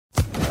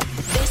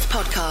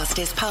podcast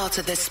is part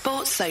of the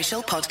Sports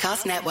Social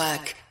Podcast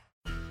Network.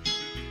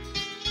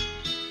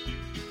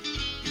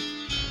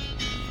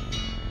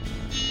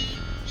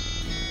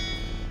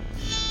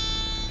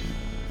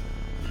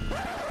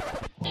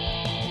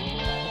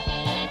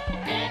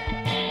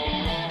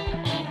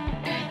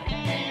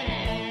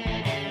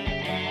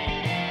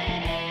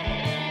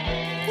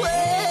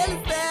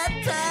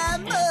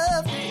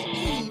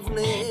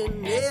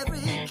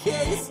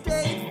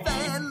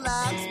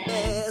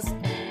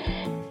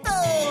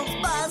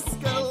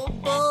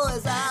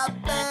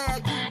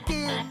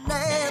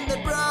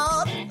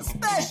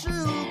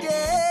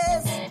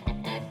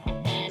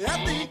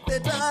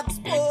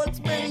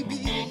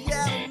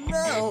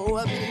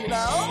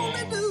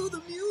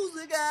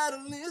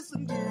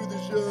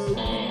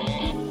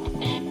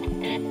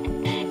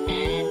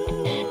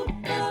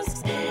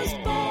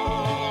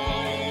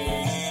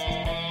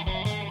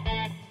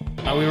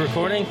 Are we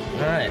recording?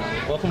 All right.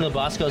 Welcome to the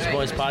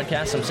BosKSOe's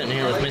podcast. I'm sitting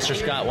here with Mr.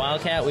 Scott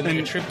Wildcat. We made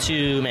a trip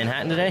to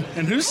Manhattan today.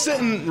 And who's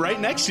sitting right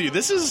next to you?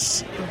 This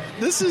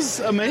is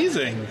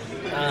amazing.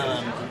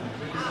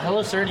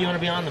 Hello, sir. Do you want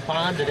to be on the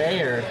pod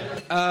today, or?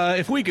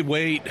 If we could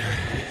wait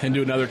and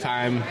do another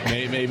time,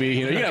 maybe.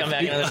 You come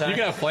back another time? You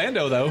got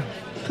Flando though.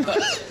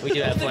 We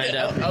do have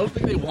Flando. I don't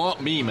think they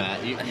want me,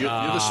 Matt. You're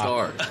the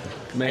star.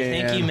 Man.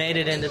 I think you made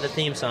it into the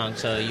theme song,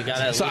 so you got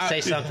to at least say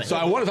something. So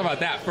I want to talk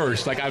about that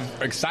first. Like, I'm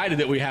excited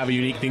that we have a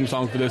unique theme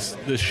song for this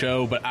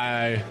show, but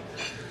I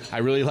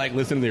really like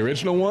listening to the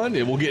original one.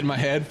 It will get in my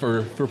head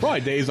for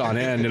probably days on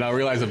end, and I'll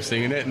realize I'm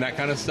singing it and that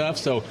kind of stuff.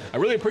 So I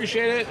really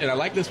appreciate it, and I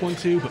like this one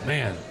too. But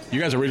man, you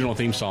guys' original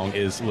theme song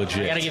is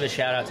legit. I got to give a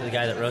shout out to the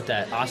guy that wrote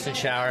that, Austin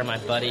Shower, my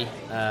buddy.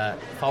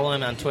 Follow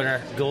him on Twitter,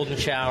 Golden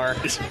Shower.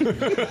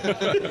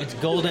 It's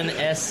Golden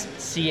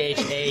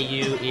SCHAUER.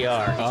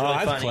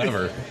 Really that's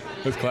clever.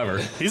 That's clever.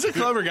 He's a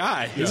clever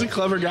guy. He's a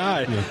clever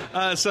guy.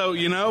 Yeah. So,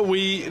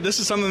 this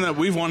is something that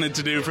we've wanted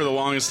to do for the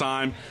longest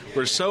time.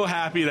 We're so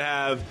happy to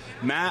have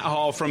Matt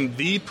Hall from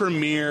the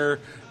premier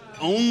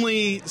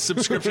only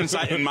subscription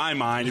site in my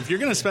mind. If you're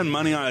going to spend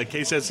money on a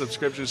K-State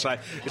subscription site,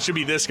 it should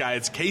be this guy.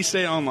 It's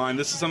K-State Online.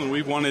 This is something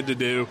we've wanted to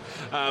do.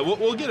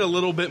 We'll get a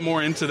little bit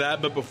more into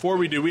that, but before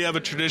we do, we have a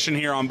tradition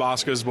here on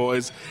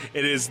BosKSOe's.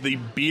 It is the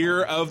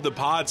beer of the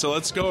pod. So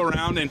let's go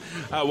around and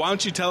why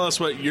don't you tell us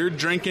what you're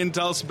drinking?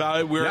 Tell us about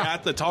it. We're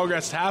at the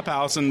Tallgrass Tap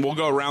House, and we'll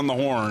go around the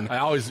horn. I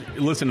always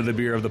listen to the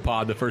beer of the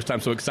pod the first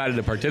time, so excited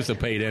to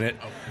participate in it.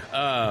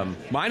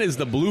 Mine is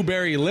the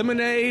blueberry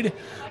lemonade.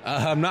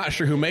 I'm not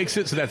sure who makes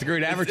it, so that's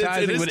great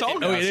advertising. It is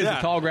Tallgrass. It is a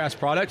Tallgrass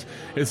product.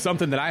 It's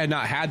something that I had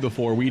not had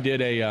before. We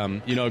did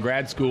a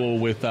grad school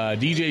with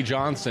DJ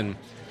Johnson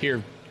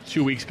here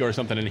 2 weeks ago or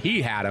something, and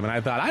he had them, and I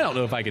thought, I don't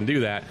know if I can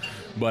do that,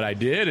 but I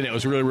did, and it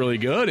was really, really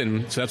good,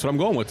 and so that's what I'm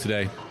going with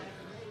today.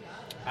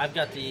 I've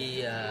got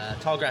the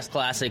Tallgrass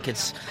Classic.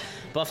 It's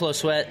Buffalo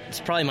Sweat. It's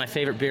probably my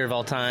favorite beer of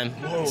all time.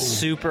 Whoa.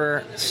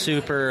 Super,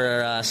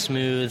 super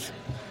smooth.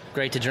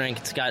 Great to drink.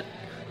 It's got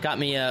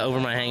me over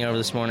my hangover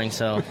this morning,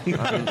 so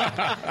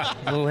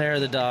little hair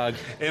of the dog.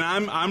 And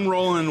I'm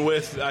rolling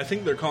with, I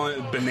think they're calling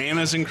it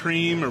bananas and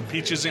cream or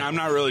peaches. I'm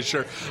not really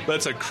sure, but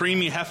it's a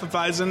creamy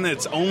Hefeweizen.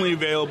 It's only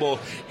available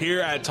here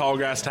at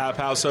Tallgrass Tap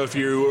House. So if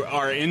you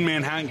are in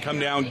Manhattan, come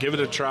down, give it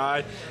a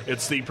try.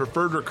 It's the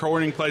preferred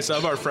recording place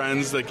of our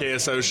friends, the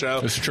KSO show.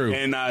 It's true.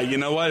 And you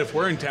know what? If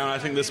we're in town, I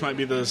think this might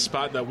be the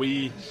spot that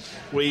we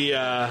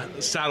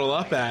saddle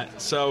up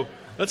at. So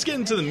let's get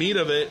into the meat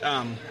of it.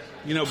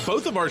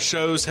 Both of our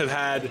shows have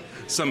had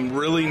some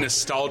really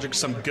nostalgic,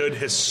 some good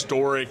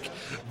historic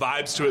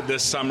vibes to it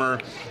this summer.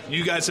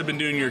 You guys have been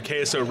doing your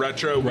KSO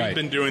Retro. Right. We've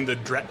been doing the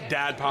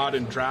Dad Pod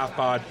and Draft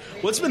Pod.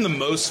 What's been the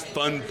most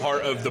fun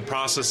part of the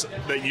process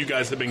that you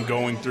guys have been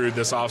going through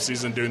this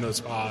offseason doing those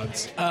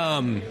pods?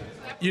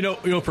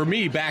 For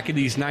me, back in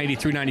these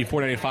 93,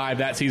 94, 95,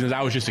 that season,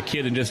 I was just a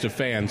kid and just a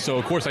fan. So,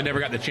 of course, I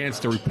never got the chance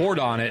to report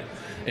on it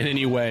in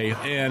any way.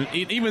 And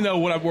even though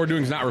what we're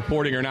doing is not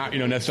reporting or not,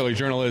 necessarily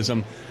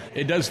journalism,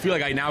 it does feel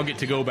like I now get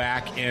to go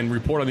back and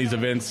report on these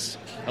events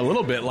a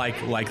little bit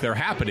like they're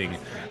happening,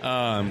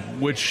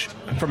 which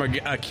from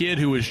a kid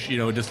who was,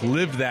 just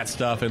lived that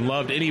stuff and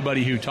loved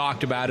anybody who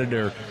talked about it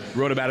or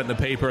wrote about it in the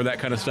paper, that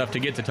kind of stuff, to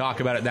get to talk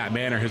about it in that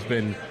manner has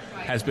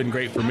been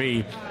great for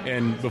me.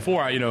 And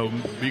before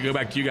we go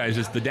back to you guys,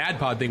 just the Dad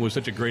Pod thing was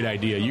such a great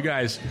idea. You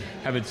guys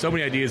have had so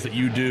many ideas that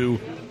you do.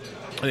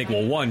 I think,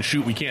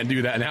 we can't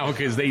do that now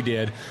because they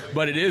did.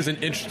 But it is an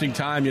interesting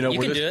time. You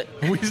can do it.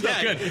 We still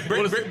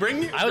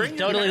could. I would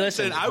totally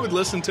listen. I would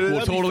listen to it.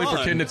 We'll totally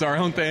pretend it's our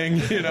own thing.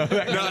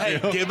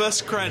 Give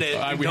us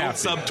credit. We don't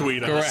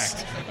subtweet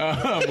us.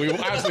 Correct. We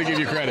will absolutely give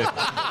you credit.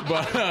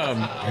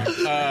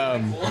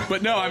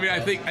 But no,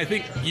 I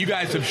think you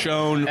guys have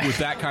shown with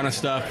that kind of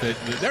stuff that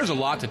there's a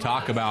lot to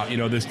talk about.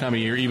 This time of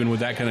year, even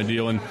with that kind of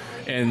deal, and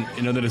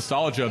the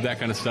nostalgia of that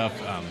kind of stuff.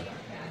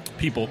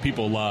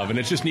 People love, and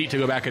it's just neat to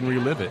go back and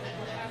relive it.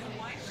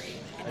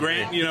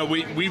 Grant,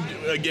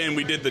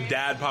 we did the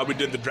Dad Pod, we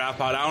did the Draft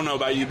Pod. I don't know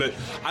about you, but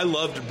I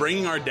loved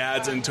bringing our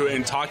dads into it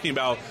and talking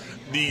about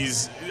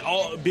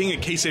being a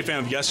K-State fan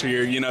of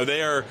yesteryear,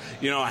 they are,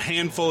 a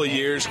handful of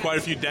years, quite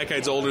a few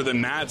decades older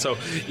than Matt. So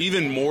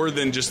even more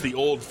than just the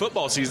old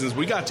football seasons,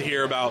 we got to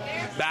hear about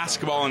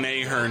basketball in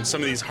Ahern,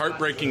 some of these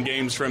heartbreaking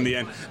games from the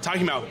end,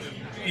 talking about,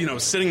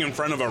 sitting in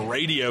front of a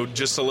radio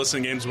just to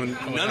listen to games when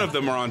none of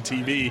them are on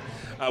TV.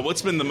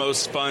 What's been the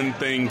most fun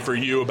thing for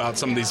you about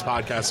some of these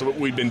podcasts, what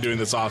we've been doing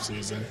this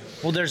offseason?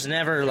 Well, there's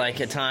never a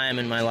time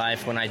in my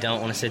life when I don't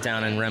want to sit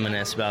down and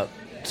reminisce about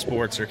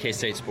sports or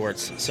K-State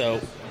sports.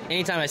 So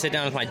anytime I sit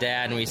down with my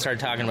dad and we start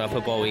talking about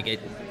football, we get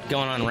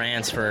going on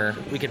rants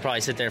we could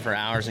probably sit there for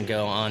hours and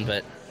go on.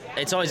 But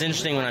it's always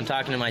interesting when I'm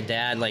talking to my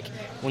dad,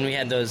 when we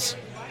had those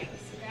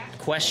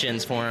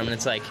questions for him, and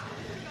it's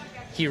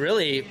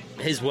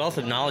his wealth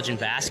of knowledge in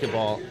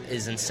basketball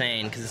is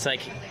insane, because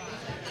it's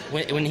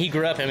when he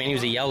grew up, he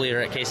was a yell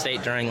leader at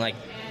K-State during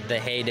the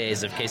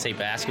heydays of K-State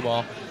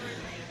basketball.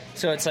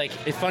 So it's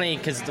funny,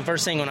 because the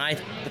first thing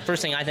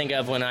I think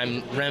of when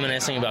I'm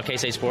reminiscing about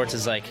K-State sports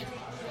is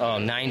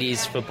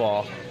 90s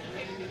football.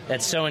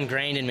 That's so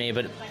ingrained in me.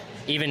 But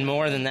even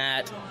more than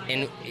that,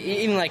 and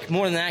even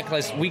more than that,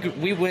 because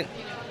we went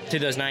to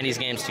those 90s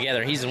games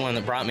together. He's the one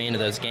that brought me into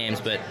those games,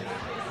 but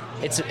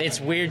it's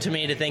weird to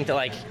me to think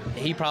that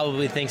he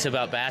probably thinks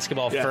about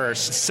basketball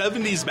first.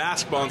 70s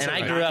basketball, and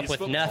I grew up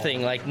with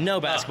nothing, no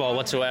basketball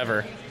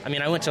whatsoever.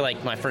 I went to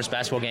my first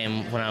basketball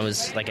game when I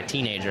was a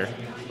teenager,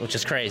 which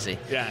is crazy.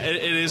 Yeah,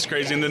 it is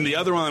crazy. And then the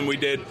other one we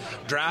did,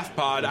 Draft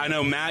Pod. I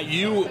know, Matt,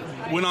 you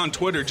went on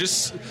Twitter.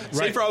 Just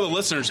say for all the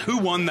listeners, who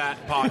won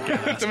that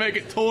podcast? To make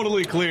it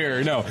totally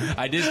clear, no,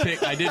 I did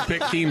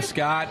pick Team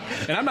Scott,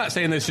 and I'm not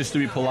saying this just to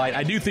be polite.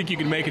 I do think you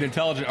can make an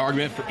intelligent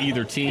argument for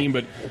either team,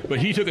 but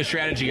he took a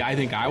strategy I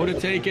think I would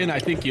have taken. I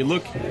think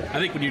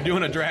when you're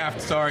doing a draft,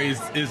 is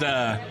you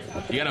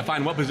got to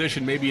find what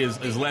position maybe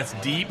is less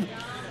deep.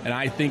 And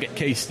I think at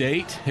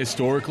K-State,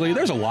 historically,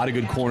 there's a lot of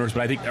good corners,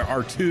 but I think there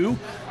are two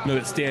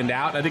that stand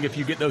out. I think if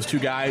you get those two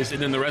guys,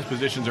 and then the rest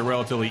positions are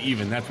relatively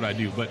even, that's what I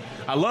do. But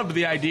I loved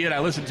the idea, and I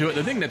listened to it.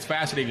 The thing that's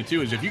fascinating,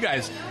 too, is if you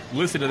guys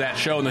listen to that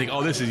show and think,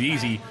 oh, this is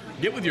easy,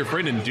 get with your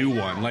friend and do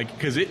one.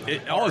 Because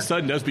it all of a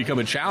sudden does become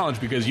a challenge,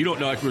 because you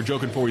don't know, we were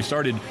joking before we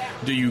started,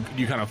 do you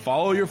kind of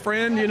follow your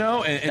friend,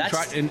 and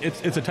try, and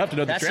it's a tough to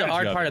know the strategy. That's the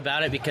hard part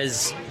about it,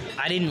 because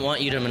I didn't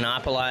want you to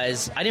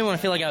monopolize. I didn't want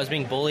to feel like I was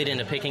being bullied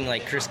into picking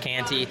Chris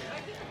Canty.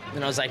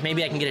 And I was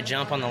maybe I can get a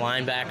jump on the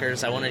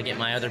linebackers. I wanted to get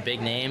my other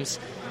big names.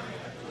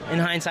 In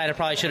hindsight, I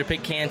probably should have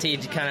picked Canty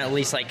to kind of at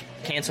least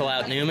cancel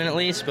out Newman at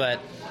least, but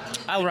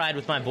I'll ride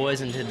with my boys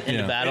into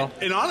battle.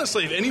 And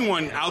honestly, if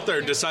anyone out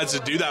there decides to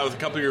do that with a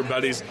couple of your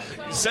buddies,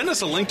 send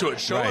us a link to it.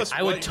 Show us.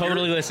 I would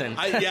totally listen.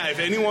 If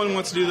anyone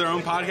wants to do their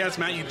own podcast,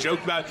 Matt, you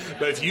joked about it,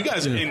 but if you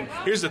guys, and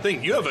here's the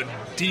thing, you have a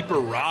deeper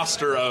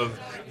roster of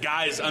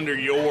guys under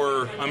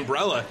your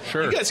umbrella.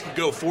 Sure. You guys could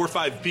go 4 or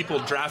 5 people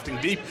drafting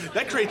deep.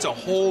 That creates a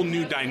whole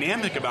new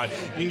dynamic about it.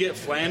 You can get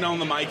Fland on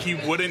the mic. He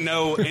wouldn't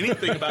know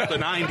anything about the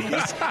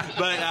 90s.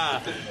 But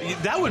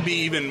that would be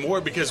even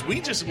more, because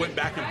we just went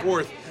back and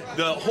forth.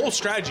 The whole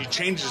strategy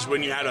changes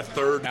when you add a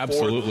third,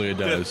 Absolutely,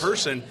 fourth, it does. fifth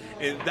person.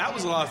 And that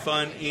was a lot of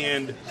fun.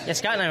 And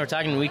Scott and I were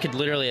talking, we could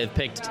literally have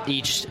picked at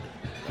least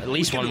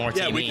one more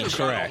team we each.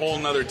 could have a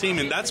whole other team.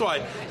 And that's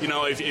why,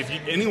 if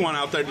anyone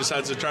out there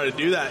decides to try to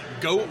do that,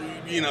 go,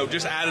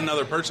 just add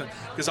another person.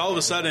 Because all of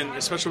a sudden,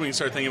 especially when you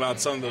start thinking about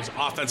some of those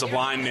offensive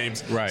line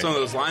names, some of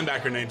those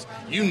linebacker names,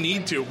 you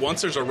need to,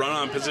 once there's a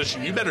run-on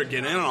position, you better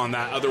get in on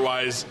that.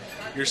 Otherwise,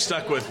 you're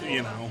stuck with,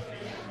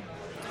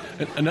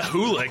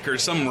 Hulick or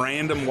some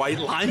random white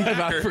linebacker.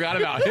 I forgot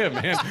about him,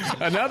 man.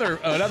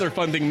 Another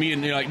fun thing, me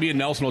and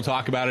Nelson will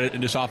talk about it,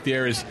 and just off the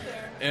air, is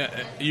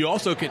you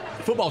also can.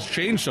 Football's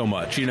changed so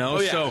much,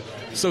 So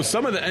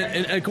some of the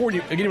and again,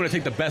 you want to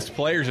take the best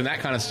players and that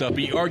kind of stuff.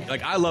 But you are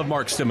I love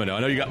Mark Simoneau. I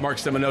know you got Mark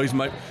Simoneau. He's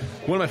one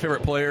of my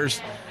favorite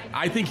players.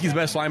 I think he's the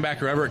best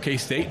linebacker ever at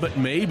K-State, but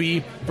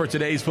maybe for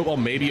today's football,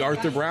 maybe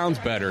Arthur Brown's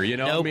better.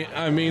 Nope.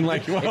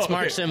 It's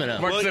Mark Simoneau.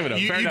 Simoneau.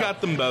 You got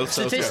them both.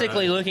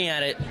 Statistically looking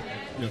at it,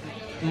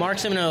 Mark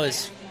Simoneau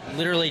is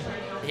literally.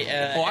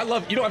 I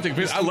love. You don't have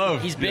to. I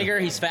love. He's bigger.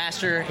 He's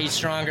faster. He's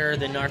stronger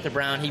than Arthur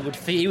Brown. He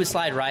would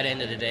slide right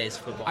into today's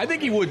football. I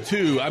think he would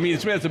too.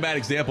 That's a bad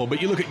example,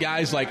 but you look at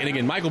guys and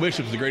again, Michael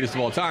Bishop's the greatest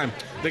of all time.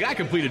 The guy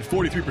completed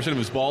 43% of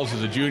his balls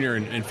as a junior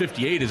and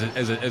 58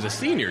 as a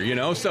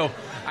senior. So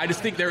I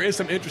just think there is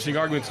some interesting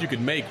arguments you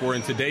could make where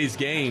in today's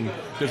game,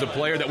 there's a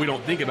player that we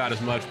don't think about as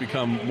much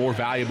become more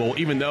valuable,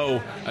 even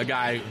though a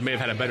guy may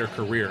have had a better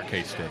career at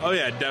K-State. Oh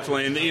yeah,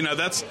 definitely. And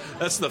that's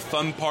the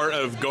fun part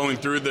of going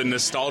through the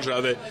nostalgia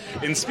of it.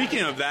 And speaking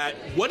of that,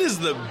 what is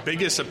the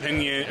biggest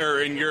opinion, or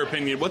in your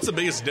opinion, what's the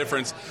biggest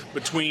difference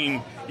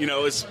between,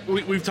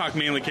 we've talked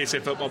mainly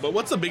K-State football, but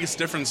what's the biggest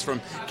difference from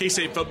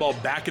K-State football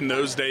back in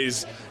those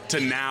days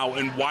to now,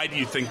 and why do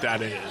you think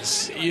that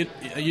is?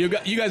 You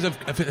guys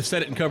have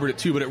said it and covered it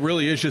too, but it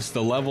really is just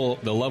the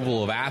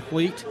level of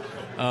athlete.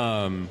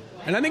 And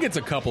I think it's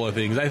a couple of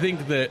things. I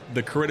think that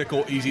the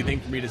critical, easy thing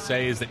for me to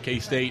say is that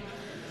K-State,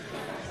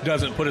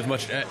 doesn't put as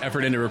much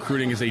effort into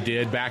recruiting as they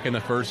did back in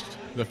the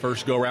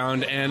first go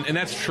round, and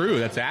that's true.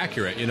 That's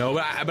accurate,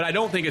 But I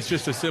don't think it's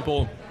just a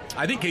simple.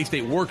 I think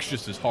K-State works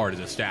just as hard as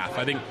a staff.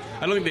 I don't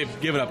think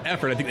they've given up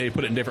effort. I think they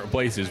put it in different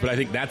places, but I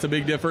think that's a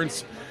big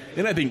difference.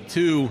 And I think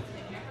too,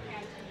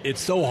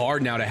 it's so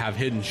hard now to have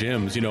hidden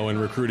gems, in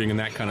recruiting and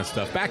that kind of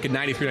stuff. Back in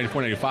 93,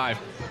 94, 95,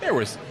 there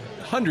was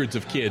hundreds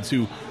of kids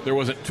who there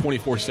wasn't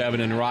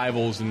 24/7 and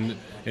Rivals and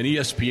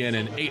ESPN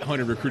and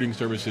 800 recruiting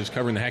services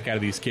covering the heck out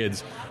of these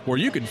kids, where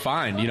you could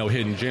find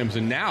hidden gems.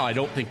 And now I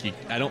don't think you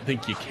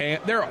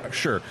can.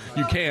 Sure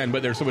you can,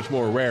 but they're so much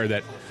more rare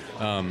that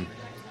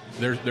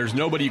there's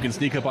nobody you can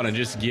sneak up on and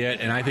just get.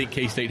 And I think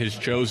K-State has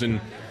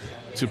chosen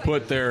to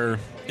put their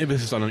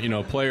emphasis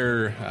on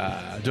player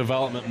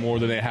development more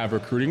than they have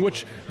recruiting,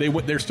 which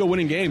they're still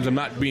winning games. I'm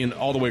not being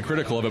all the way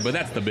critical of it, but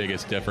that's the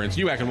biggest difference.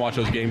 You back and watch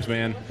those games,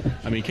 man.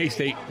 I mean,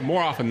 K-State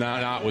more often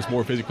than not was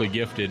more physically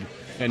gifted,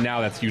 and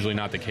now that's usually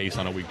not the case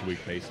on a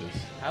week-to-week basis.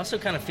 I also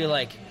kind of feel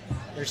like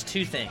there's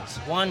two things.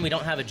 One, we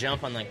don't have a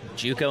jump on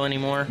JUCO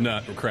anymore.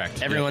 No,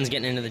 correct. Everyone's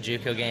getting into the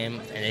JUCO game,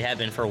 and they have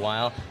been for a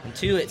while. And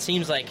two, it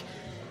seems like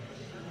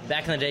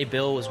back in the day,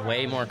 Bill was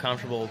way more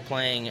comfortable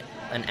playing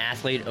an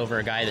athlete over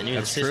a guy that knew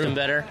the system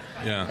better.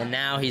 Yeah. And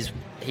now if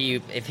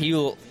he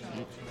will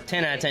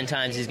 10 out of 10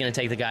 times he's going to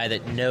take the guy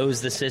that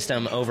knows the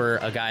system over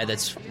a guy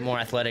that's more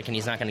athletic, and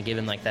he's not going to give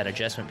him that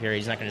adjustment period.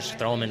 He's not going to just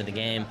throw him into the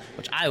game,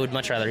 which I would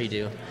much rather he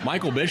do.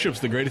 Michael Bishop's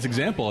the greatest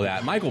example of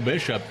that. Michael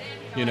Bishop,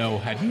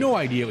 had no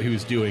idea what he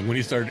was doing when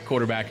he started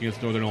quarterbacking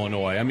against Northern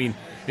Illinois. I mean,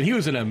 and he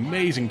was an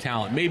amazing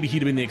talent. Maybe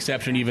he'd have been the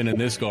exception even in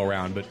this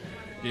go-around, but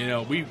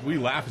we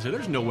laugh and say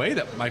there's no way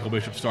that Michael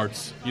Bishop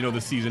starts, the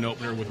season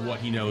opener with what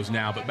he knows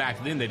now. But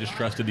back then they just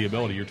trusted the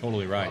ability. You're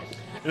totally right.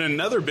 And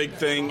another big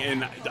thing,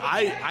 and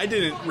I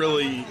didn't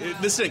really,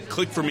 this didn't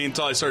click for me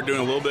until I started doing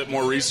a little bit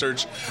more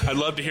research. I'd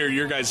love to hear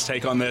your guys'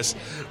 take on this.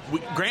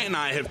 Grant and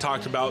I have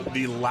talked about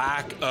the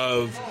lack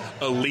of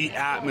elite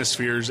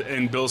atmospheres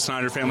in Bill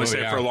Snyder Family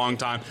State for a long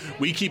time.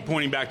 We keep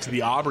pointing back to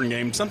the Auburn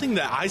game, something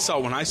that I saw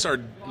when I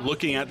started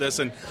looking at this,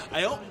 and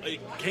it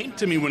came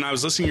to me when I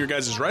was listening to your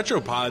guys'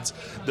 Retropods.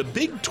 The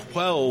Big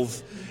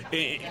 12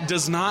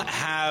 does not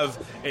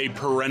have a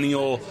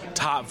perennial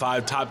top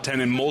 5, top 10,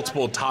 and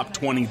multiple top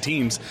 20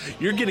 teams.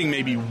 You're getting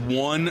maybe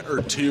 1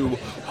 or 2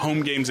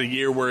 home games a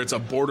year where it's a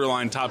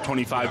borderline top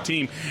 25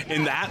 team,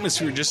 and the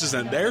atmosphere just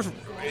isn't there.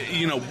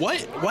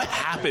 What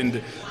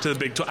happened to the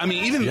Big 12? I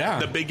mean, even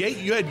the Big 8,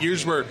 you had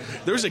years where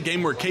there was a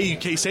game where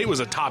K-State was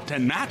a top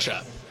 10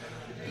 matchup.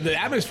 The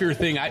atmosphere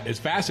thing is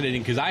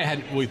fascinating because I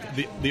had with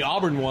the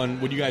Auburn one,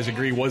 would you guys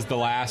agree, was the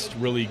last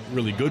really,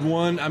 really good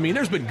one? I mean,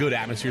 there's been good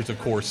atmospheres, of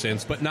course,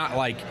 since, but not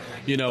like,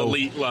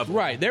 elite level.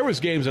 Right. There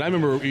was games that I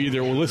remember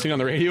either listening on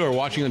the radio or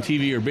watching on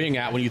TV or being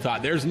at when you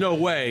thought, there's no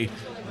way.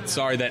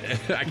 Sorry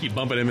that I keep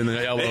bumping him in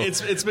the elbow.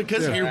 It's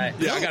because you're I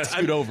got to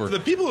scoot over. The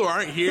people who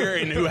aren't here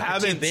and who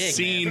haven't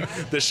seen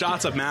the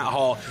shots of Matt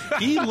Hall,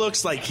 he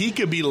looks like he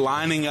could be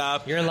lining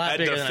up at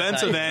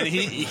defensive end.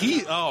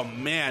 He oh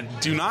man,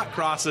 do not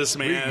cross this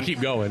man. We can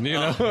keep going,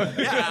 Yeah,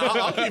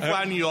 I'll keep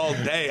flying you all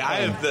day. I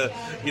have the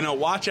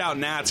watch out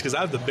Nats because I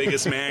have the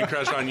biggest man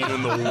crush on you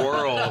in the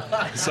world.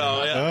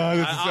 So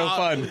this is so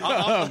fun.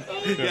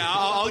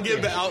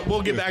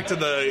 We'll get back to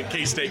the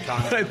K-State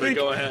comment. But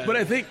go ahead. But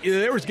I think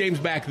there was games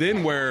back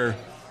then where,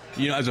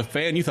 as a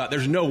fan, you thought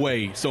there's no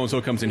way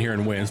so-and-so comes in here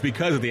and wins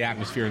because of the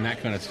atmosphere and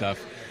that kind of stuff.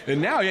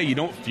 And now, you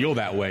don't feel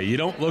that way. You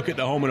don't look at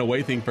the home and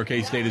away thing for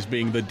K-State as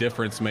being the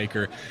difference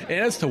maker. And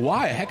as to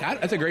why,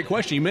 that's a great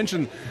question. You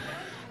mentioned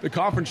the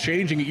conference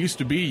changing. It used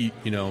to be,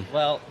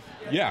 Well,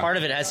 part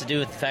of it has to do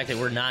with the fact that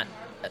we're not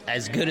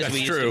as good as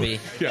we used to be.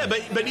 Yeah,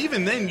 but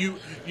even then, you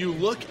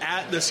look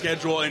at the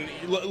schedule and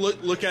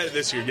look at it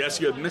this year. Yes,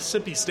 you have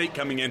Mississippi State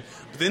coming in.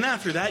 But then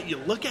after that, you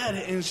look at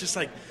it and it's just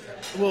like,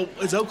 well,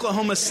 is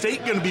Oklahoma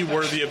State going to be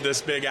worthy of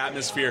this big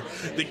atmosphere?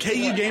 The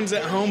KU game's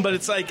at home, but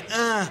it's like,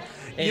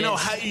 you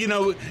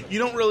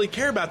don't really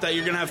care about that.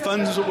 You're going to have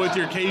fun with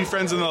your KU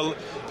friends in the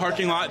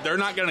parking lot. They're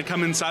not going to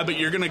come inside, but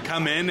you're going to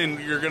come in and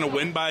you're going to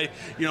win by,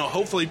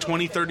 hopefully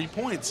 20, 30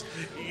 points.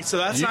 So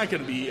that's not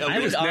going to be.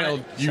 You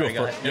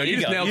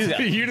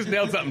just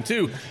nailed something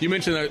too. You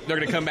mentioned that they're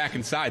going to come back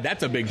inside.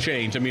 That's a big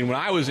change. I mean, when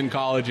I was in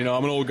college,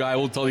 I'm an old guy.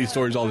 We'll tell these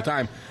stories all the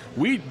time.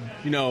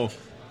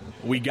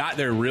 We got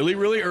there really,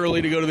 really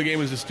early to go to the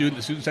game as a student.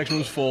 The student section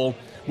was full.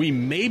 We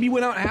maybe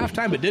went out at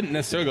halftime, but didn't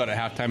necessarily go to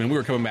halftime, and we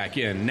were coming back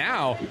in.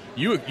 Now,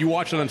 you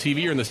watch it on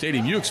TV or in the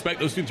stadium, you expect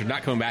those students are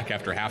not coming back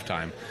after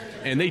halftime.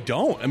 And they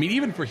don't. I mean,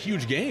 even for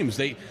huge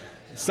games,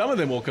 some of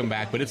them will come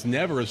back, but it's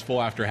never as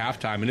full after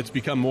halftime, and it's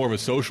become more of a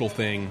social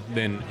thing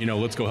than,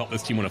 let's go help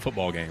this team win a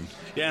football game.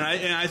 Yeah,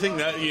 and I think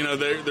that,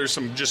 there's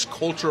some just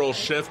cultural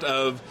shift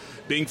of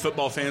being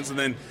football fans, and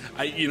then,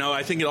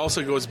 I think it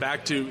also goes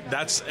back to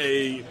that's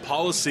a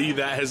policy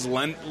that has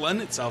lent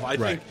itself. I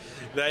think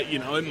that,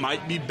 it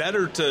might be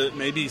better to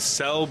maybe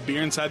sell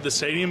beer inside the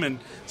stadium and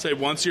say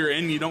once you're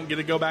in, you don't get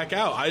to go back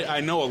out.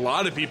 I know a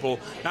lot of people,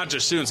 not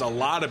just students, a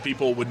lot of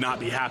people would not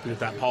be happy with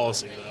that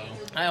policy, though.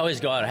 I always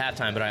go out at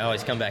halftime, but I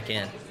always come back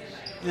in.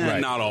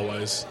 Not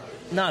always.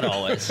 Not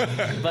always,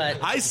 but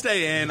I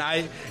stay in.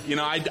 I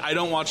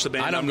don't watch the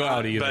band. I don't go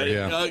out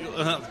either.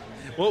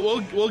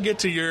 But, we'll get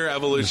to your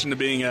evolution to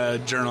being a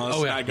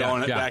journalist. Not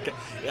going back.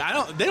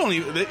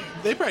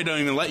 They probably don't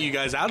even let you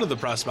guys out of the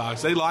press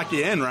box. They lock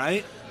you in,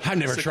 right? I've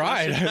never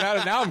tried.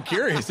 Now I'm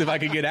curious if I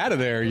could get out of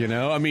there.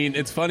 I mean,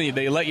 it's funny.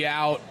 They let you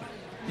out.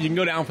 You can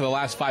go down for the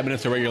last 5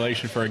 minutes of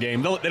regulation for a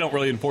game. They don't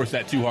really enforce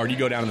that too hard. You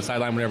go down to the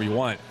sideline whenever you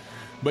want.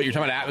 But you're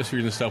talking about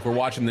atmospheres and stuff. We're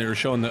watching. They were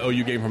showing the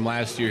OU game from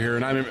last year here,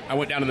 and I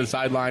went down to the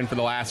sideline for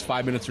the last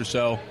 5 minutes or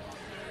so.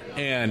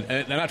 And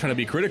I'm not trying to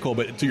be critical,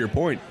 but to your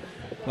point,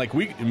 like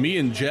me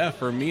and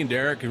Jeff or me and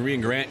Derek and Ree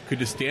and Grant could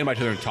just stand by each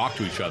other and talk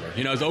to each other.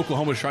 As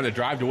Oklahoma was trying to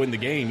drive to win the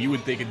game, you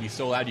would think it'd be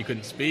so loud you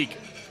couldn't speak.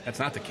 That's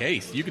not the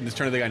case. You can just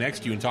turn to the guy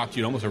next to you and talk to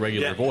you in almost a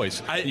regular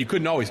voice. You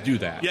couldn't always do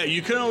that. Yeah,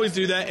 you couldn't always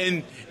do that.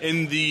 And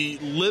in the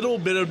little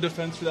bit of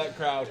defense for that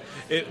crowd,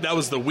 that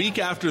was the week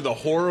after the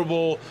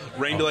horrible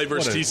rain delay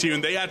versus TCU,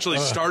 and they actually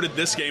started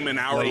this game an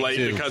hour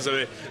late because of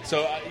it.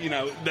 So,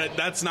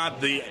 that's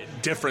not the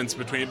difference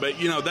between it. But,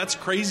 that's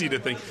crazy to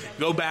think.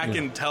 Go back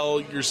and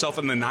tell yourself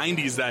in the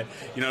 90s that,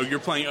 you're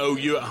playing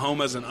OU at home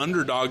as an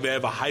underdog. They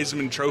have a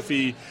Heisman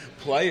Trophy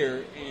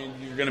player, and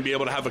you're going to be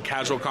able to have a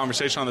casual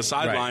conversation on the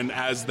sideline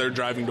as they're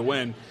driving to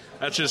win.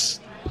 That's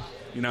just,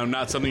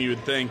 not something you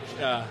would think.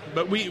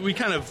 But we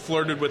kind of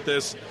flirted with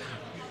this.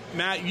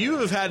 Matt, you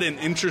have had an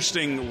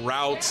interesting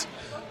route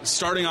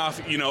starting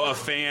off, a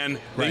fan.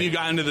 Then you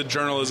got into the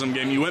journalism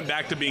game. You went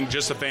back to being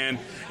just a fan,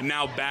 and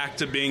now back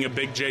to being a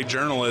Big J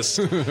journalist.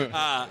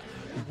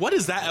 What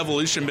has that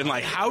evolution been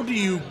like? How do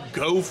you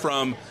go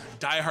from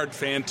diehard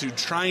fan to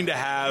trying to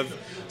have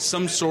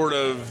some sort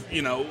of,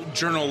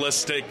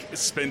 journalistic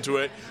spin to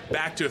it,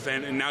 back to a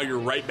fan, and now you're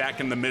right back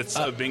in the midst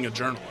of being a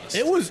journalist?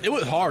 It was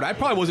hard. I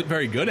probably wasn't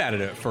very good at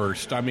it at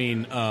first. I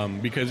mean,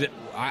 because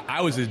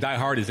I was as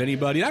diehard as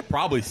anybody. I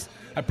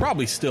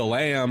probably still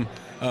am.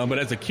 But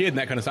as a kid and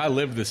that kind of stuff, I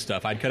lived this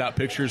stuff. I'd cut out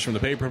pictures from the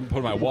paper and put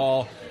on my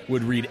wall,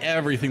 would read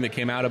everything that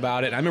came out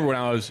about it. And I remember when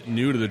I was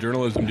new to the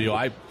journalism deal,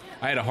 I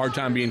had a hard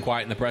time being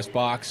quiet in the press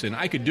box, and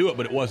I could do it,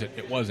 but it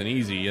wasn't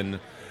easy.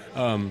 And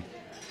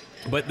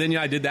but then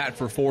I did that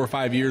for 4 or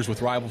 5 years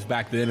with Rivals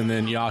back then, and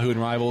then Yahoo and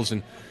Rivals,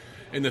 and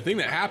the thing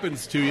that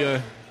happens to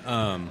you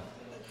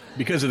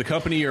because of the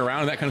company you're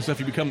around and that kind of stuff,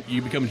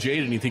 you become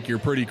jaded and you think you're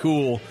pretty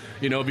cool,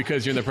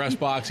 because you're in the press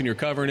box and you're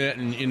covering it,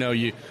 and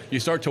you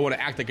start to want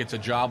to act like it's a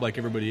job like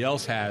everybody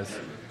else has.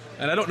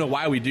 And I don't know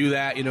why we do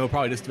that,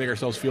 probably just to make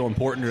ourselves feel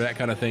important or that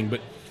kind of thing,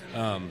 but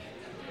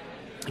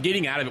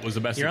getting out of it was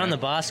the best thing. You're on the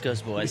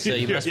BosKSOe's, boys, so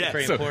you must be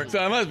pretty important. So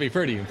I must be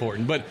pretty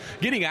important. But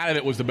getting out of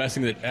it was the best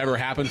thing that ever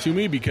happened to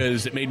me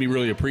because it made me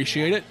really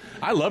appreciate it.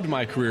 I loved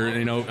my career.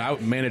 I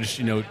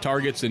managed,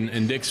 Targets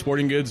and Dick's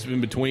Sporting Goods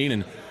in between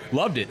and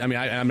loved it. I mean,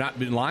 I'm not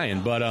been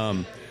lying, but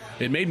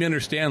it made me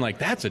understand, like,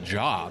 that's a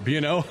job,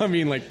 I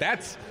mean, like,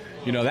 that's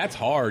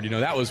hard.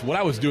 That was what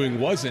I was doing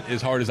wasn't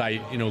as hard as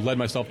I, led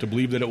myself to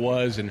believe that it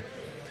was.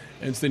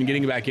 And so then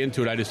getting back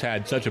into it, I just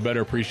had such a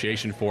better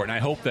appreciation for it. And I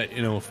hope that,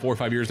 4 or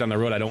 5 years down the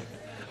road, I don't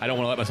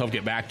want to let myself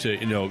get back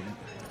to,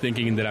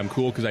 thinking that I'm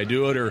cool because I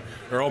do it or,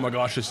 oh my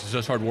gosh, this is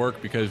just hard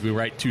work because we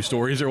write 2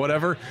 stories or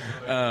whatever.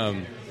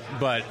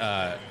 But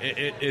I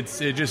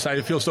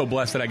feel so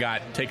blessed that I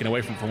got taken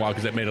away from it for a while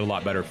because it made it a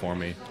lot better for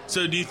me.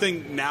 So do you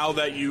think now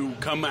that you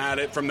come at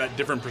it from that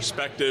different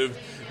perspective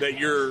that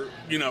you're,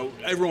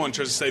 everyone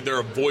tries to say they're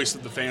a voice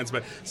of the fans,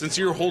 but since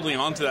you're holding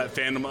on to that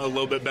fandom a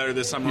little bit better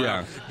this time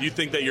around, do you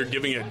think that you're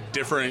giving a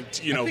different,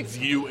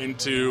 view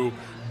into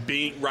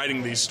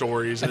writing these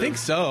stories? I think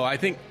so. I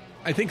think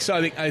so.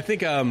 I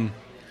think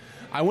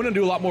I want to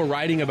do a lot more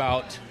writing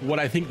about what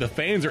I think the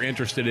fans are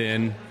interested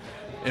in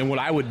and what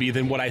I would be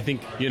than what I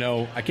think,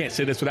 I can't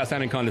say this without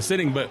sounding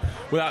condescending, but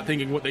without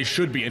thinking what they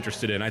should be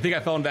interested in. I think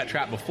I fell into that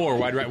trap before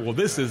where I'd write, well,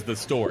 this is the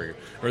story,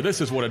 or this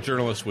is what a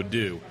journalist would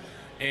do.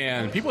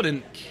 And people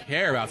didn't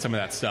care about some of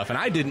that stuff, and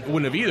I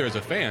wouldn't have either as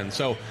a fan.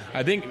 So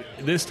I think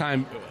this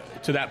time,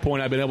 to that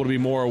point, I've been able to be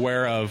more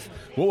aware of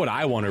what would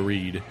I want to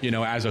read,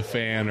 as a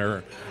fan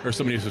or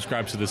somebody who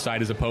subscribes to the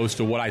site, as opposed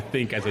to what I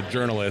think as a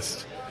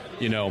journalist,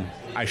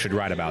 I should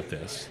write about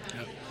this.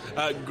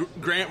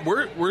 Grant,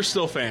 we're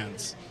still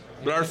fans.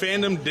 But our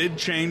fandom did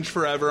change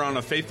forever on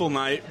a fateful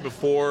night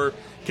before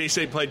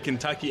K-State played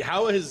Kentucky.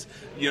 How has,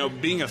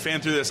 being a fan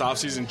through this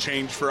offseason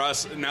changed for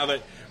us now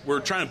that we're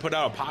trying to put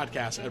out a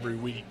podcast every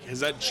week?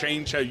 Has that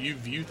changed how you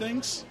view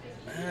things?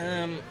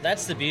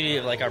 That's the beauty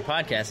of, our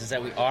podcast is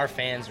that we are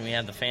fans and we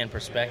have the fan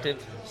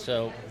perspective.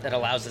 So that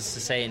allows us to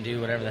say and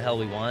do whatever the hell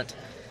we want.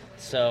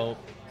 So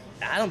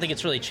I don't think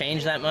it's really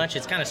changed that much.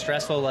 It's kind of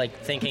stressful,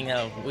 thinking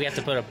we have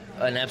to put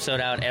an episode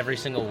out every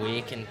single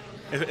week. And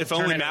if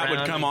only Matt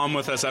would come on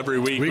with us every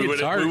week, we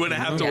wouldn't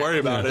have to worry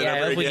about it. Yeah, I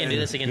hope we can do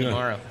this again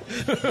tomorrow.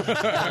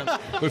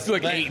 Let's do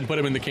 8 and put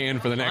them in the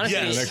can for the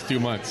next 2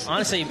 months.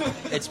 Honestly,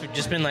 it's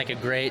just been a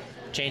great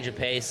change of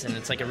pace, and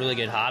it's a really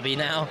good hobby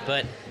now.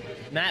 But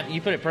Matt, you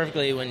put it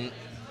perfectly when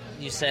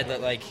you said that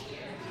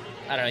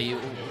I don't know, you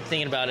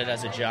thinking about it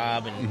as a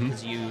job, and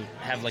because you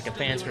have like a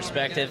fan's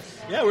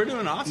perspective. Yeah, we're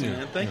doing awesome,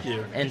 man. Thank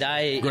you. And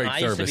Great I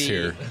used to service be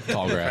here,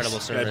 Tallgrass. Incredible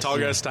service.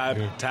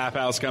 Tallgrass Tap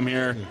House, come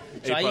here.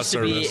 So I A+ used to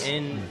service. be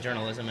in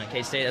journalism at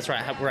K-State. That's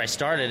where I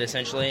started,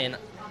 essentially, and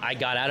I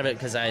got out of it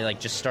because I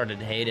just started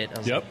to hate it. I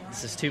was like,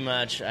 this is too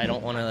much. I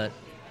don't want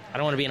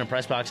to be in a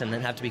press box and then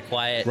have to be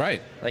quiet.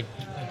 Right. Like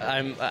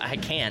I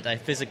can't. I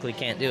physically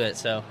can't do it.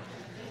 So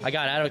I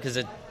got out of it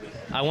because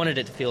I wanted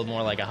it to feel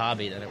more like a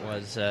hobby than it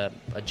was a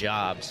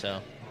job.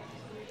 So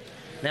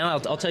now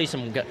I'll tell you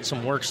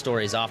some work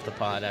stories off the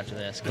pod after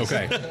this.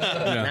 Okay.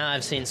 Now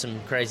I've seen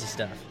some crazy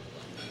stuff.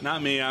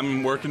 Not me.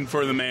 I'm working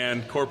for the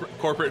man.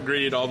 Corporate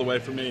greed all the way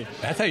for me.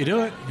 That's how you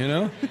do it,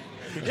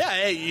 Yeah,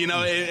 hey,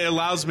 it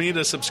allows me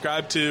to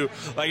subscribe to,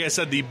 like I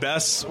said, the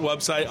best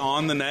website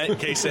on the net,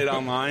 K-State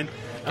Online.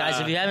 Guys,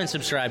 if you haven't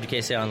subscribed to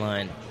K-State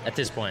Online at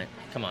this point,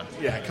 come on.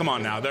 Yeah, come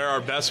on now. They're our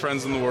best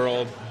friends in the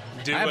world.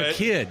 Do I have it. a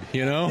kid,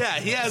 Yeah,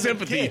 he has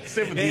sympathy, a kid.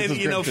 sympathy And,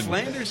 subscription.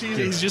 Flanders,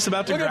 he's just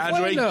about to Look at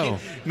graduate.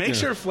 Flando. Make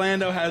sure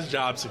Flando has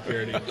job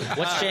security.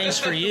 What's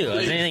changed for you?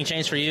 Has anything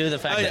changed for you? The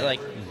fact that, like...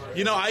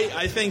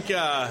 I think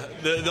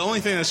the only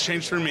thing that's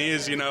changed for me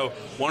is,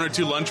 1 or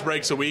 2 lunch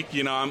breaks a week.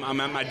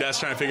 I'm at my desk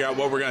trying to figure out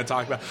what we're going to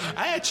talk about.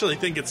 I actually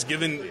think it's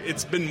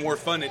been more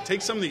fun. It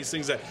takes some of these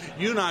things that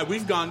you and I,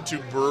 we've gone to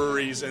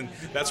breweries, and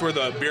that's where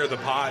the Beer of the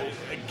Pot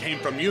came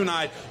from. You and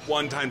I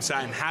one time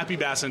sat in Happy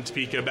Bass in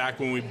Topeka back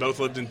when we both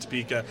lived in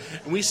Topeka,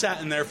 and we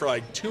sat in there for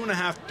like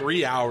 2.5,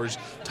 3 hours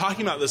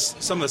talking about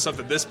some of the stuff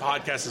that this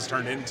podcast has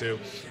turned into.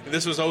 And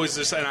this was always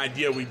just an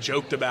idea we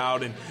joked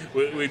about, and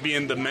we'd be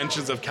in the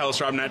mentions of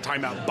Kellis Robinette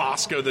talking about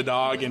Bosco the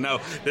dog, and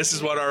this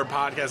is what our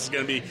podcast is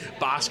going to be,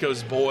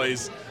 BosKSOe's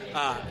Boys.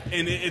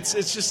 And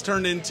it's just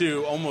turned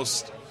into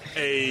almost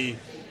a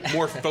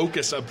more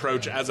focused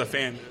approach as a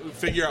fan.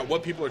 Figure out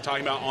what people are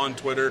talking about on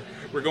Twitter.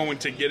 We're going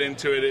to get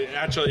into it. It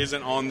actually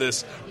isn't on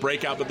this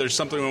breakout, but there's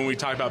something when we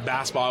talk about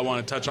basketball I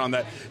want to touch on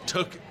that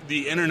took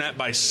the internet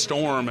by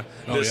storm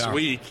this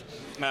week.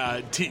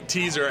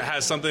 Teaser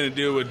has something to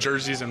do with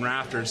jerseys and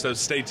rafters, so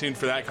stay tuned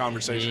for that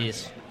conversation.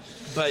 Jeez.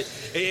 But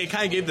it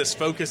kind of gave this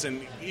focus,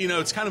 and,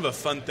 it's kind of a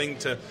fun thing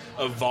to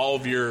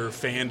evolve your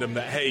fandom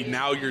that, hey,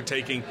 now you're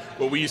taking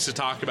what we used to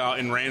talk about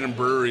in random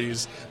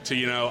breweries to,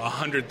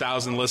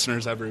 100,000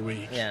 listeners every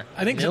week. Yeah.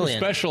 I think something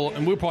special,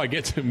 and we'll probably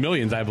get to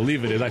millions, I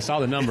believe it is. I saw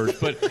the numbers.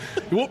 But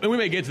we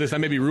may get to this. I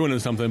may be ruining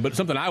something. But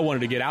something I wanted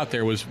to get out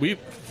there was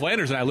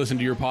Flanders and I listened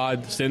to your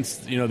pod since,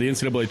 the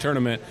NCAA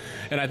tournament.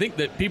 And I think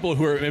that people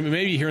who are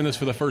maybe hearing this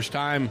for the first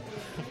time,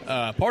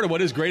 part of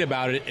what is great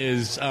about it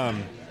is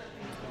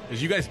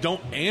you guys don't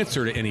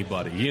answer to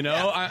anybody,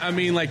 Yeah. I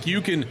mean, like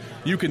you can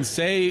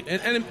say,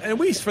 and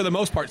we for the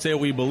most part say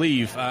what we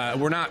believe.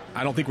 We're not.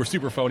 I don't think we're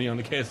super phony on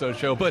the KSO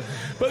show, but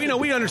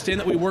we understand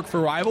that we work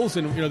for rivals,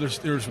 and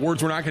there's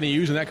words we're not going to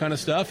use and that kind of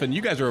stuff. And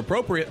you guys are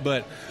appropriate,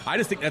 but I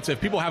just think that's if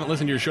people haven't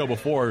listened to your show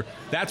before,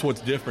 that's what's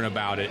different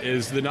about it.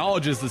 Is the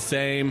knowledge is the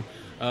same.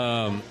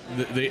 The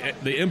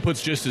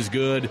input's just as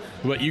good,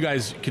 but you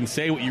guys can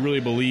say what you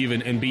really believe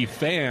and be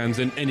fans,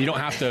 and you don't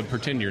have to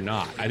pretend you're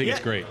not. I think it's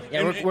great.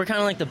 Yeah, we're kind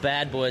of like the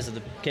bad boys of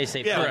the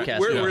K-State podcast.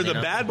 We're the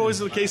bad boys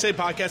of the K-State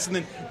podcast, and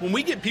then when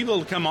we get people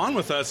to come on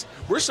with us,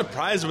 we're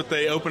surprised what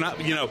they open up.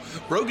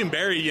 Brogan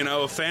Berry,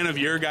 a fan of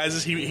your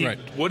guys', he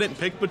wouldn't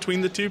pick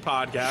between the two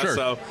podcasts,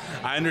 so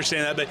I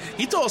understand that. But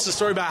he told us a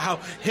story about how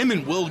him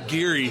and Will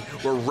Geary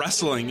were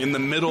wrestling in the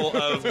middle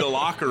of the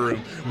locker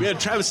room. We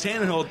had Travis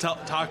Tannehill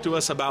talk to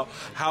us about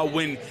how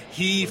when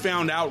he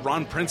found out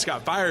Ron Prince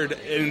got fired,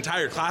 an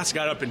entire class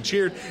got up and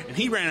cheered, and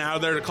he ran out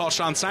of there to call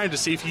Sean Snyder to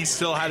see if he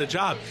still had a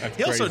job.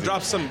 He also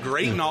dropped some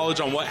great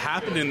knowledge on what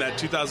happened in that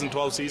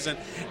 2012 season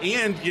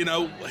and,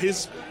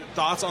 his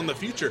thoughts on the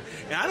future.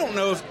 And I don't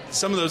know if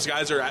some of those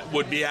guys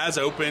would be as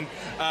open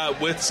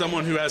with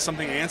someone who has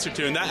something to answer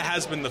to, and that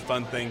has been the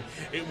fun thing.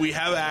 We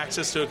have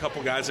access to a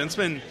couple guys, and it's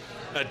been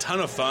a ton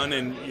of fun,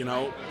 and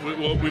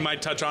we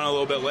might touch on it a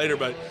little bit later,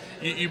 but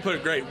you put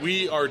it great.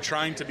 We are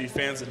trying to be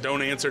fans that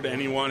don't answer to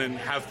anyone and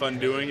have fun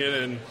doing it,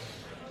 and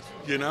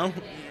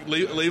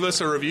leave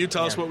us a review,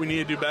 tell us what we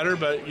need to do better,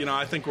 but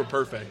I think we're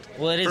perfect.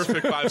 Well, it is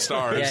perfect 5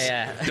 stars.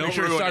 Yeah. Don't Make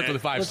sure to ruin start it.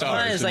 with the 5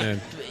 stars. It's like,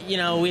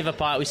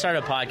 we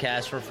started a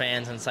podcast for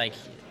fans, and it's like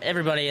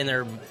everybody and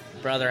their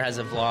brother has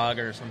a vlog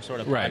or some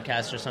sort of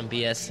podcast or some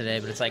BS today,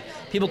 but it's like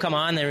people come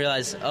on, they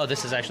realize, oh,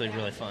 this is actually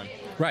really fun.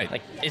 Right.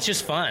 Like, it's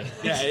just fun.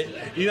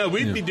 Yeah,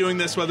 we'd be doing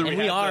this whether and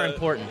we are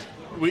important.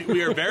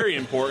 We are very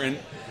important.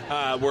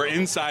 We're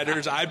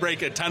insiders. I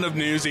break a ton of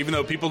news, even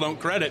though people don't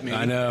credit me.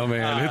 I know,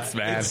 man. It's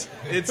bad.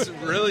 It's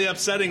really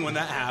upsetting when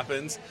that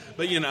happens.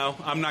 But,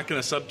 I'm not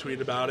going to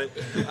subtweet about it.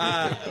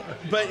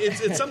 But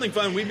it's something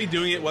fun. We'd be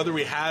doing it whether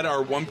we had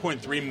our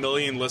 1.3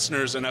 million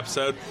listeners an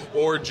episode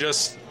or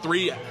just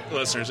 3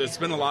 listeners. It's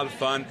been a lot of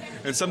fun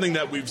and something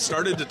that we've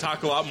started to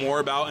talk a lot more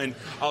about. And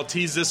I'll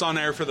tease this on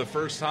air for the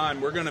first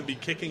time. We're going to be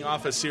kicking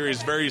off a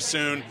series very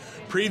soon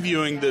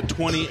previewing the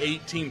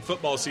 2018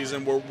 football season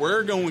season where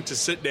we're going to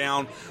sit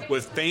down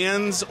with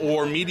fans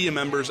or media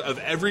members of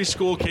every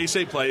school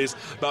K-State plays,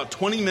 about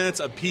 20 minutes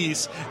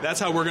apiece. That's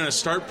how we're going to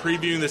start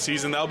previewing the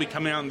season. That'll be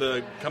coming out in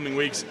the coming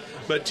weeks.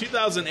 But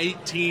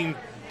 2018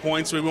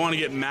 points, we want to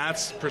get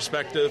Matt's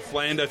perspective.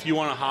 Flanda, if you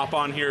want to hop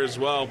on here as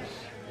well.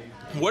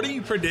 What are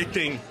you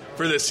predicting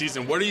for this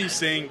season? What are you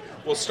seeing?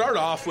 We'll start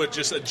off with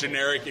just a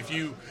generic. If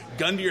you,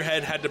 gun to your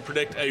head, had to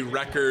predict a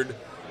record,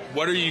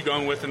 what are you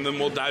going with? And then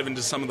we'll dive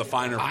into some of the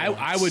finer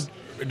points. I would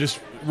just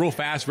real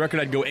fast record.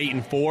 I'd go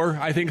 8-4.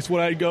 I think is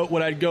what I'd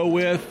go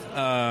with.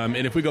 And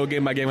if we go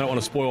game by game, I don't want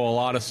to spoil a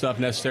lot of stuff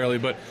necessarily.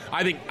 But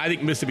I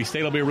think Mississippi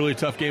State will be a really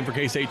tough game for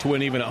K-State to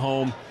win, even at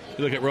home.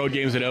 You look at road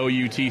games at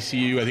OU,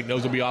 TCU. I think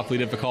those will be awfully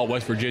difficult.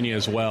 West Virginia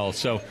as well.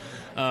 So.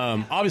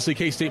 Obviously,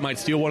 K-State might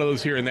steal one of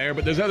those here and there,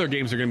 but there's other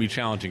games that are going to be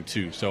challenging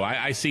too. So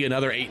I see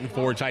another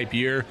 8-4 type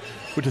year,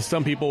 which to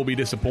some people will be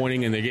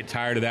disappointing, and they get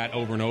tired of that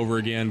over and over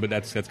again. But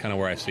that's kind of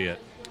where I see it.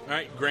 All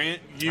right,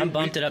 Grant, I'm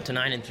bumped it up to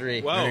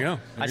 9-3. Wow. There you go.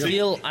 I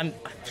feel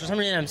for some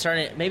reason I'm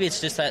starting. Maybe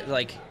it's just that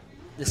like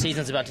the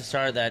season's about to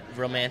start. That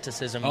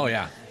romanticism. Oh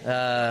yeah.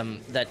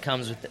 That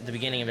comes with the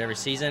beginning of every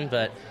season,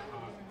 but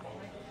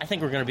I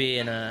think we're going to be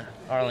in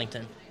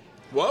Arlington.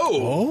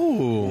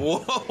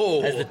 Whoa.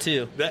 As the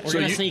two. We're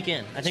going to sneak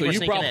in. I think we're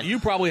sneaking in. You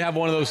probably have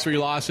one of those 3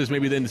 losses,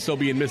 maybe then still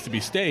be in Mississippi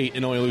State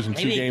and only losing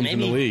 2 games in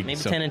the league. Maybe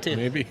 10-2.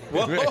 Maybe.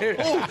 Whoa,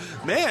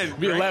 man.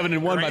 Be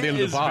 11-1 by the end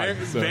of the pod.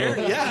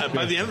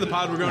 By the end of the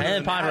pod, we're going to the end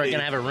of the pod, we're going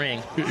to have a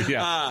ring.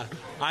 Yeah.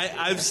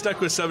 I've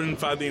stuck with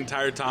 7-5 the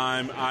entire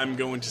time. I'm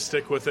going to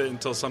stick with it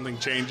until something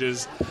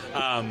changes.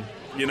 And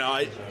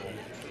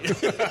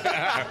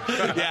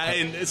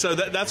so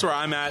that's where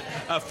I'm at.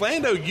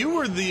 Flando, you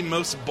were the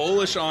most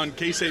bullish on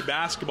K-State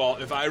basketball,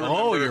 if I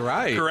remember you're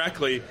right.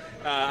 correctly.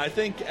 I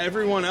think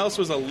everyone else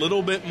was a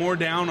little bit more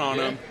down on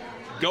them.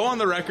 Go on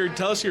the record,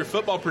 tell us your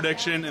football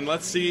prediction, and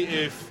let's see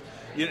if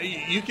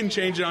you can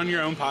change it on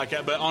your own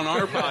podcast. But on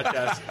our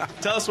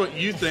podcast, tell us what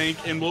you think,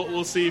 and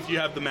we'll see if you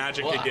have the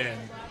magic again.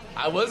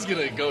 I was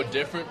going to go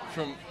different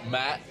from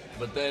Matt,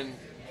 but then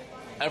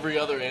every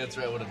other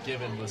answer I would have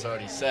given was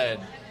already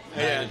said.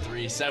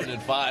 9-3,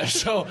 7-5.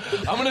 So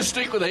I'm going to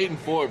stick with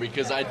 8-4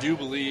 because I do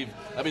believe.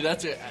 I mean,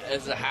 that's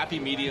a happy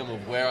medium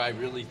of where I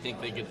really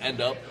think they could end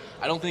up.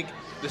 I don't think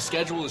the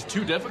schedule is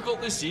too difficult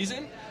this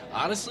season.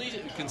 Honestly,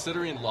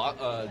 considering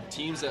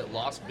teams that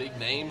lost big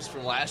names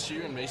from last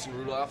year, and Mason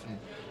Rudolph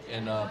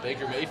and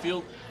Baker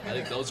Mayfield, I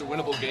think those are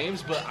winnable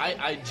games. But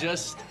I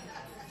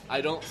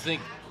don't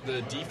think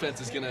the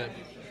defense is going to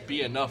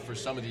be enough for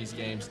some of these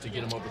games to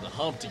get them over the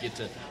hump to get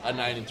to a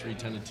 9-3,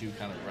 10-2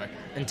 kind of record.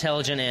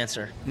 Intelligent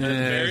answer.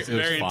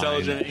 Very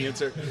intelligent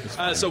answer.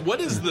 So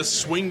what is the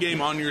swing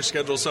game on your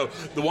schedule? So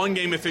the one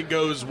game, if it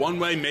goes one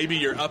way, maybe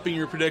you're upping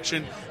your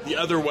prediction. The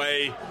other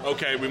way,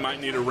 okay, we might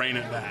need to rein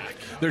it back.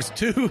 There's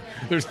two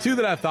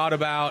that I've thought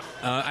about.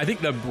 I think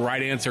the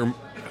right answer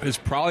is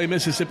probably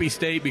Mississippi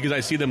State because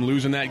I see them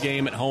losing that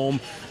game at home.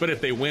 But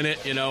if they win it,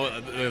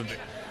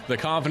 the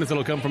confidence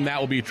that'll come from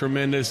that will be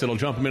tremendous. It'll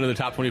jump them into the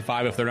top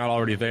 25 if they're not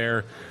already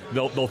there.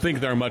 They'll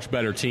think they're a much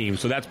better team.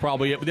 So that's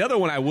probably it. But the other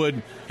one I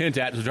would hint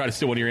at, to try to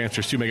steal one of your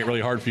answers to make it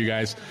really hard for you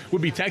guys,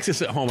 would be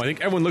Texas at home. I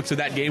think everyone looks at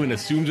that game and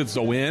assumes it's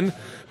a win.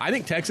 I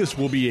think Texas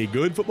will be a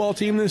good football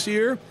team this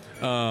year.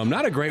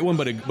 Not a great one,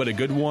 but a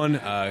good one.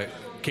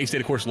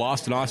 K-State, of course,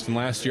 lost in Austin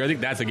last year. I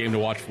think that's a game to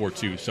watch for,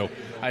 too. So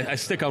I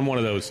stick on one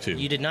of those, too.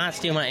 You did not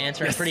steal my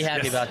answer. I'm pretty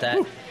happy about that.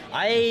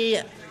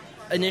 I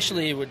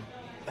initially would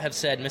have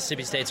said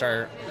Mississippi State's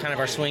our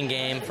swing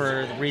game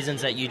for the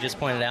reasons that you just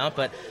pointed out.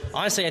 But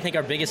honestly, I think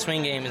our biggest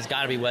swing game has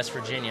got to be West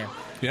Virginia.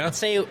 Yeah. Let's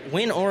say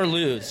win or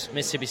lose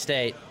Mississippi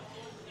State.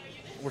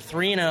 We're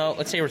 3-0.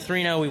 Let's say we're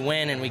 3-0, we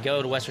win, and we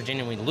go to West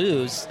Virginia and we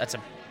lose.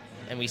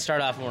 And we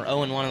start off and we're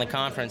 0-1 in the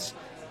conference.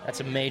 That's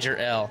a major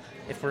L.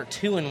 If we're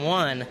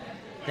 2-1,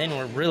 then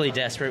we're really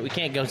desperate. We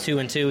can't go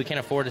 2-2. We can't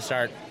afford to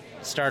start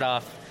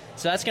off.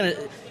 So that's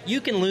you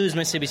can lose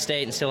Mississippi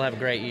State and still have a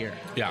great year.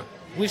 Yeah.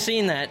 We've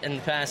seen that in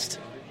the past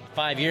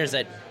 5 years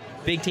that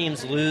big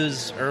teams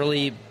lose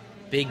early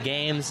big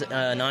games,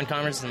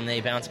 non-conference, and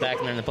they bounce back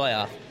and they're in the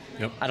playoff.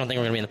 Yep. I don't think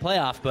we're going to be in the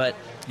playoff, but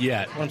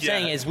what I'm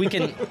saying is we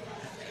can.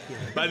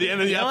 By the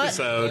end of the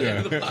episode. By the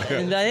end of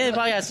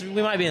the podcast,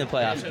 we might be in the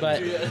playoffs.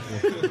 But,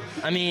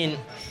 I mean,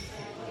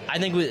 I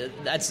think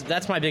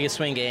that's my biggest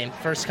swing game.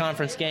 First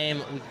conference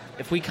game,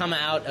 if we come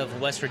out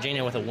of West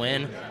Virginia with a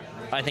win,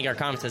 I think our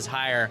confidence is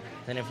higher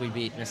than if we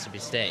beat Mississippi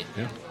State.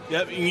 Yeah.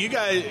 Yep, and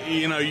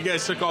you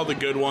guys took all the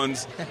good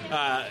ones,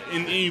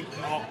 and you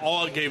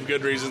all gave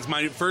good reasons.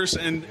 My first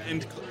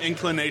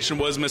inclination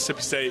was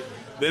Mississippi State,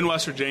 then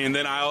West Virginia, and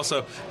then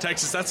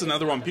Texas. That's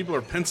another one people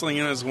are penciling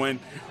in as a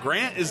win.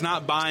 Grant is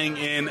not buying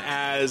in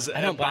as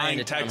buying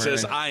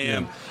Texas. I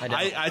am.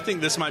 Yeah. I think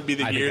this might be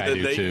the year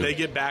that they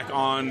get back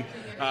on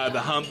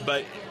the hump,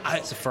 but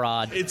it's a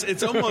fraud.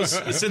 It's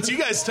almost since you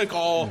guys took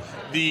all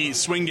the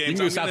swing games. You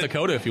can go to South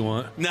Dakota if you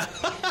want. No,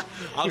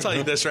 I'll tell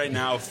you this right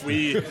now: if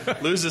we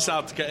lose to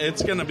South Dakota,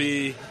 it's going to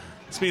be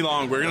it's me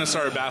long. We're going to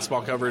start our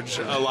basketball coverage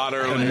a lot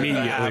earlier. Immediately.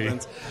 If that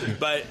happens.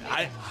 But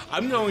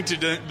I'm going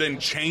to then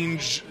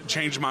change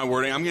my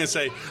wording. I'm going to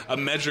say a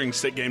measuring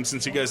stick game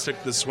since you guys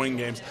took the swing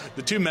games.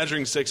 The 2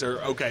 measuring sticks are,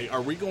 okay,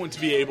 are we going to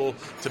be able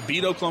to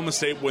beat Oklahoma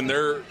State when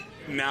they're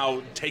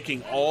now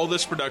taking all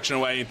this production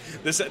away?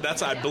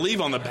 That's I believe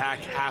on the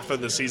back half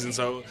of the season,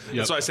 so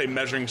that's why I say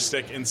measuring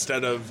stick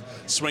instead of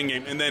swing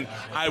game. And then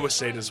Iowa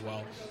State as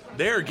well.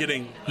 They're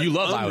getting you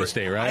love Iowa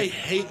State, right? I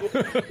hate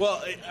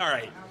well, all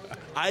right.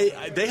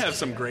 They have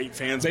some great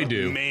fans. They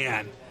do.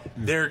 Man,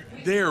 they're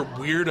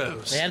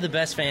weirdos. They have the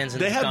best fans in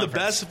the conference. They have the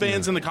best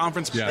fans in the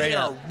conference. Yeah. They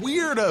are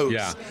weirdos.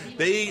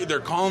 Yeah. They're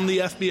calling the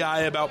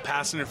FBI about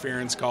pass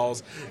interference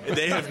calls.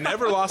 They have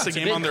never lost a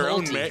game on their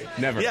own.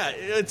 Never. Yeah,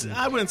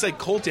 I wouldn't say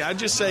culty. I'd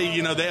just say,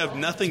 they have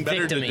nothing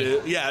better to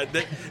do. Yeah,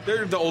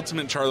 they're the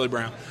ultimate Charlie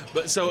Brown.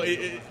 But so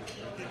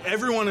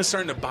everyone is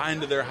starting to buy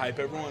into their hype.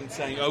 Everyone's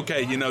saying,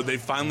 okay, they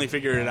finally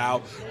figured it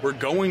out. We're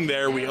going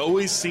there. We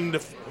always seem to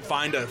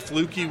find a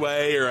fluky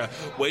way or a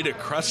way to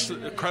crush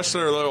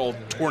their little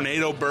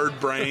tornado bird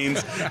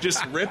brains,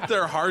 just rip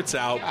their hearts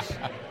out.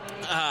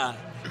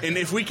 And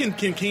if we can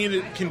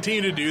continue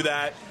to do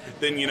that,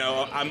 then,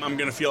 I'm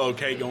going to feel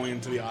okay going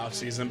into the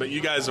offseason. But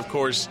you guys, of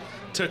course,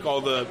 took all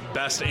the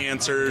best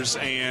answers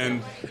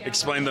and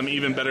explained them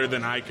even better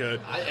than I could.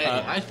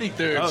 I think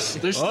there's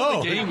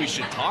still a game we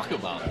should talk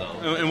about,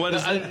 though. And what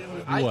is I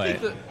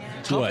think the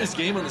toughest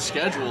game on the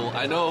schedule,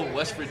 I know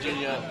West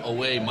Virginia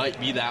away might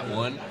be that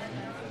one,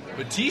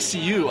 but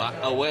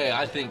TCU away,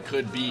 I think,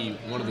 could be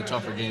one of the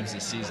tougher games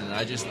this season. And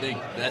I just think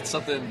that's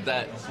something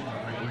that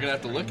we're going to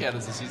have to look at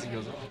as the season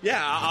goes on. Yeah,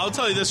 I'll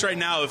tell you this right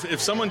now.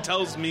 If someone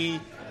tells me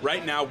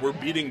right now we're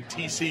beating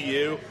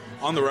TCU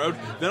on the road,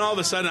 then all of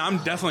a sudden I'm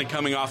definitely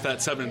coming off that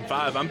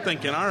 7-5. I'm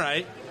thinking, all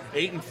right,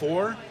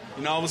 8-4.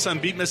 All of a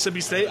sudden beat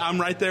Mississippi State.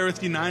 I'm right there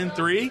with you,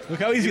 9-3. Look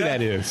how easy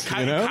that is.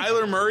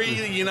 Kyler Murray,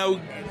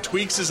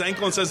 tweaks his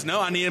ankle and says,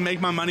 no, I need to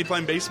make my money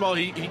playing baseball.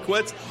 He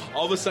quits.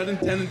 All of a sudden,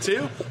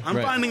 10-2.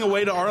 I'm finding a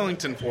way to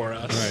Arlington for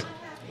us. Right.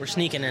 We're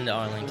sneaking into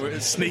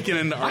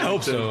Arlington. I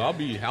hope so. I'll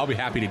be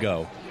happy to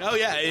go. Oh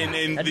yeah,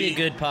 and that'd be a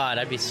good pod.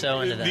 I'd be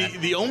so into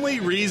that. The only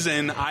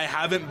reason I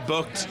haven't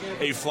booked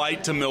a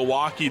flight to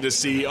Milwaukee to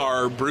see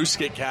our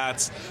Brewskit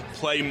Cats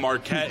play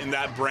Marquette in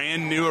that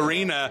brand new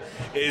arena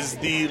is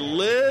the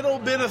little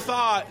bit of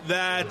thought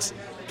that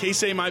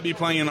K-State might be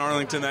playing in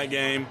Arlington that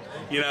game.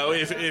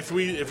 If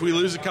we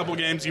lose a couple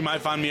games, you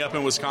might find me up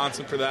in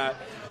Wisconsin for that.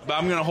 But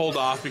I'm going to hold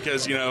off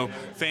because,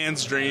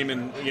 fans dream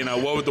and,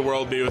 what would the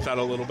world be without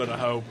a little bit of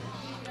hope?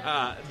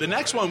 The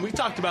next one, we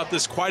talked about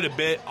this quite a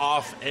bit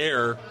off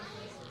air.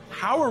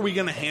 How are we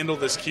going to handle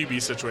this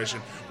QB situation?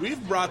 We've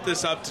brought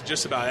this up to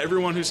just about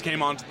everyone who's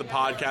came onto the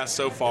podcast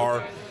so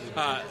far.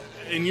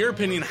 In your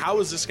opinion, how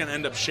is this going to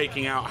end up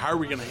shaking out? How are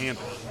we going to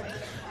handle it?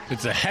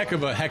 It's a heck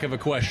of a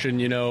question,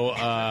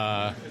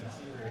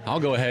 I'll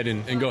go ahead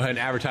and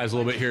advertise a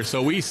little bit here.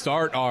 So we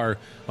start I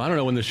don't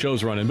know when the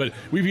show's running, but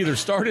we've either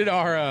started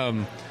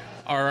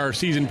our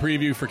season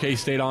preview for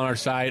K-State on our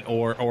site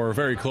or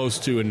very close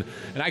to, and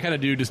I kind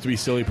of do just to be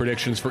silly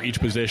predictions for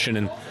each position,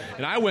 and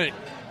I went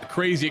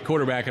crazy at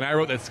quarterback, and I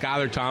wrote that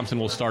Skylar Thompson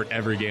will start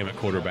every game at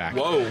quarterback.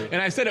 Whoa.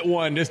 And I said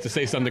it just to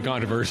say something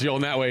controversial,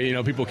 and that way,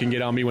 people can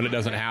get on me when it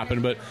doesn't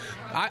happen, but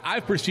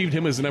I've perceived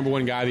him as the number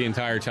one guy the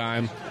entire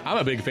time. I'm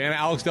a big fan of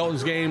Alex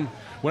Delton's game.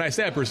 When I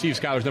say I perceive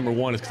Skylar's number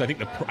one, it's because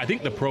I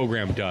think the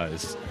program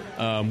does.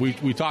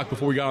 We talked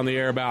before we got on the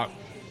air about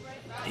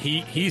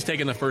he's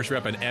taking the first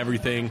rep in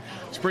everything.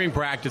 Spring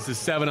practices,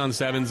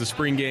 7-on-7s, the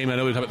spring game. I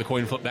know we talk about the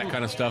coin flip, that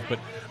kind of stuff, but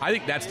I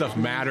think that stuff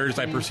matters.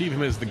 I perceive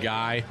him as the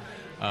guy.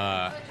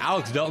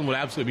 Alex Delton would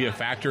absolutely be a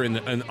factor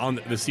on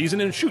the season,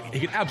 and shoot,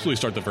 he could absolutely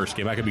start the first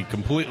game. I could be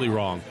completely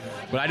wrong,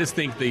 but I just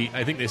think they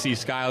see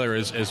Skylar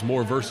as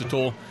more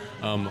versatile.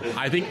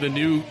 I think the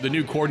new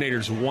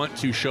coordinators want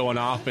to show an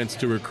offense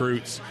to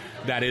recruits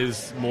that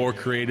is more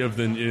creative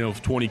than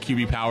 20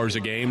 QB powers a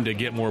game to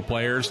get more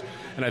players,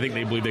 and I think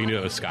they believe they can do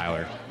it with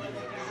Skylar.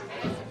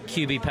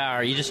 QB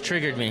power, you just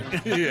triggered me.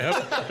 Yeah.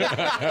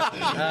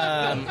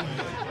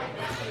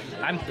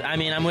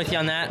 I'm with you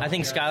on that. I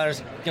think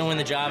Skylar's going to win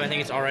the job. I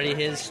think it's already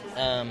his,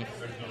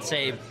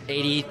 say,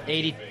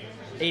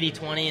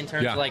 80-20 in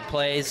terms of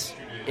plays,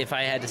 if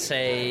I had to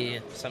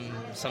say some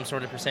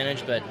sort of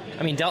percentage. But,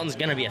 Delton's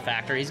going to be a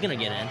factor. He's going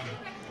to get in.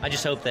 I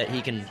just hope that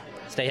he can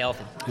stay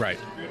healthy. Right.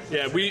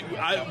 Yeah,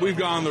 we've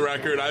gone on the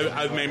record.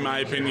 I've made my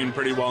opinion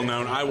pretty well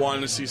known. I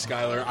want to see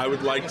Skylar. I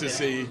would like to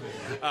see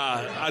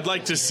I'd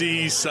like to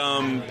see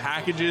some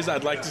packages.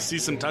 I'd like to see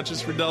some touches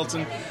for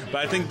Delton.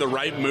 But I think the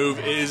right move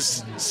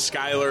is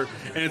Skylar.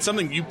 And it's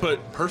something you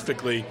put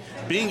perfectly.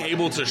 Being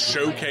able to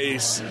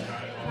showcase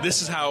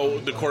this is how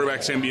the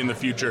quarterback's going to be in the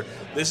future.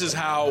 This is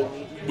how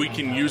we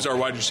can use our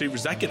wide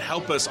receivers. That could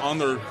help us on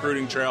the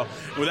recruiting trail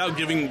without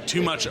giving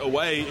too much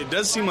away. It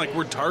does seem like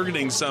we're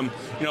targeting some,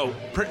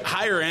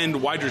 higher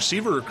end wide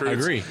receiver recruits. I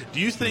agree. Do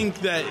you think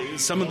that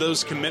some of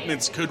those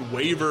commitments could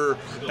waver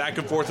back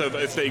and forth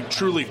if they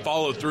truly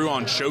follow through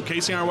on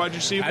showcasing our wide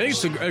receivers? I think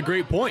it's a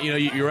great point.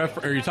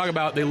 You talk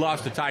about they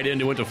lost a tight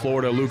end who went to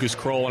Florida, Lucas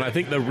Kroll, and I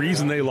think the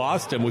reason they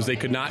lost him was they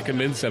could not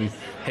convince him,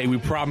 hey, we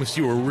promised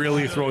you we're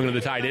really throwing to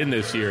the tight end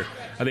this year.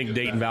 I think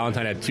Dayton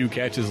Valentine had 2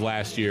 catches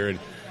last year,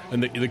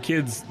 and the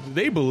kids,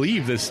 they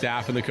believe the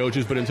staff and the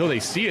coaches, but until they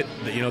see it,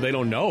 they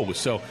don't know.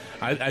 So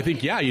I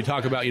think, you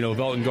talk about,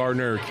 Velton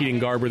Gardner or Keaton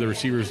Garber, the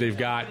receivers they've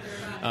got.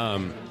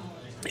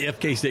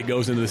 If K-State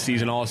goes into the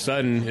season all of a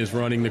sudden is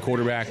running the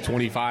quarterback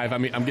 25,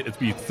 I'm getting it to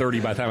be 30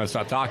 by the time I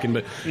stop talking,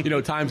 but,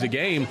 times a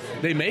game,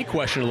 they may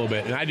question a little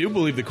bit. And I do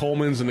believe the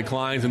Colemans and the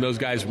Kleins and those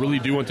guys really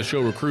do want to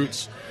show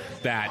recruits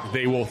that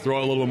they will throw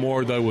a little bit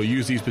more, they will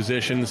use these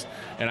positions.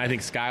 And I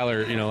think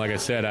Skyler, like I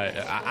said,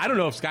 I don't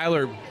know if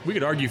Skyler, we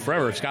could argue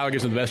forever, if Skyler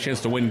gives them the best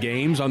chance to win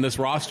games on this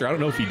roster. I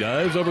don't know if he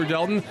does over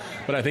Delton,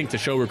 but I think to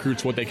show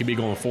recruits what they can be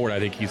going forward, I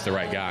think he's the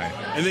right guy.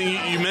 And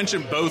then you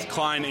mentioned both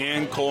Klein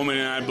and Coleman,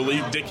 and I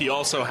believe Dickey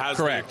also has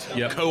correct.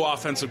 the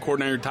co-offensive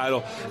coordinator title.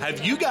 Have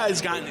you guys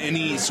gotten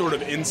any sort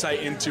of insight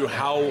into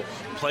how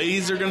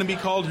plays are going to be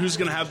called? Who's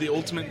going to have the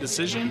ultimate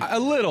decision? A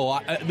little.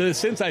 The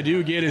sense I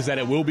do get is that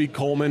it will be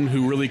Coleman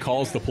who really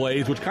calls the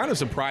plays, which kind of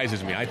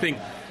surprises me. I think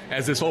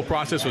as this whole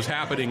process was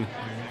happening,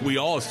 we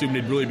all assumed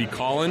it'd really be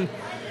Colin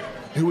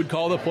who would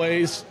call the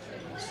plays.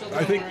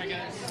 I think.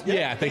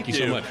 Yeah, thank you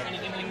so much.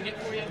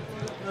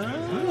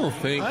 I don't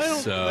think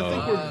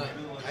so.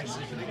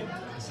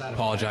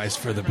 Apologize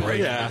for the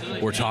break. Yeah.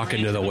 We're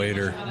talking to the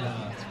waiter.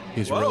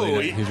 He's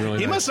really he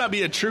nice. must not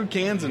be a true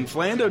Kansan.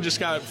 Flando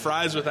just got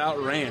fries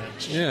without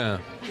ranch. Yeah.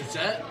 Is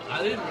that?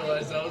 I didn't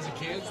realize that was a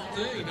Kansas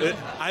thing.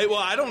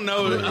 I don't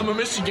know. I'm a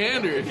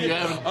Michigander. If you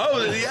haven't.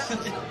 Oh, yeah,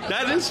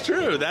 that is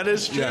true. That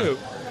is true.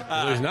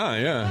 Yeah. He's not.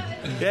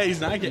 Yeah. Yeah,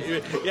 he's not.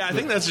 Yeah, I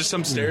think that's just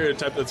some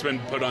stereotype that's been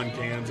put on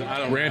Kansan. I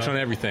don't ranch know. on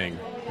everything.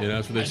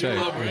 That's what they say.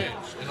 I love ranch,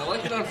 and I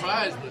like it on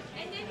fries, but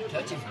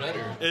ketchup's better.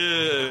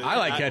 I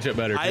like ketchup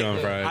better too on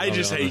fries. I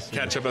just hate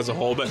ketchup as a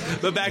whole. But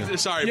back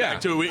to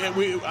back to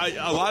it.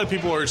 A lot of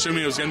people are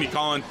assuming it was going to be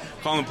calling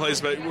plays,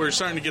 but we're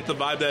starting to get the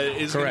vibe that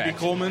it is going to be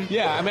Coleman.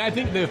 Yeah, I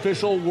think the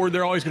official word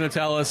they're always going to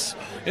tell us,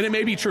 and it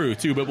may be true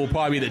too, but will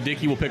probably be that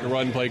Dickey will pick a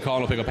run play,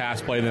 Colin will pick a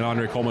pass play, and then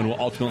Andre Coleman will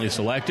ultimately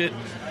select it.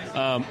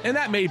 And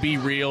that may be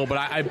real, but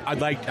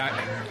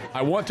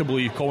I want to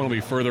believe Coleman will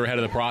be further ahead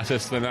of the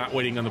process than not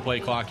waiting on the play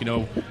clock,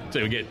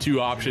 to get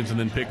 2 options and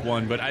then pick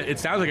one. But it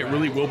sounds like it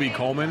really will be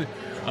Coleman,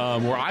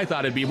 where I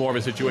thought it'd be more of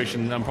a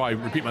situation, I'm probably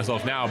repeating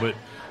myself now, but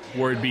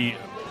where it'd be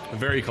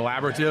very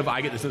collaborative.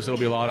 I get the sense it'll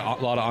be a lot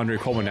of Andre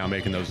Coleman now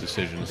making those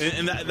decisions.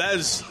 And that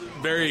is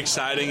very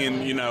exciting,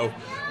 and,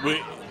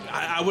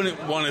 I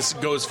wouldn't want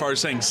to go as far as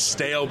saying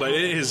stale, but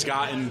it has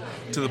gotten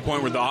to the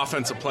point where the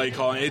offensive play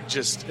calling,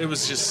 it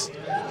was just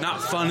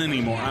not fun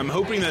anymore. I'm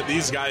hoping that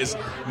these guys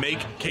make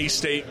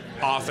K-State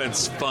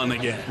offense fun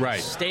again. Right.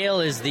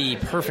 Stale is the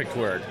perfect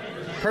word.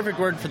 Perfect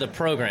word for the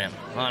program,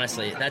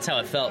 honestly. That's how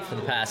it felt for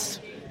the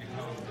past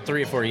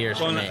 3 or 4 years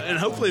for me. And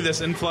hopefully this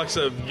influx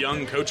of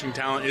young coaching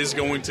talent is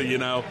going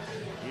to,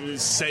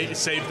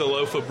 save the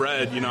loaf of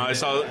bread. I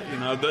saw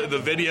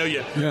the video.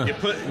 You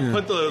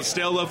put the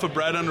stale loaf of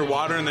bread under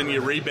water and then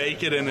you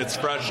rebake it and it's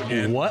fresh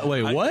again. What?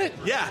 Wait, what?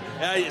 Yeah,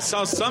 I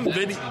saw some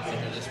video.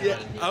 Yeah,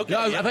 okay. No,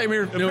 I thought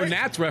you were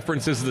Nat's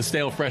references to the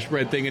stale fresh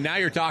bread thing, and now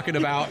you're talking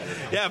about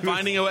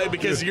finding a way,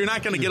 because you're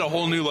not going to get a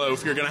whole new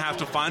loaf. You're going to have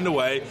to find a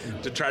way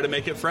to try to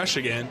make it fresh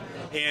again.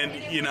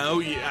 And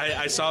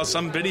I saw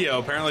some video.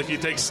 Apparently, if you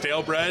take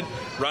stale bread,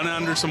 run it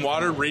under some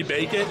water,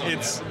 rebake it,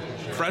 it's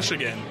fresh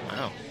again.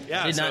 Wow.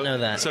 Yeah, I did not know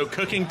that. So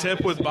cooking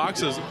tip with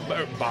BosKSOe's.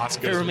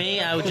 For me,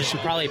 I would just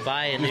probably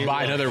buy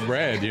another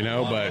bread,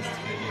 but...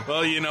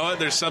 Well, you know what?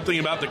 There's something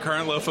about the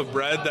current loaf of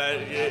bread that,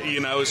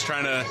 is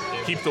trying to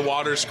keep the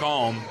waters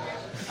calm.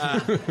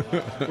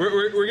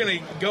 We're going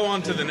to go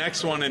on to the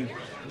next one, and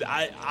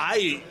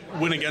I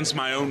went against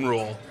my own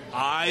rule.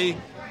 I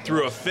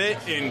threw a fit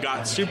and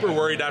got super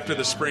worried after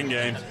the spring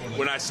game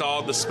when I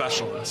saw the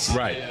specialists.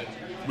 Right.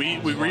 We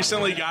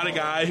recently got a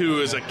guy who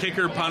is a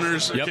kicker,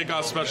 punters,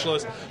 kickoff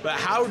specialist. But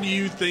how do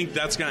you think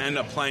that's going to end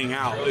up playing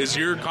out? Is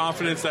your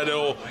confidence that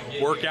it'll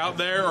work out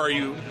there, or are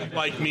you,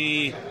 like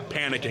me,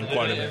 panicking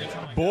quite a bit?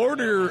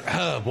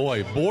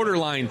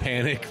 Borderline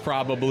panic,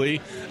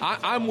 probably.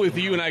 I'm with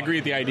you, and I agree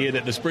with the idea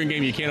that the spring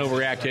game, you can't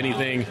overreact to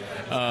anything.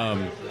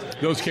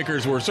 Those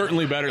kickers were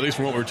certainly better, at least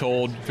from what we're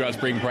told, throughout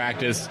spring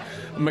practice.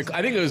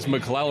 I think it was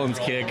McClellan's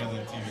kick.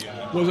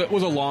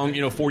 Was a long,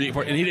 48,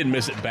 and he didn't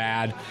miss it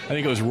bad. I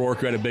think it was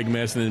Rourke who had a big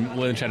miss, and then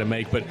Lynch had a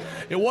make, but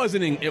it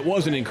wasn't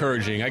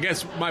encouraging. I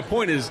guess my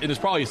point is, it is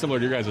probably similar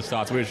to your guys'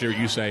 thoughts. I'm going to hear what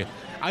you say.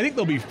 I think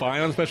they'll be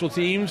fine on special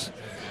teams,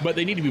 but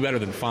they need to be better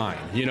than fine,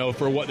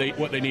 for what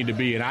they need to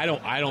be. And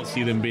I don't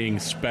see them being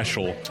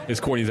special,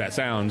 as corny as that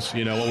sounds.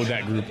 What with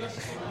that group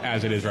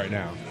as it is right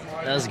now.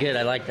 That was good.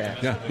 I like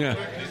that. Yeah.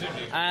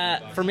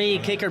 For me,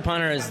 kicker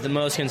punter is the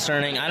most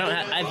concerning.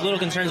 I have little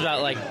concerns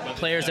about like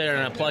players that are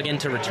going to plug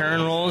into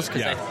return roles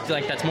because I feel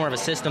like that's more of a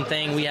system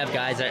thing. We have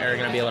guys that are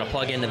going to be able to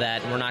plug into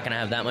that, and we're not going to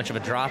have that much of a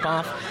drop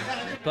off.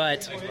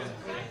 But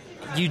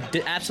you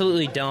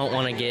absolutely don't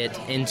want to get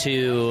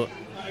into.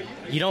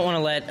 You don't want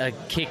to let a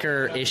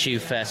kicker issue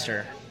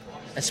fester,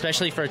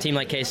 especially for a team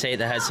like K-State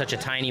that has such a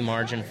tiny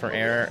margin for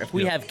error. If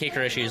we have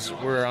kicker issues,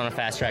 we're on a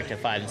fast track to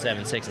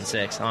 5-7,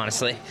 6-6.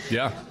 Honestly,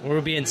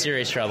 we'll be in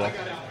serious trouble.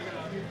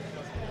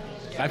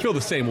 I feel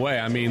the same way.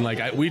 I mean,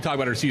 like we talk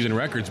about our season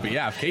records, but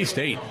if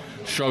K-State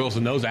struggles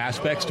in those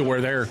aspects to where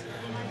they're,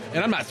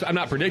 and I'm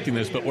not predicting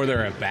this, but where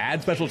they're a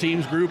bad special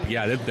teams group,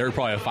 they're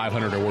probably a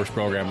 500 or worse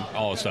program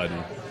all of a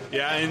sudden.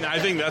 Yeah, and I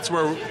think that's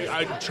where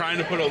I'm trying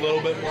to put a little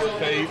bit more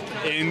faith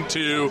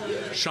into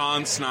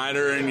Sean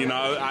Snyder. And,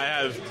 I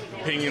have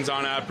opinions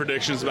on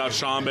predictions about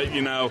Sean, but,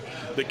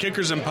 the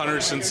kickers and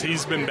punters, since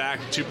he's been back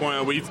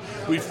 2.0,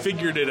 we've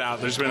figured it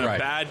out. There's been a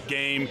bad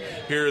game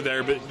here or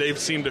there, but they've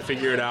seemed to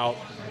figure it out.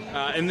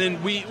 And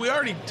then we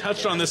already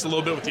touched on this a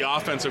little bit with the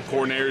offensive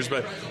coordinators,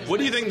 but what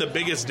do you think the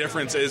biggest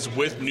difference is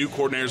with new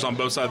coordinators on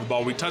both sides of the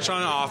ball? We touched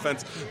on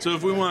offense, so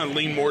if we want to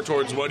lean more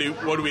towards what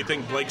do we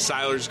think Blake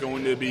Seiler's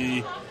going to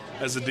be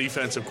as a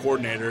defensive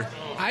coordinator?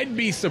 I'd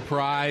be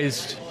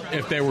surprised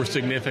if there were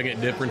significant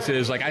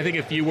differences. Like, I think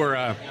if you were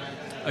a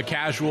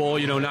casual,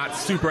 not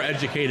super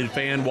educated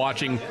fan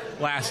watching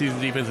last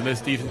season's defense and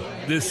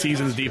this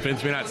season's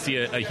defense, may not see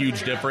a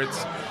huge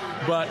difference.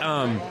 But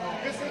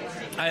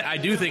I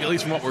do think, at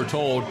least from what we're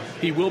told,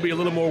 he will be a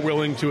little more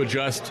willing to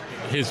adjust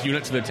his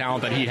unit to the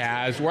talent that he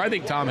has. Where I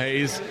think Tom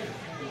Hayes,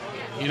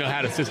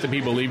 had a system he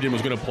believed in,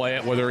 was going to play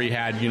it, whether he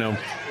had,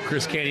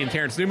 Chris Canty and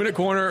Terrence Newman at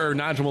corner or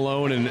Nigel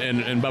Malone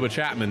and Bubba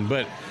Chapman.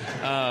 But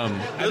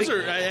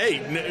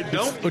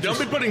don't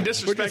be putting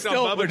disrespect on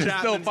Bubba Chapman.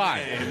 Still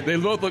fine. They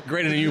both look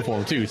great in a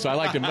uniform too, so I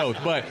like them both.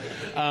 But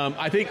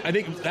I think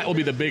that will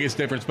be the biggest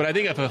difference. But I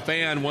think if a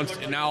fan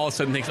now all of a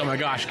sudden thinks, oh my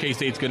gosh,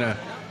 K-State's going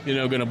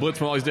to blitz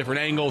from all these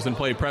different angles and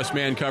play press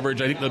man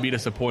coverage, I think they'll be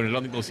disappointed. I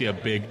don't think they'll see a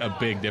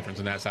big difference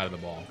in that side of the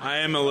ball. I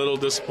am a little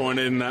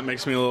disappointed, and that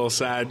makes me a little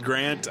sad.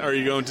 Grant, are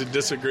you going to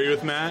disagree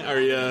with Matt?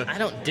 I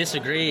don't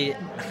disagree.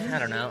 I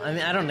don't know. I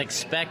mean, I don't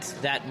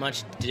expect that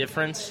much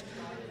difference.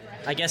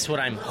 I guess what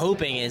I'm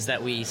hoping is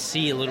that we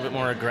see a little bit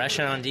more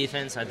aggression on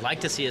defense. I'd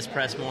like to see us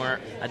press more.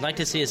 I'd like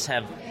to see us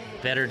have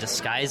better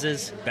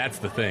disguises. That's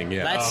the thing,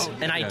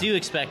 I do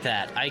expect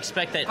that. I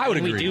expect that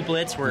when we do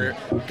blitz, we're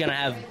going to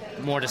have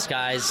more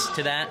disguise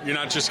to that. You're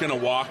not just going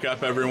to walk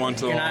up everyone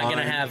to the line. You're not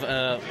going to have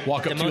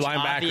walk up two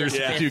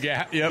linebackers, two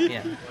gap. Yep.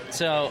 Yeah.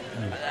 So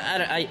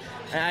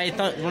I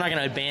thought we're not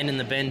going to abandon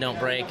the bend don't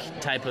break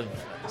type of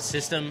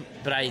system,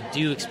 but I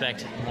do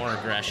expect more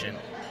aggression.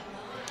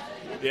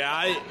 Yeah,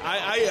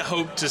 I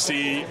hope to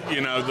see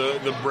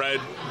the bread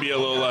be a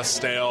little less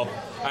stale.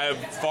 I have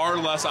far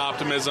less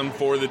optimism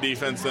for the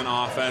defense than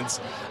offense.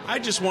 I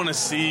just want to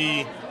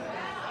see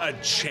a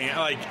chance.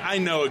 Like, I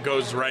know it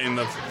goes right in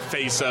the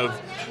face of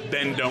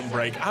bend don't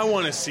break. I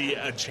want to see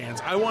a chance.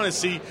 I want to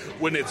see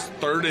when it's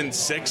 3rd and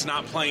 6,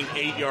 not playing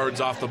 8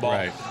 yards off the ball.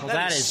 Right. Well,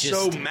 that is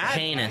just so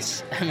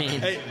heinous. I mean,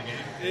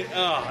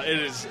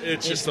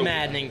 it's just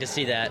maddening to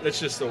see that. It's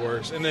just the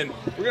worst. And then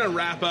we're going to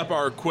wrap up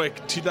our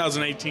quick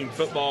 2018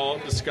 football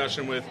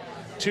discussion with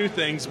two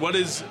things. What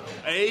is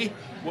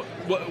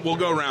we'll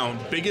go around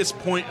biggest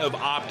point of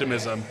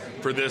optimism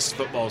for this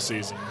football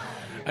season?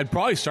 I'd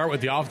probably start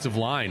with the offensive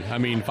line. I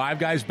mean, 5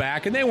 guys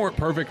back, and they weren't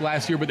perfect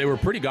last year, but they were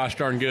pretty gosh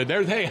darn good.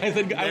 That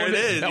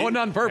wasn't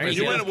on purpose.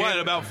 You went,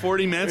 about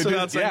 40 minutes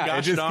without saying gosh darn?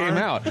 It just came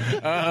out.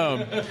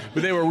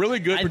 But they were really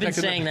good. I've been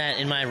saying that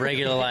in my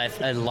regular life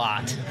a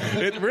lot.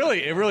 It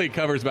really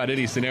covers about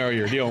any scenario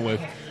you're dealing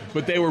with.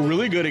 But they were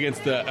really good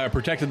against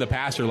protecting the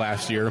passer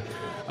last year.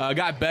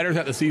 Got better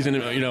throughout the season,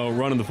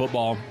 running the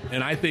football.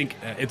 And I think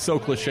it's so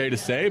cliche to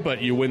say, but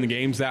you win the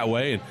games that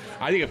way. And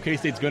I think if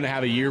K-State's going to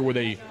have a year where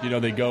they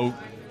go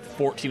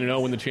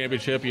 14-0, win the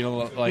championship,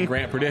 like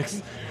Grant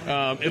predicts,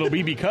 it'll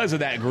be because of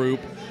that group.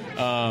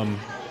 And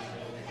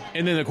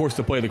then, of course,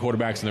 to play the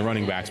quarterbacks and the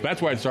running backs. But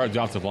that's where I'd start with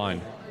the offensive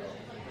line.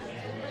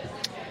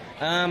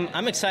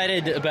 I'm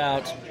excited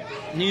about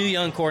new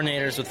young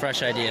coordinators with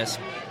fresh ideas.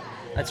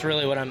 That's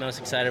really what I'm most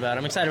excited about.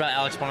 I'm excited about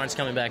Alex Barnes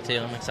coming back, too.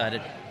 I'm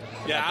excited.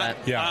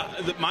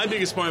 My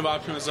biggest point of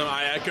optimism,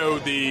 I echo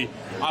the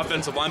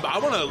offensive line, but I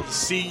want to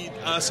see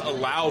us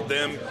allow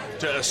them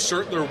to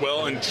assert their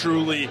will and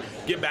truly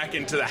get back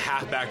into the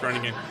halfback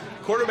running game.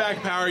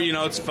 Quarterback power,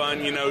 it's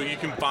fun. You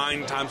can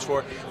find times for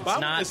it.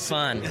 But it's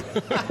not fun.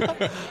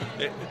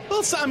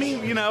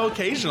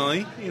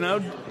 Occasionally,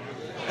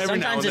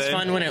 Sometimes it's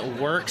fun when it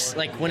works,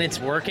 like when it's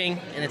working,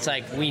 and it's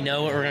like we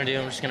know what we're going to do,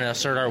 and we're just going to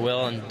assert our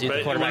will and do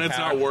the quarterback power. When it's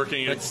not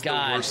working, it's the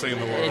worst thing in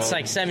the world. It's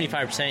like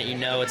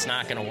 75% it's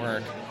not going to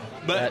work.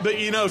 But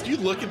if you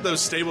look at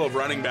those stable of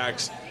running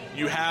backs,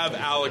 you have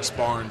Alex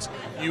Barnes,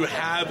 you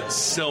have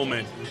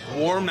Silman,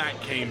 Warmack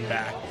came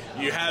back,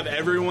 you have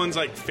everyone's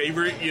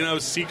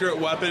favorite, secret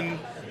weapon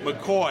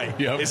McCoy.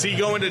 Yep. Is he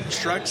going to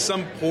truck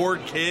some poor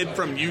kid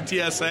from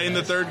UTSA in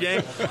the third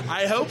game?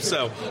 I hope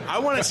so. I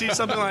want to see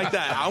something like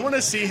that. I want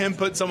to see him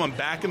put someone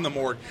back in the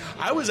morgue.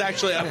 I was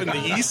actually up in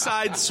the East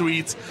Side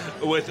Suites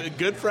with a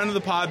good friend of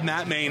the pod,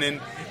 Matt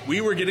Mainin. We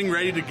were getting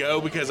ready to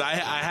go because I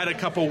had a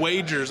couple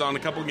wagers on a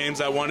couple games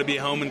I wanted to be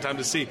home in time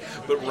to see.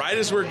 But right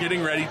as we're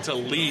getting ready to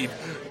leave,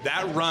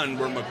 that run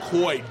where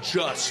McCoy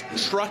just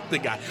trucked the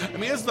guy. I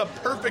mean, it's the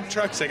perfect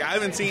truck stick. I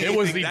haven't seen it.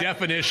 Was the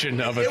definition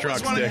of a truck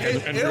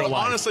stick in real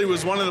life. Honestly,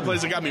 was one of the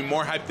plays that got me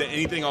more hyped than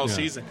anything all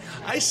season.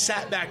 I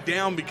sat back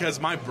down because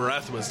my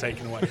breath was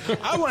taken away.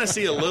 I want to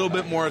see a little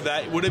bit more of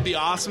that. Would it be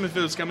awesome if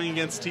it was coming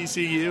against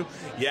TCU?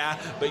 Yeah,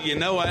 but you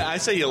know what? I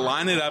say you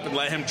line it up and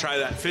let him try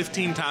that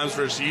 15 times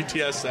versus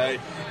UTSA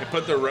and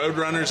put the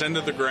Roadrunners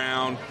into the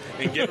ground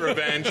and get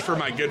revenge for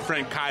my good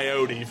friend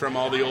Coyote from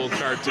all the old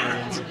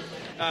cartoons.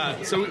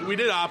 So we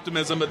did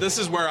optimism, but this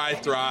is where I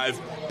thrive,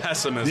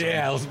 pessimism.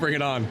 Yeah, let's bring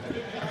it on.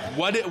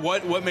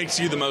 What makes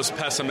you the most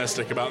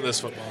pessimistic about this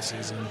football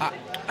season?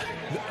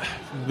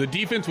 The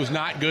defense was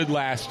not good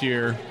last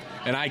year,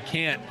 and I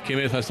can't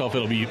convince myself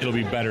it'll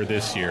be better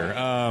this year.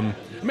 I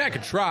mean, I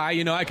could try.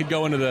 I could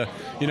go into the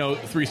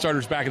 3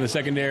 starters back in the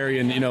secondary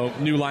and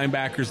new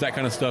linebackers, that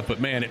kind of stuff. But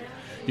man,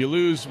 you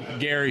lose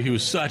Gary, who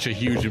was such a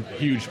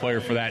huge player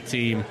for that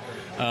team.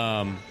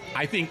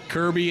 I think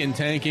Kirby and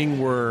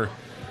Tanking were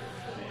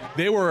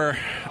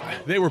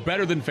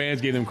better than fans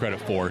gave them credit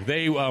for.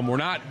 They were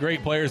not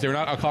great players. They were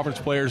not conference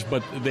players,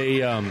 but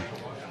they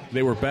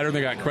were better than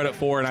they got credit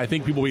for. And I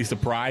think people will be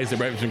surprised that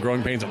having some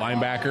growing pains at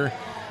linebacker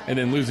and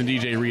then losing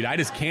DJ Reed. I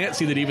just can't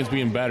see the defense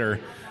being better.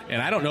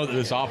 And I don't know that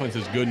this offense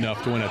is good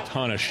enough to win a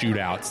ton of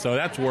shootouts. So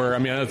that's where, I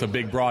mean, that's a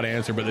big, broad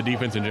answer, but the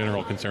defense in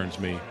general concerns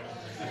me.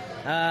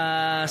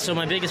 So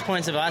my biggest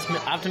points of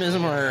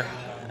optimism are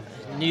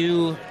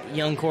new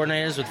young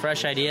coordinators with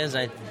fresh ideas.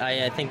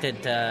 I think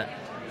that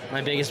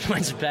my biggest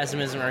points of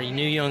pessimism are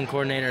new young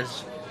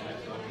coordinators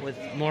with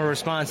more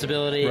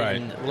responsibility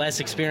and less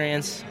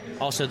experience.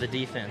 Also, the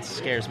defense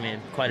scares me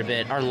quite a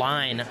bit. Our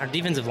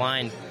defensive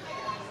line,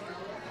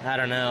 I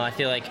don't know. I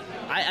feel like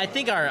I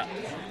think our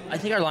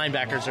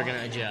linebackers are going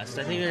to adjust.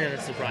 I think they're going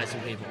to surprise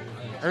some people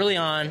early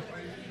on.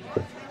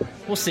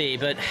 We'll see,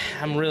 but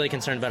I'm really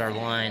concerned about our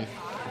line.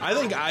 I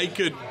think I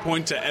could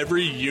point to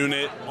every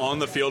unit on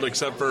the field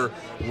except for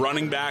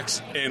running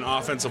backs and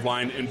offensive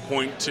line and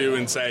point to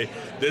and say,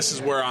 this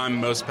is where I'm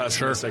most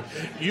pessimistic.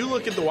 Sure. You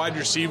look at the wide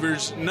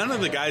receivers, none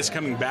of the guys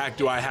coming back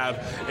do I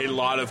have a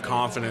lot of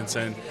confidence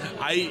in.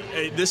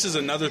 This is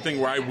another thing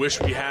where I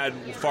wish we had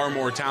far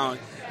more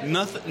talent.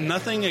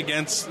 Nothing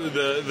against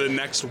the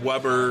next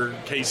Weber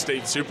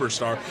K-State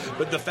superstar,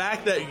 but the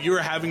fact that you're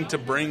having to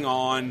bring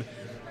on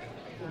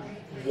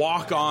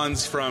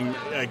walk-ons from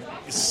a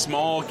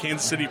small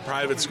Kansas City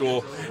private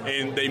school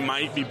and they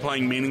might be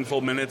playing meaningful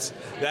minutes,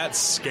 that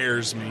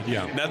scares me.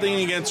 Yeah.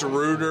 Nothing against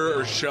Reuter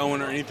or Schoen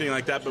or anything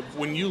like that, but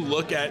when you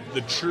look at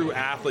the true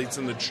athletes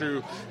and the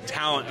true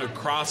talent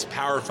across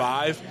Power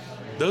 5,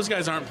 those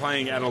guys aren't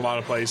playing at a lot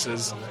of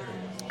places,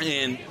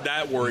 and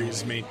that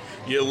worries me.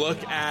 You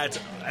look at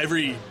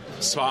every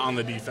spot on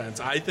the defense.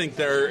 I think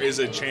there is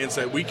a chance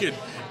that we could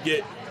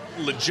get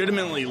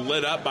legitimately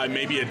lit up by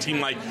maybe a team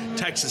like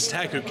Texas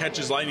Tech who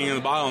catches lightning in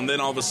the bottle, and then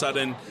all of a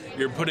sudden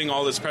you're putting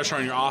all this pressure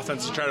on your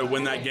offense to try to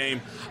win that game.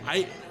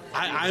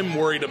 I'm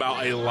worried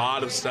about a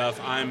lot of stuff.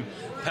 I'm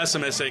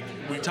pessimistic.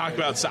 We talk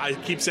about, I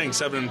keep saying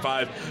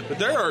 7-5, but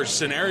there are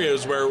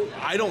scenarios where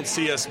I don't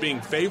see us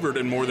being favored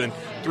in more than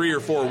 3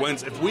 or 4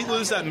 wins. If we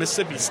lose that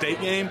Mississippi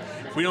State game,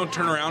 if we don't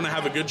turn around and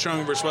have a good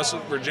showing versus West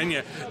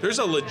Virginia, there's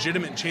a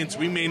legitimate chance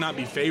we may not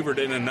be favored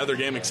in another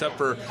game except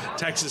for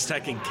Texas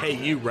Tech and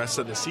KU rest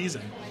of the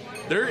season.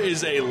 There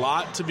is a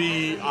lot to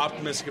be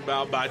optimistic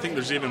about, but I think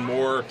there's even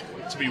more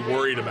to be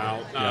worried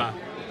about.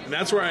 And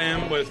that's where I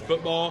am with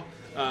football.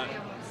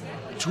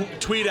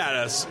 Tweet at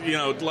us.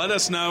 Let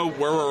us know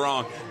where we're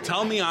wrong.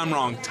 Tell me I'm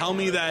wrong. Tell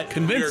me that.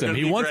 Convince him.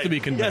 He wants to be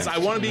convinced. Yes, I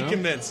want to be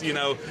convinced.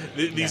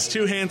 These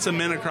 2 handsome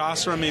men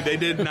across from me, they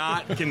did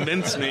not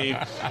convince me.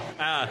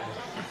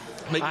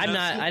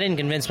 I didn't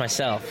convince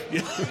myself,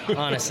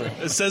 honestly.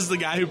 It says the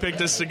guy who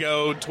picked us to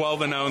go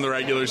 12-0 in the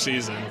regular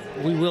season.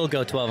 We will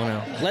go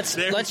 12-0.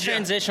 Let's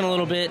transition a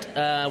little bit.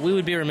 We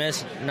would be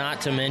remiss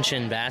not to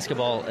mention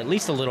basketball at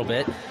least a little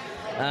bit.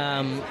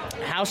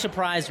 How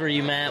surprised were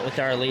you, Matt, with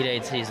our Elite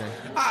Eight season?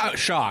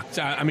 Shocked.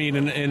 I mean,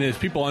 and as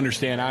people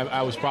understand,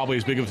 I was probably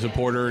as big of a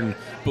supporter and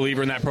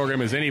believer in that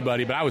program as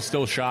anybody, but I was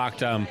still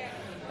shocked,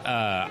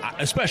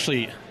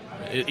 especially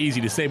easy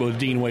to say, but with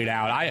Dean Wade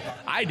out.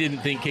 I didn't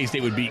think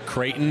K-State would beat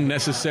Creighton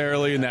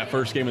necessarily in that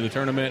first game of the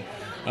tournament.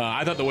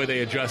 I thought the way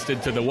they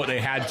adjusted to what they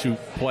had to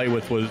play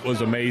with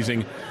was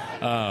amazing.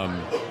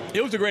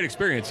 It was a great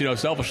experience.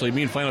 Selfishly,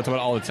 me and Flano talk about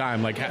it all the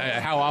time. Like,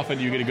 how often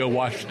do you get to go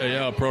watch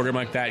a program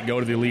like that, go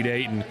to the Elite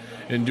Eight,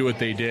 and do what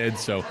they did?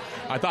 So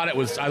I thought it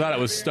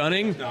was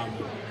stunning.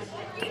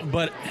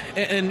 But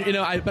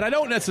I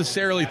don't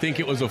necessarily think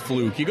it was a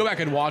fluke. You go back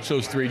and watch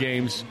those 3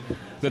 games.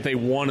 that they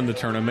won in the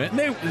tournament.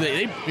 And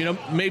they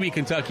maybe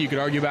Kentucky you could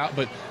argue about,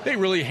 but they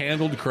really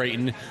handled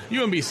Creighton.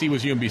 UMBC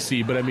was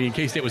UMBC, but I mean,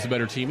 K-State was the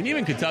better team. And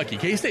even Kentucky,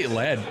 K-State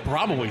led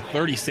probably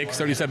 36,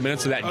 37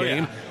 minutes of that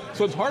game. Yeah.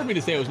 So it's hard for me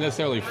to say it was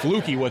necessarily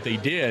fluky what they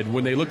did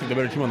when they looked at the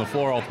better team on the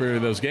floor all three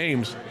of those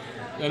games.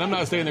 And I'm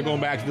not saying they're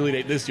going back to the Elite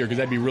Eight this year because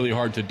that'd be really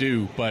hard to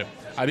do, but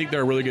I think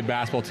they're a really good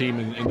basketball team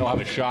and they'll have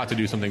a shot to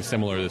do something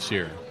similar this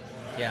year.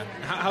 Yeah.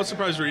 How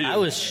surprised were you? I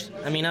was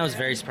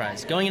very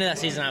surprised. Going into that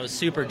season, I was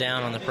super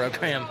down on the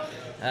program.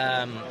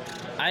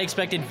 I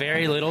expected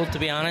very little, to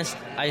be honest.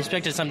 I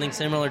expected something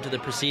similar to the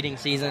preceding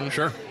season.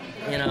 Sure.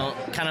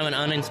 Kind of an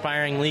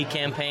uninspiring league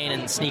campaign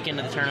and sneak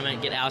into the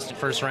tournament, get ousted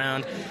first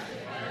round.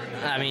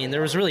 I mean,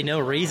 there was really no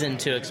reason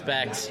to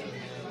expect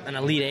an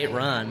Elite Eight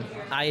run.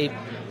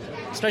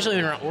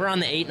 Especially when we're on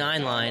the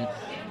 8-9 line,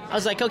 I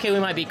was like, okay, we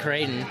might beat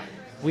Creighton.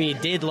 We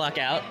did luck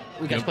out.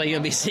 We got to play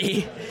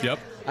UMBC. Yep.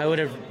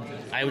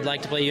 I would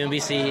like to play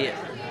UMBC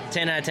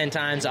 10 out of 10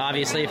 times,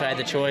 obviously, if I had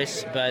the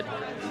choice, but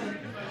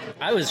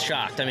I was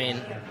shocked. I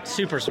mean,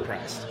 super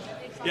surprised.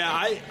 Yeah,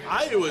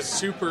 I was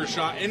super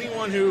shocked.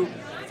 Anyone who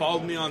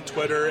followed me on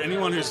Twitter,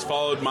 anyone who's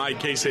followed my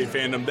K-State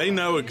fandom, they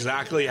know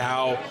exactly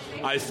how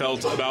I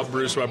felt about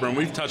Bruce Weber, and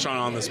we've touched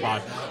on this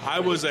pod. I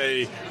was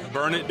a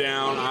burn it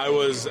down. I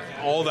was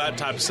all that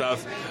type of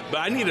stuff. But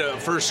I need to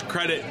first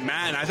credit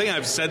Matt, and I think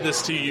I've said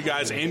this to you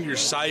guys and your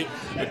site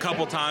a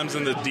couple times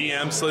in the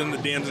DMs, slid in the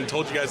DMs, and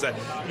told you guys that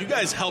you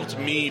guys helped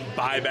me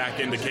buy back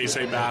into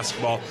K-State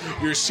basketball.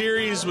 Your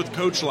series with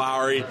Coach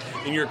Lowry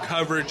and your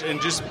coverage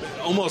and just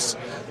almost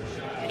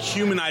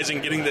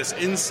humanizing, getting this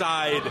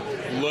inside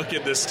look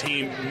at this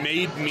team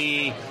made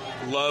me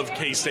love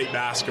K-State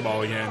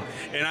basketball again.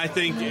 And I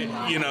think,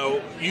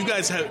 you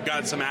guys have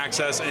got some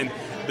access, and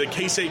the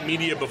K-State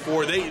media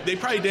before, they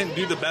probably didn't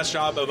do the best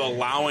job of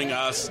allowing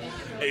us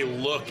a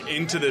look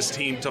into this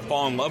team to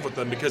fall in love with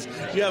them, because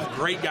you have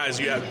great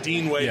guys. You have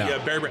Dean Wade, you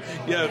have Barry Brown,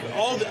 you have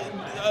all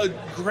the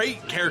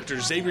great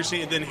characters, Xavier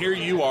Steen, and then here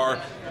you are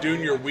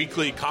doing your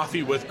weekly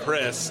Coffee with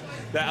Chris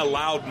that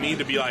allowed me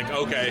to be like,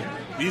 okay,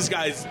 these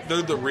guys,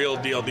 they're the real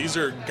deal. These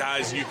are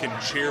guys you can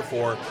cheer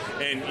for.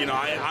 And,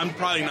 I'm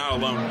probably not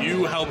alone.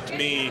 You helped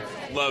me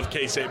love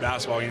K-State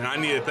basketball, and I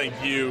need to thank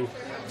you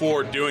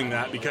for doing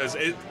that, because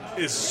it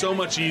is so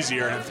much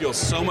easier and it feels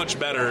so much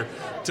better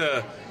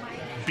to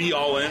be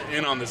all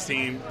in on this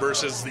team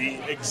versus the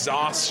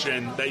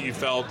exhaustion that you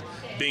felt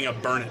being a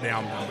burn it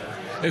down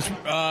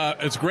member.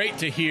 It's great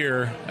to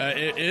hear.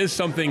 It is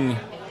something.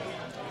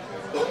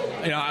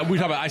 We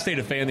talk about. I stayed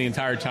a fan the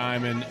entire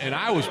time, and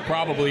I was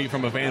probably,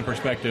 from a fan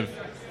perspective,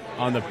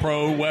 on the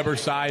pro Weber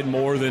side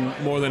more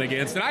than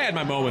against. And I had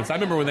my moments. I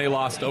remember when they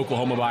lost to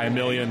Oklahoma by 1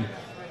 million,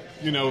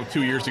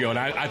 2 years ago, and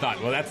I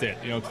thought, well, that's it.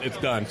 It's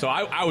done. So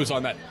I was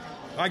on that.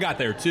 I got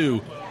there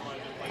too.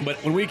 But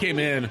when we came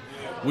in,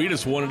 we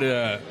just wanted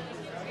to.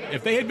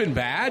 If they had been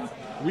bad,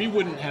 we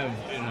wouldn't have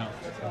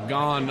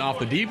gone off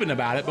the deep end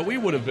about it, but we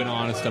would have been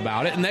honest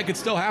about it, and that could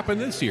still happen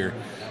this year.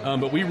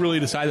 But we really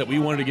decided that we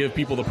wanted to give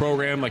people the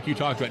program, like you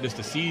talked about, just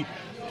to see,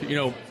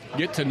 try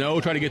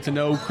to get to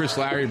know Chris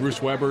Lowry,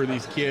 Bruce Weber,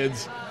 these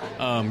kids,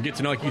 get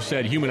to know, like you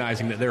said,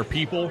 humanizing that they're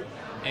people,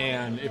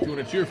 and if you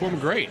want to cheer for them,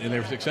 great, and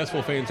they're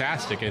successful,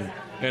 fantastic, and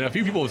a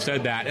few people have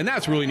said that, and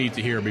that's really neat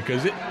to hear,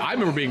 because I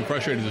remember being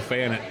frustrated as a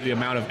fan at the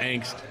amount of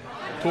angst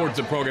towards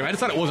the program. I just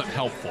thought it wasn't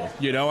helpful,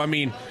 I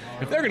mean,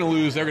 if they're going to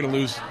lose, they're going to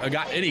lose.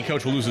 Any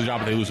coach will lose his job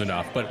if they lose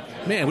enough. But,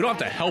 man, we don't have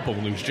to help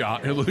them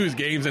lose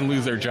games and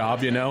lose their job,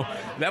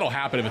 That'll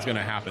happen if it's going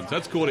to happen. So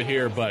that's cool to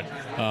hear. But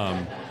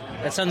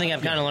that's something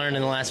I've kind of learned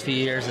in the last few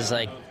years is,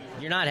 like,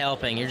 you're not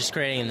helping. You're just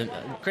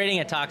creating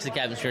a toxic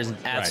atmosphere is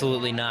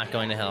absolutely not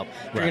going to help.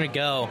 If you're going to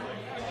go,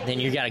 then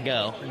you got to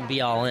go and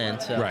be all in.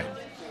 So. Right.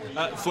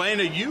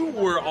 Flanders, you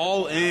were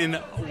all in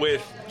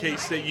with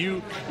K-State.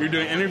 You're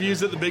doing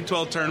interviews at the Big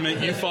 12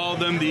 tournament. You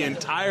followed them the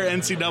entire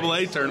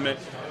NCAA tournament.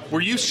 Were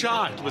you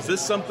shocked? Was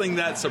this something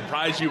that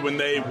surprised you when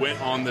they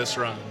went on this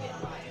run?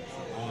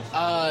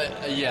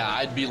 Yeah,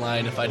 I'd be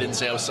lying if I didn't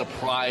say I was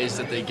surprised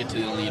that they get to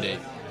the Elite Eight.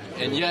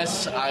 And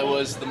yes, I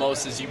was the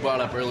most, as you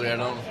brought up earlier, I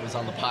don't know if it was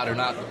on the pod or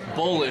not,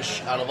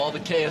 bullish out of all the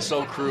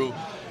KSO crew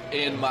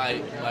in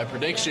my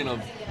prediction of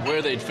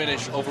where they'd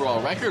finish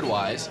overall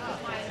record-wise.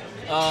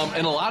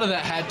 And a lot of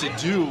that had to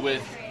do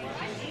with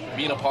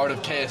being a part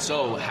of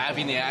KSO,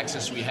 having the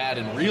access we had,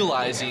 and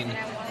realizing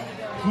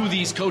who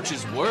these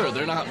coaches were.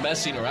 They're not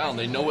messing around.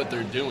 They know what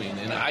they're doing.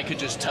 And I could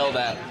just tell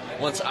that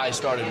once I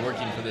started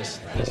working for this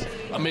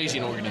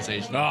amazing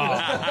organization.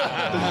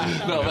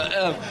 Oh. No,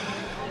 but,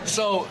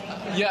 so,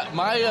 yeah,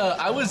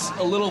 I was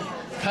a little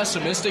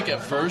pessimistic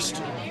at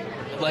first,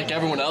 like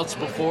everyone else,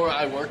 before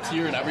I worked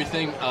here and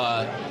everything.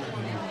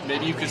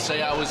 Maybe you could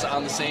say I was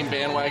on the same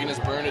bandwagon as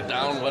Burn It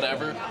Down,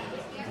 whatever.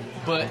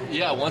 But,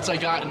 yeah, once I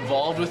got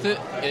involved with it,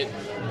 it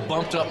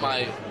bumped up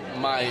my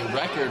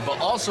record. But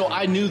also,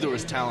 I knew there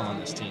was talent on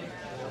this team.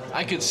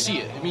 I could see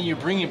it. I mean, you're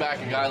bringing back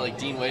a guy like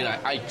Dean Wade.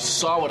 I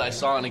saw what I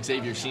saw in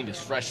Xavier Steen his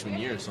freshman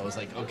year, so I was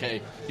like,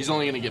 okay, he's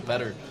only going to get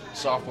better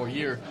sophomore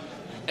year.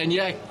 And,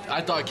 yeah,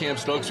 I thought Cam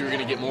Stokes, we were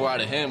going to get more out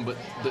of him,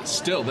 but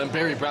still, then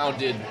Barry Brown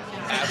did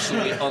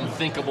absolutely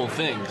unthinkable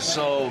things.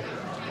 So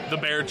the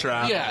bear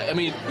trap. Yeah, I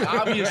mean,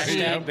 obviously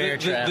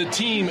Hashtag the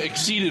team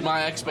exceeded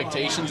my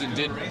expectations and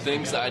did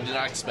things that I did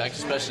not expect,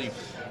 especially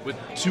with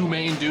two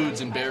main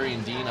dudes in Barry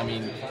and Dean. I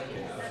mean,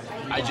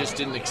 I just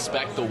didn't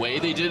expect the way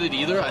they did it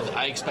either.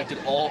 I expected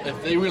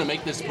if they were going to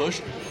make this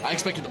push, I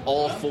expected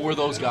all four of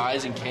those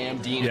guys, in Cam,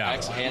 Dean,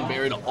 X, and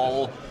Barry, to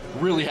all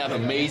really have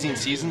amazing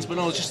seasons. But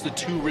no, it's just the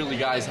two really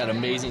guys had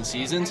amazing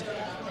seasons.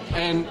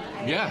 And,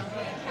 yeah,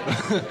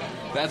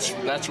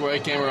 that's where I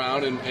came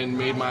around and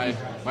made my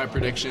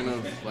prediction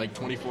of like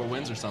 24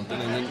 wins or something.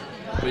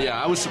 But yeah,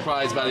 I was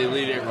surprised by the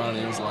Elite Eight run,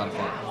 and it was a lot of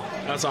fun.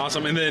 That's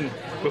awesome. And then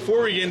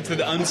before we get into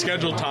the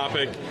unscheduled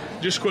topic,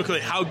 just quickly,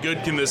 how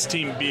good can this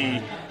team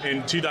be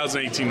in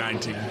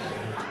 2018-19?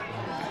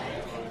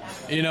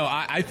 You know,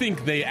 I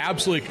think they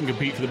absolutely can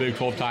compete for the Big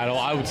 12 title.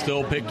 I would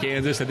still pick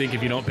Kansas. I think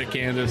if you don't pick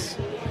Kansas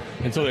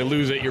until they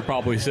lose it, you're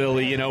probably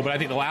silly, you know. But I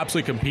think they'll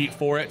absolutely compete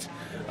for it.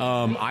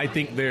 I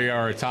think they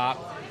are a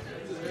top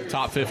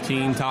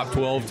 15, top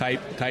 12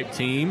 type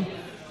team.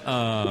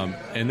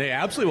 And they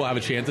absolutely will have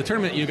a chance. The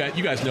tournament, you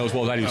guys know as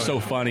well as I do, is so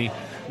funny.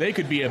 They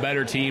could be a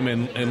better team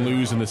and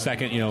lose in the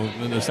second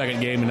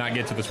game and not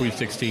get to the Sweet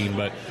 16.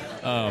 But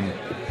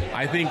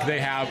I think they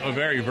have a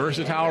very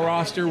versatile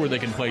roster where they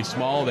can play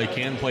small, they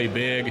can play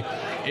big.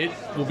 It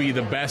will be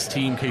the best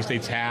team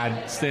K-State's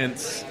had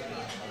since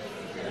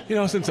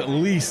at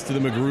least the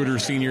Magruder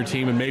senior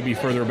team, and maybe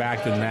further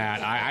back than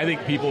that. I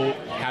think people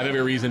have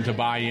every reason to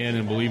buy in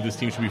and believe this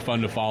team should be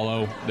fun to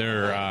follow.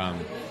 They're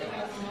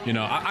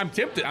I'm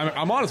tempted.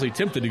 I'm honestly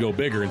tempted to go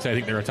bigger and say I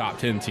think they're a top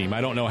 10 team. I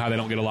don't know how they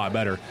don't get a lot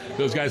better.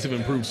 Those guys have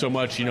improved so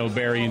much,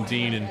 Barry and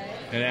Dean and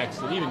X,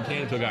 and even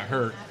Canto got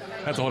hurt.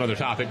 That's a whole other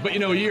topic. But,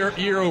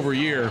 year over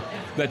year,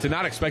 that to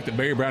not expect that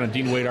Barry Brown and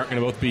Dean Wade aren't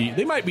going to both be –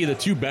 they might be the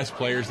two best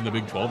players in the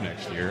Big 12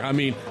 next year. I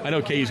mean, I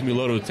know KU's going to be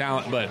loaded with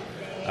talent, but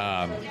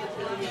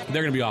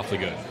they're going to be awfully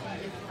good.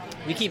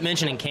 We keep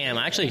mentioning Cam.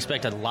 I actually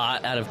expect a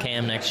lot out of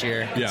Cam next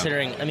year,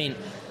 considering – I mean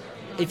 –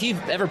 if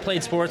you've ever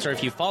played sports or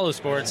if you follow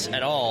sports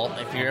at all,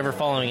 if you're ever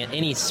following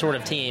any sort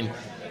of team,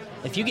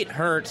 if you get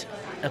hurt,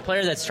 a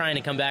player that's trying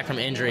to come back from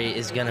injury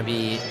he's going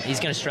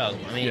to struggle.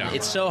 I mean,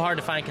 It's so hard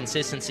to find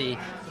consistency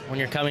when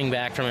you're coming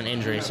back from an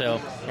injury.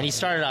 And he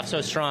started off so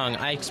strong.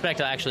 I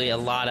expect actually a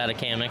lot out of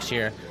Cam next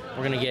year.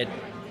 We're going to get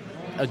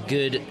a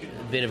good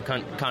bit of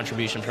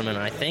contribution from him,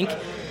 and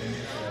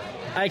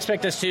I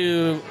expect us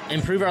to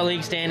improve our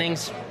league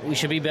standings. We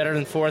should be better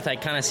than fourth. I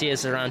kind of see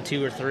us around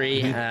 2 or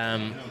 3.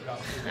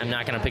 I'm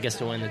not going to pick us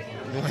to win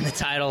the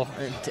title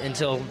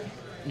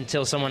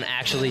until someone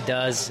actually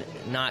does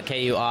knock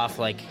KU off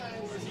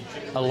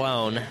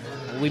alone.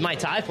 We might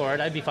tie for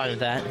it. I'd be fine with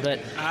that. But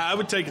I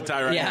would take a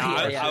tie right now.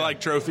 I like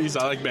trophies.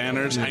 I like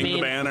banners. Hang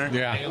the banner.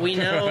 Yeah. We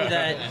know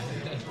that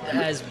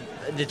as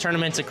the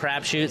tournament's a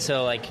crapshoot,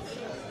 so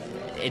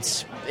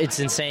it's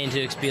insane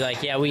to be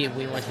we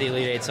went to the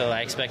Elite Eight, so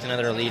I expect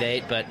another Elite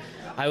Eight, but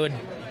I would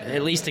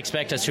at least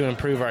expect us to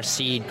improve our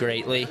seed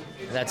greatly.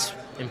 That's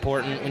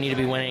important. We need to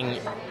be winning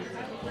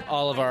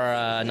all of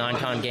our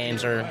non-con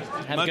games or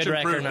have a good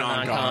record in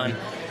non-con.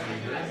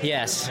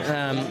 Yes.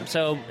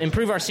 So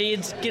improve our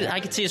seeds. I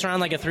could see us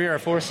around a 3 or a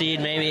 4 seed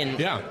maybe, and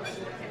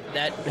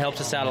that helps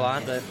us out a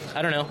lot, but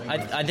I don't know.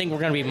 I think we're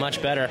going to be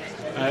much better.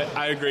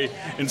 I agree.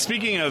 And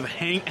speaking of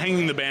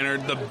hanging the banner,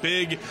 the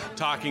big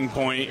talking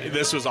point,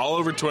 this was all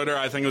over Twitter.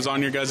 I think it was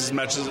on your guys'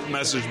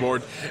 message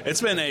board.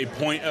 It's been a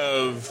point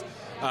of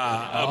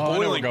a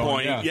boiling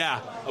point.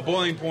 A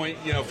boiling point,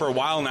 for a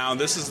while now.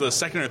 This is the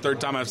second or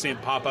third time I've seen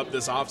it pop up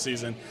this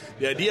offseason.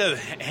 The idea of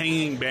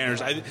hanging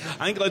banners. I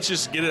think let's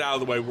just get it out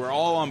of the way. We're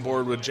all on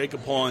board with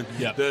Jacob Pullen.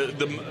 Yep.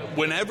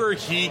 Whenever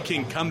he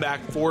can come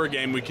back for a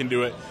game, we can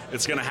do it.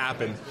 It's going to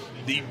happen.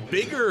 The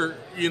bigger,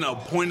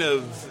 point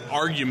of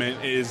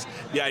argument is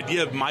the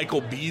idea of Michael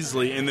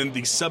Beasley and then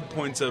the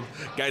sub-points of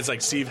guys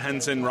like Steve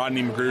Henson,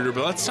 Rodney Magruder.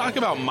 But let's talk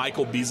about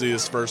Michael Beasley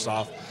this first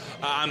off.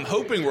 I'm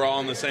hoping we're all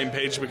on the same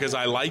page because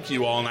I like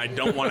you all and I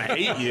don't want to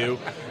hate you.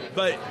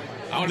 But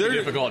I want to be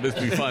difficult. This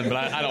to be fun, but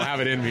I don't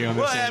have it in me on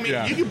this.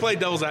 Well, you can play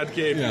devil's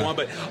advocate if you want,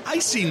 but I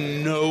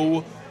see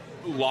no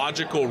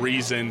logical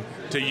reason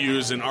to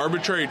use an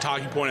arbitrary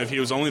talking point if he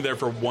was only there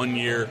for 1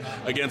 year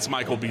against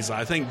Michael Beasley.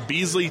 I think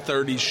Beasley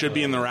 30 should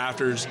be in the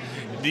rafters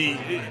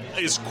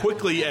as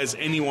quickly as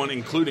anyone,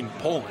 including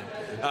Poland.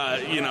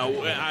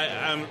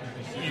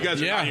 You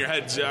guys are nodding your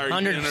heads.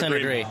 100%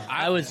 agree.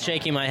 I was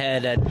shaking my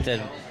head at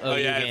the OU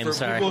game.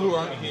 For people who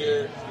aren't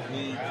here,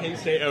 the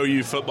K-State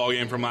OU football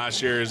game from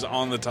last year is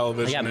on the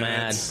television. I got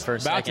mad for a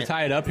second. About to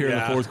tie it up here in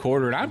the fourth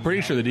quarter, and I'm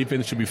pretty sure the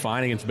defense should be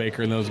fine against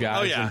Baker and those guys.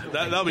 Oh, yeah.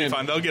 That'll be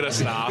fun. They'll get a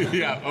stop.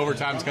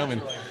 Overtime's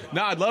coming.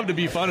 No, I'd love to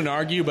be fun and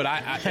argue, but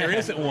there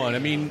isn't one. I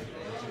mean,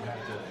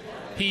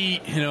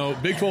 he,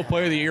 Big 12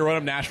 Player of the Year,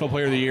 Run-Up National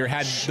Player of the Year,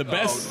 had the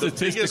best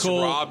statistical. Biggest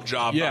Rob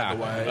job, by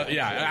the way.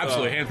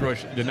 Absolutely.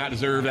 Handrush did not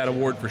deserve that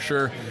award for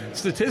sure.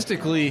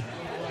 Statistically,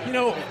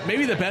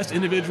 maybe the best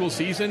individual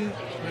season.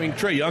 I mean,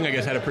 Trae Young, I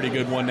guess, had a pretty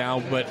good one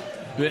now, but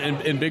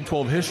in Big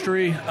 12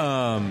 history,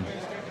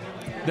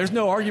 there's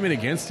no argument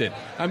against it.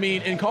 I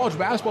mean, in college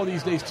basketball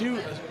these days, too,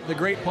 the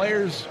great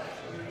players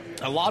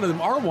a lot of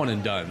them are one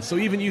and done. So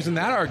even using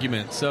that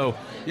argument, so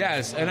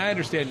yes, and I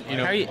understand.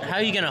 How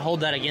are you going to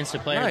hold that against a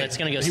player that's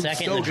going to go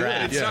second in the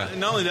draft? It's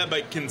not only that,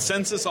 but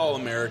consensus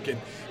All-American.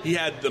 He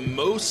had the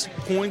most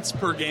points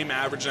per game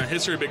average in the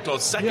history of Big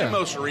 12, second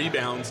most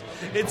rebounds.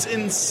 It's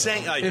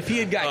insane. Like, if he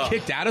had got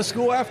kicked out of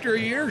school after a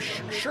year,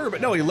 sure,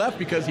 but no, he left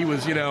because he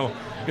was, going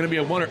to be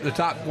the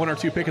top 1 or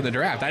 2 pick in the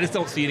draft. I just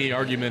don't see any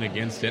argument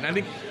against it. And I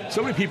think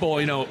so many people,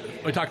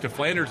 we talked to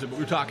Flanders,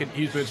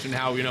 he's mentioned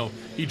how,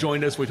 he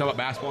joined us, we talk about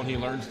basketball and he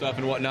learned stuff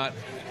and whatnot.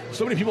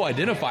 So many people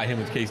identify him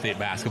with K-State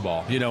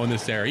basketball, in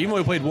this era. Even though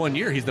he played 1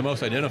 year, he's the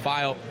most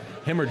identifiable.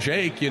 Him or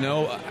Jake,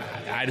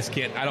 I just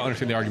can't, I don't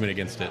understand the argument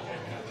against it.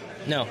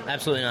 No,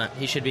 absolutely not.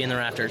 He should be in the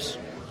rafters.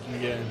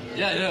 Yeah,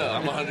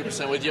 I'm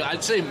 100% with you.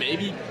 I'd say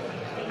maybe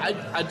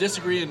I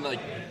disagree and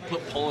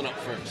put Pullen up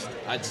first.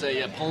 I'd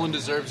say Pullen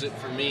deserves it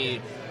for me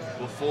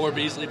before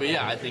Beasley, but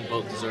I think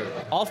both deserve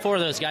it. All 4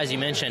 of those guys you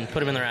mentioned, put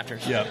them in the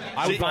rafters. Yeah,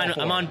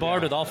 I'm on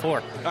board with all 4.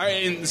 All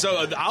right, and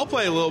so I'll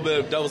play a little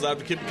bit of devil's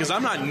advocate because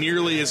I'm not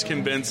nearly as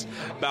convinced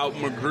about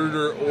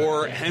Magruder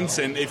or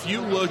Henson. If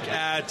you look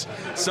at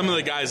some of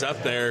the guys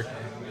up there,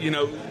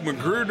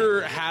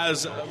 Magruder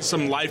has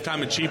some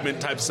lifetime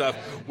achievement type stuff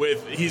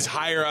he's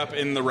higher up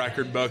in the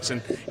record books.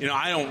 And,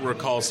 I don't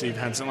recall Steve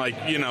Henson,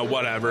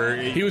 whatever.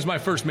 He was my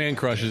first man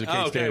crush as a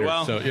K-Stater.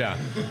 So, yeah.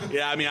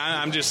 Yeah, I mean,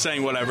 I'm just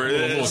saying whatever.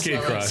 Little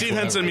kid crush. Steve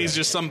Henson means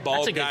just some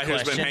bald guy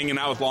who's been hanging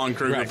out with Lon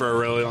Kruger for a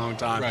really long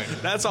time. Right.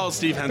 That's all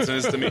Steve Henson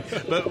is to me.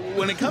 But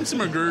when it comes to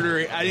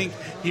Magruder, I think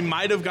he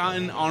might have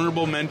gotten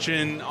honorable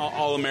mention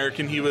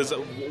All-American. He was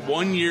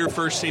 1 year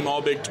first team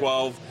All-Big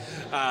 12.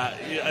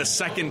 A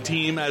second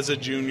team as a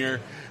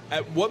junior.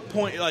 At what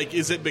point,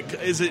 does it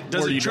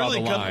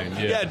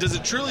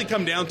truly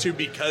come down to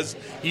because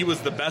he was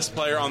the best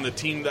player on the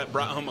team that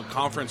brought home a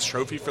conference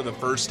trophy for the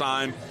first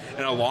time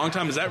in a long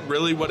time? Is that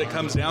really what it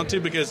comes down to?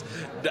 Because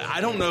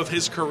I don't know if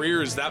his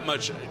career is that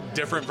much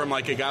different from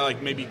a guy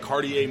like maybe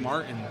Cartier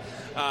Martin.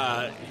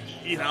 I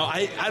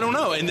don't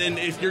know. And then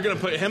if you're going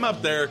to put him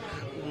up there,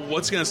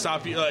 what's going to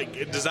stop you?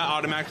 Does that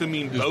automatically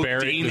mean both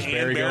Dean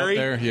and Barry?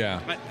 There? Yeah.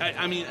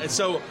 I mean,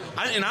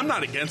 and I'm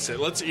not against it.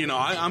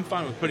 I'm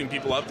fine with putting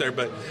people up there,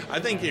 but I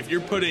think if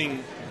you're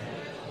putting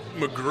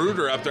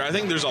Magruder up there, I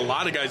think there's a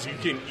lot of guys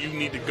you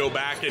need to go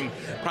back and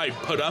probably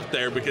put up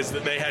there because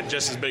they had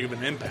just as big of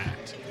an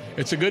impact.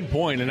 It's a good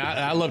point, and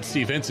I loved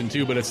Steve Henson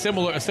too. But a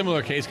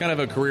similar case, kind of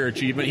a career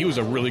achievement. He was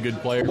a really good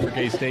player for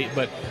K-State,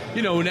 but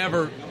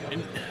never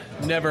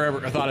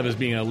ever thought of as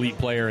being an elite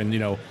player, and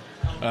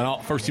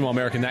first team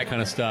All-American, that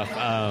kind of stuff.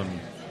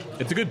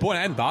 It's a good point.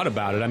 I hadn't thought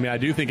about it. I mean, I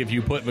do think if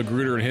you put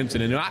Magruder and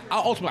Henson in,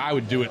 ultimately I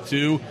would do it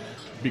too,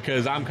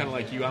 because I'm kind of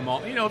like you. I'm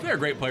all, if they're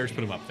great players,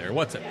 put them up there.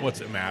 What's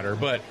it matter?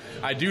 But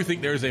I do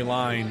think there's a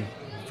line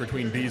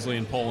between Beasley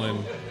and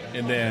Pullen,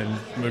 and then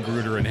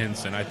Magruder and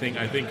Henson. I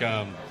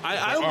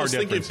almost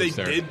think if they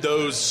did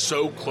those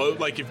so close,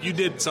 if you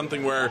did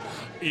something where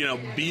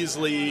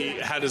Beasley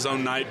had his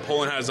own night,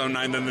 Pullen had his own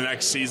night, and then the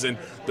next season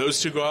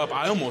those two go up,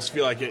 I almost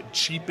feel like it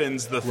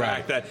cheapens the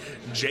fact that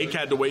Jake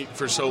had to wait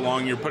for so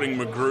long. You're putting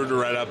Magruder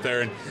right up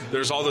there, and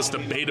there's all this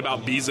debate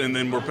about Beasley, and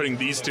then we're putting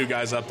these two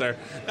guys up there.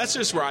 That's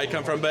just where I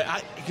come from. But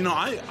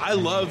I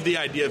love the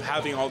idea of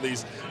having all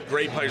these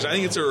great players. I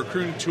think it's a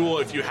recruiting tool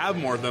if you have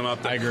more of them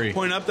up there. I agree.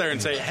 Point up there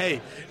and say,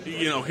 hey,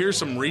 here's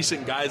some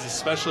recent guys,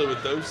 especially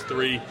with those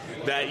 3,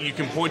 that you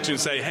can point to and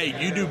say,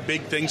 hey, you do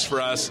big things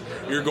for us.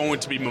 You're going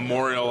to be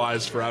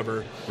memorialized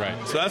forever. Right.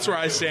 So that's where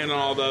I stand on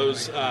all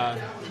those.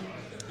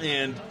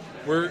 And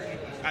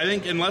I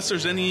think unless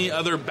there's any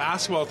other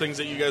basketball things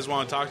that you guys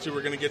want to talk to,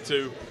 we're going to get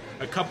to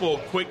a couple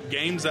quick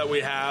games that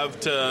we have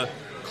to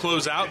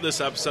close out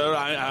this episode.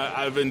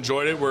 I've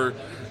enjoyed it. We're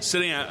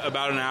sitting at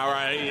about an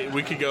hour.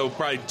 We could go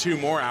probably 2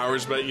 more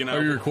hours, but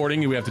Are you recording?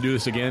 Do we have to do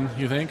this again,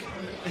 you think?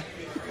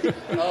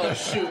 Oh,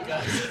 shoot,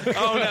 guys.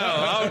 Oh,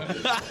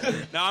 no.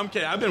 No, I'm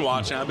kidding. I've been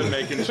watching. I've been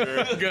making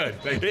sure.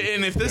 Good. Thank you.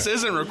 And if this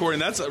isn't recording,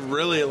 that's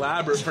really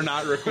elaborate for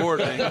not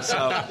recording.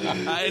 So,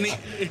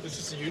 it's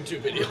just a YouTube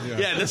video.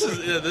 Yeah, this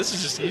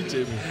is just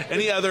YouTube.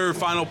 Any other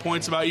final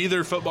points about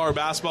either football or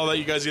basketball that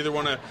you guys either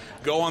want to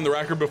go on the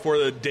record before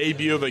the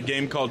debut of a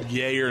game called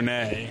Yay or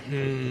Nay?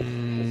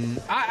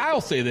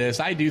 I'll say this.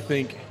 I do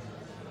think,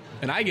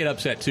 and I get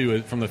upset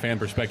too from the fan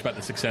perspective about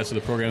the success of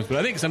the programs, but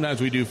I think sometimes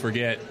we do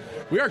forget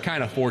we are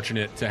kind of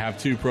fortunate to have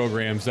 2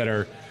 programs that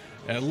are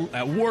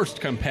at worst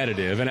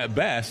competitive and at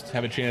best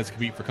have a chance to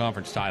compete for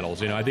conference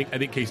titles. I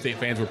think K-State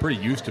fans were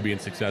pretty used to being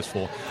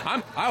successful.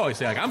 I always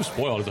say I'm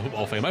spoiled as a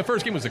football fan. My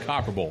first game was the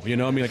Copper Bowl. You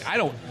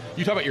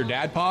talk about your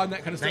dad pod and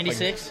that kind of stuff.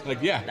 96?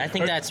 Yeah. I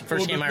think that's the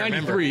first game I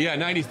remember. 93, yeah,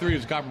 93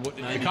 was the Copper Bowl,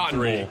 the Cotton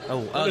Bowl.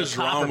 What is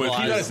wrong with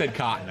you? You guys said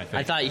cotton, I think.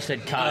 I thought you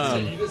said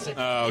cotton.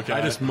 Oh, okay.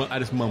 I just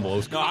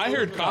mumble. No, I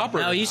heard copper.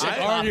 No, you said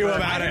I argue copper.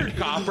 about it.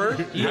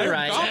 Copper. You're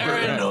right.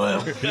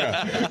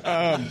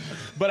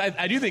 But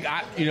I do think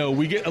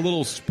we get a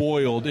little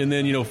spoiled, and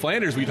then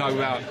Flanders. We talk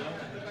about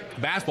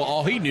basketball.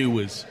 All he knew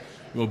was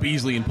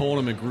Beasley and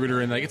Pullman and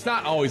Magruder, and it's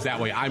not always that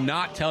way. I'm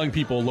not telling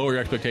people lower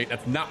your expectations.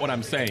 That's not what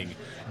I'm saying.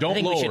 Don't I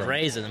think lower we should them.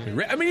 raise them.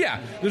 I mean, yeah,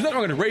 there's nothing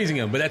wrong with raising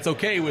them, but that's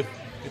okay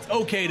it's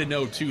okay to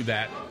know, too,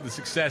 that the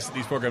success that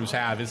these programs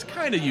have is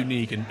kind of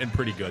unique and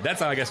pretty good.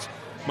 That's, I guess,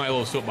 my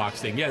little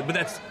soapbox thing. Yeah,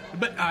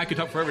 but I could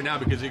talk forever now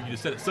because you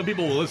just said it. Some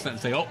people will listen to that and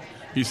say, oh,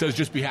 he says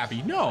just be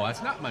happy. No,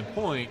 that's not my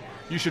point.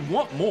 You should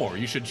want more.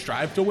 You should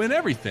strive to win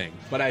everything.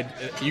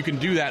 But you can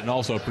do that and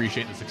also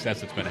appreciate the success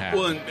that's been had.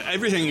 Well, and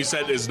everything you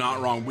said is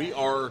not wrong. We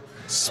are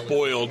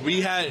spoiled.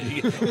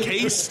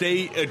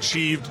 K-State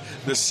achieved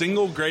the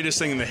single greatest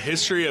thing in the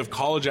history of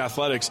college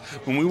athletics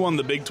when we won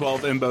the Big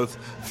 12 in both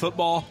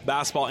football,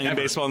 basketball, and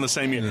baseball in the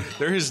same year.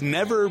 There has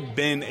never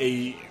been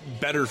a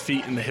better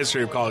feat in the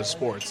history of college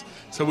sports.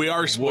 So we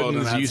are spoiled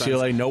in that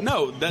UCLA, sense. nope.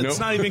 No, that's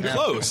not even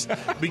close.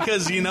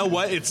 Because you know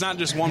what? It's not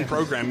just one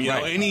program. You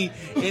know, any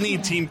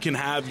team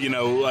can have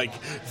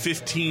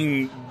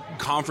 15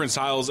 conference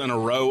titles in a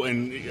row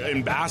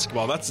in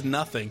basketball. That's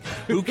nothing.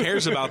 Who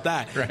cares about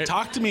that? Right.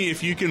 Talk to me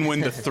if you can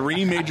win the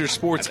 3 major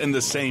sports in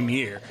the same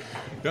year.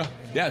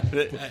 Yeah.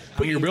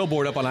 Put your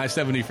billboard up on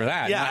I-70 for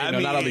that. Yeah,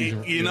 not all these,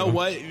 you know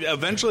what?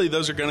 Eventually,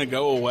 those are going to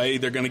go away.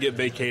 They're going to get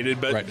vacated.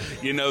 But,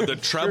 the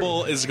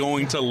treble is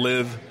going to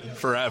live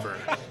forever.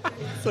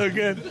 So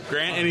good.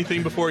 Grant,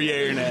 anything before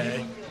yay or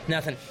nay?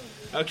 Nothing.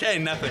 Okay,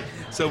 nothing.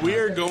 So we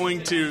are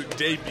going to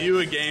debut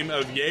a game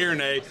of yay or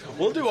nay.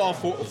 We'll do all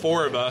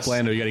four of us.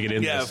 Flando, you got to get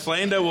in Yeah, this.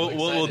 Flando,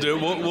 we'll do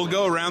it. We'll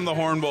go around the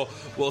horn.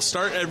 We'll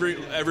start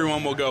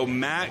everyone. We'll go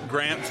Matt,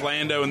 Grant,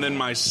 Flando, and then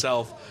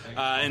myself.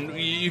 And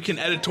you can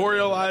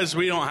editorialize.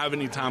 We don't have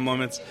any time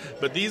limits.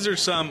 But these are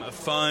some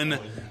fun,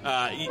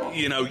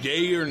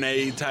 yay or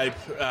nay type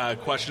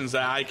questions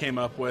that I came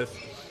up with.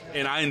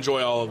 And I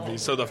enjoy all of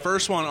these. So the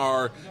first one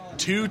are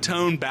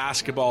two-tone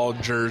basketball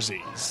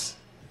jerseys.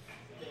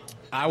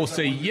 I will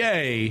say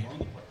yay,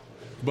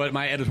 but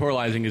my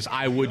editorializing is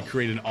I would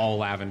create an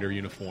all-lavender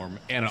uniform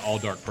and an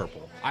all-dark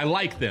purple. I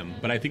like them,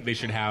 but I think they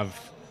should have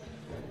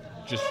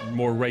just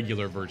more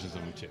regular versions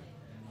of them, too.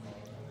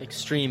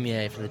 Extreme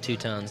yay for the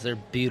two-tones. They're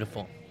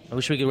beautiful. I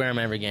wish we could wear them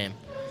every game.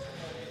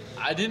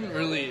 I didn't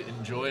really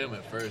enjoy them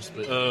at first,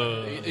 but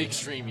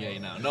extreme yay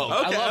now. No,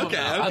 Okay, I love them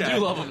now. I do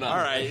love them now. All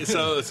right,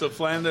 so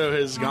Flando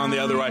has gone the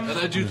other way. And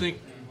I do think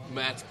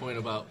Matt's point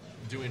about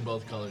doing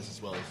both colors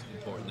as well is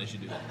important. They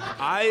should do that.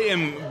 I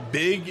am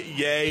big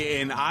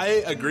yay, and I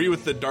agree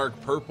with the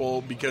dark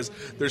purple because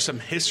there's some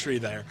history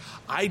there.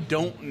 I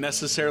don't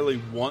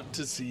necessarily want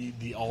to see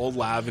the all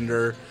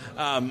lavender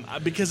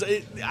because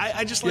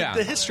I just like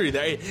the history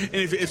there. And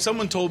if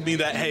someone told me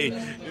that, hey,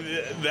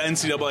 the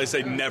NCAA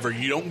said never,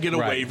 you don't get a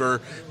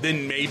waiver,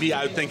 then maybe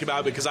I would think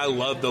about it because I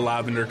love the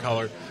lavender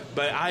color.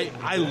 But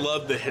I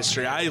love the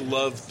history. I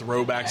love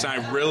throwbacks,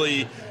 and I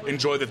really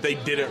enjoy that they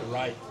did it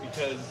right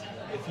because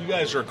if you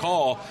guys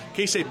recall,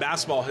 K-State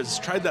basketball has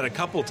tried that a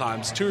couple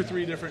times, 2 or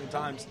 3 different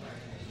times.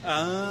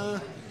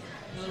 Hold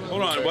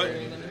on. What?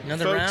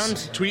 Another folks,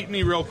 round? Tweet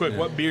me real quick.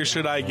 What beer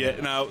should I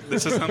get? No,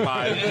 this isn't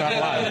live. Not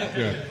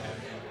live.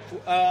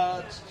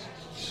 Yeah.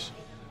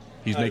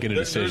 He's making a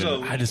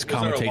decision. I just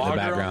commentate in the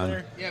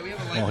background. Yeah, we have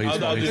a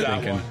While I'll do he's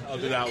that thinking. one. I'll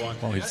do that one.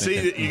 While he's See,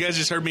 thinking. you guys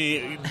just heard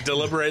me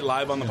deliberate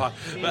live on the pod.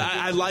 But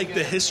I like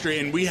the history,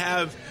 and we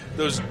have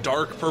those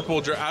dark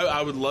purple.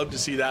 I would love to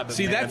see that. But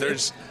See, man,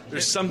 that's-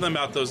 there's something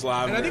about those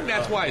lavender. And I think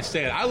that's why I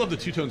say it. I love the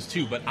two-tones,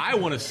 too, but I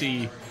want to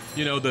see,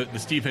 the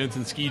Steve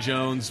Henson, Ski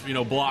Jones,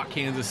 block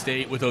Kansas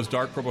State with those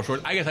dark purple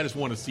shorts. I guess I just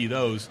want to see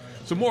those.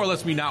 So more or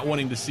less me not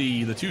wanting to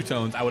see the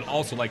two-tones, I would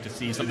also like to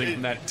see something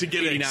from that to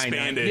get it 89,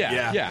 expanded.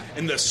 Yeah.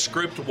 And the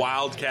script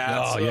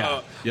Wildcats. Oh,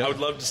 yeah. Yep. I would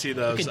love to see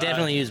those. We could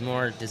definitely use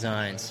more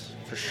designs,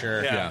 for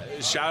sure. Yeah.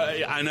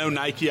 I know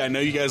Nike. I know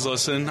you guys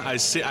listen. I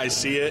see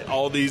it.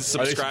 All these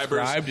subscribers.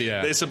 subscribed?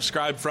 Yeah. They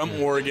subscribe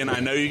from Oregon. I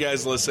know you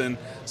guys listen.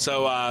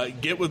 So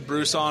get with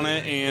Bruce on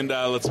it, and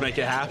let's make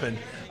it happen.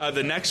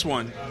 The next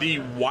one, the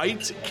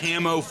white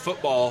camo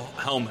football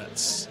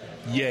helmets.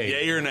 Yay.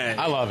 Yay or nay?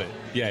 I love it.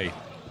 Yay.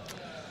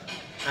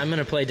 I'm going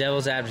to play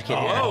devil's advocate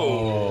here.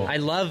 Oh. I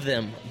love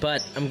them,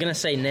 but I'm going to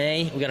say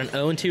nay. We got an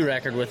 0-2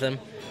 record with them,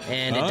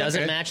 and it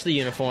doesn't match the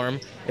uniform.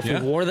 If we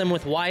wore them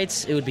with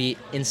whites, it would be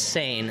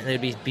insane. It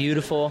would be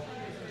beautiful.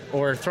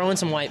 Or throw in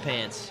some white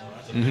pants.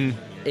 Mm-hmm.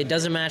 It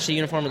doesn't match the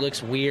uniform. It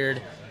looks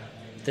weird.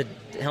 The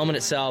helmet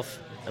itself,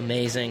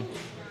 amazing.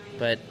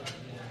 But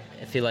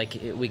I feel like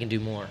we can do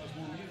more.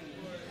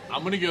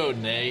 I'm going to go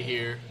nay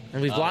here.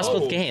 And we've lost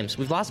both games.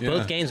 We've lost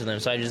both games with them,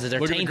 so they're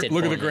tainted.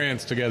 Look at for the me.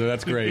 Grants together.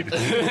 That's great.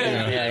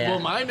 Yeah. Well,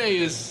 my nay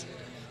is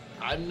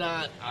I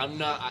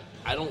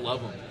don't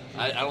love them.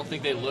 I don't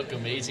think they look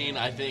amazing.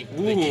 I think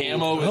the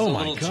camo is a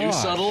little too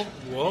subtle.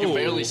 Whoa. You can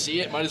barely see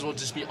it. Might as well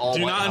just be all white. Do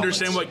you not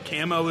helmets. understand what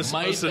camo is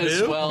Might supposed to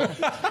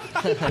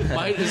as do?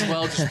 might as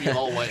well just be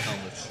all white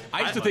helmets.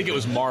 I used to think it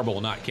was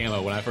marble, not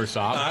camo, when I first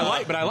saw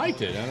it. But I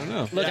liked it. I don't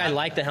know. Look, I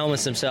like the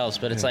helmets themselves,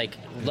 but it's like,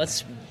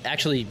 let's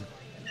actually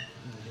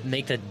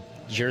make the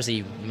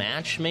jersey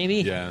match, maybe.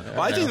 Yeah.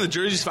 Well, I think the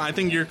jersey's fine. I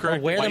think you're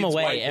correct. Wear them White's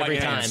away white. every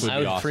white time. pants would I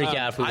be would freak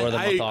out if we wore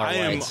them with our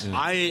whites.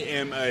 I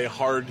am a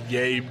hard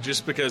yay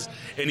just because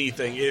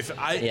anything. If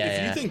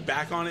you think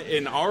back on it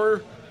in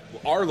our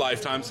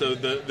lifetime, so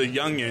the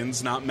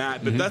youngins, not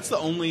Matt, but that's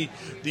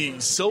the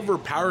silver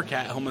Power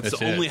Cat helmet's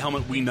the only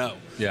helmet we know.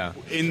 Yeah.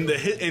 And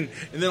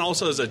then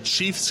also as a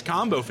Chiefs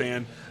combo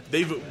fan,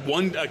 they've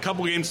won a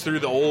couple games through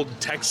the old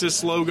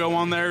Texas logo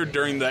on there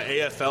during the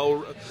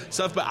AFL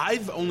stuff, but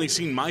I've only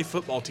seen my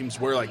football teams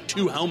wear like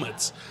 2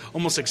 helmets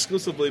almost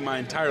exclusively my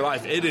entire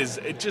life.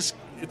 It's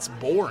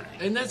boring.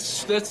 And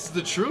that's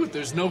the truth.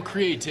 There's no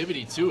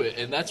creativity to it,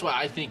 and that's why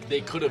I think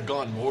they could have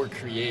gone more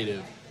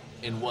creative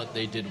in what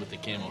they did with the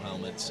camo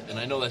helmets. And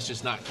I know that's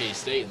just not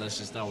K-State, and that's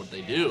just not what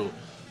they do.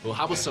 Well,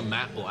 how about some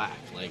matte black?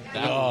 Like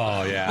that?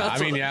 Oh,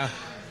 yeah.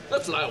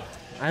 That's what I want.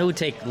 I would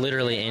take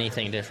literally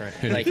anything different.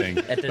 Anything.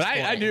 Like, at this but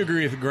point. I do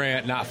agree with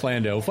Grant, not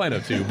Flando.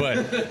 Flando too,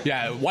 but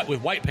yeah,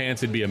 with white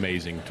pants it'd be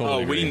amazing.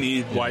 Totally. We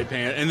need white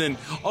pants, and then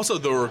also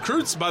the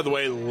recruits, by the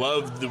way,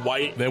 love the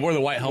white. They wear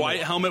the white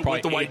helmet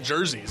with the white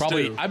jerseys.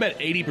 Probably, too. I bet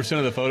 80%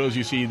 of the photos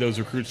you see those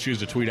recruits choose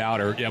to tweet out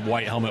are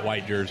white helmet,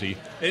 white jersey.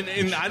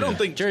 And I don't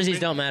think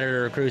jerseys don't matter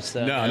to recruits,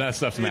 though. No, that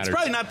stuff matters. It's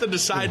probably not the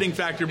deciding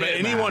factor, but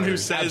anyone who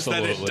says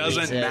that it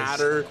doesn't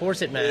matter, of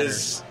course it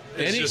matters.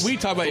 We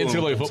talk about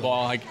NCAA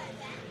football like.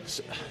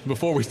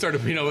 Before we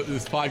started,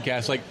 this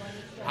podcast, like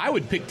I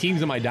would pick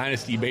teams in my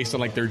dynasty based on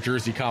like their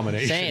jersey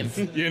combination. Same.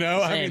 Same.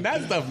 I mean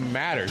that stuff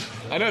matters.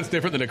 I know it's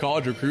different than a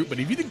college recruit, but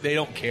if you think they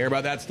don't care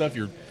about that stuff,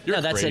 you're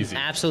that's crazy.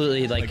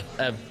 Absolutely like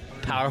a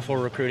powerful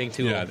recruiting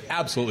tool. Yeah,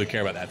 absolutely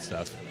care about that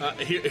stuff.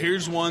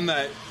 Here's one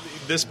that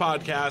this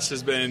podcast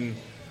has been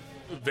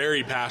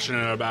very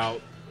passionate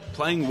about: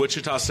 playing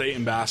Wichita State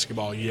in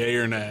basketball. Yay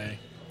or nay?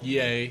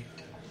 Yay.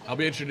 I'll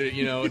be interested,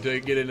 to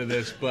get into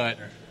this, but.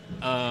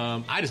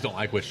 I just don't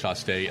like Wichita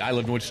State. I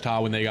lived in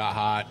Wichita when they got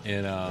hot,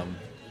 and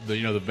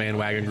the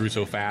bandwagon grew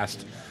so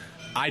fast.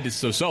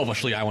 So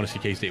selfishly, I want to see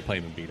K-State play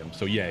them and beat them.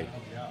 So yay.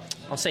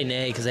 I'll say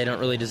nay because they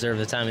don't really deserve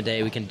the time of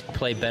day. We can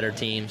play better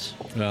teams.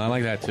 No, I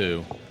like that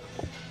too.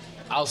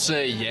 I'll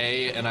say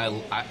yay, and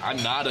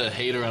I'm not a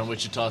hater on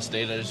Wichita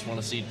State. I just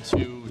want to see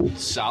 2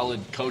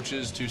 solid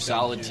coaches, 2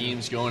 solid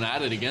teams going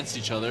at it against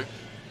each other.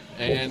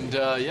 And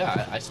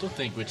I still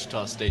think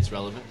Wichita State's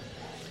relevant.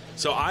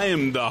 So I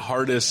am the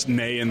hardest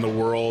nay in the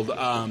world.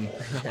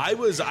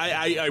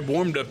 I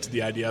warmed up to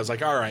the idea. I was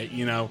like, all right,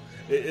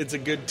 it's a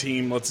good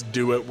team. Let's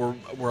do it.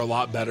 We're a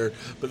lot better.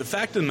 But the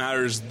fact of the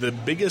matter is, the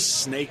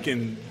biggest snake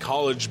in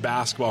college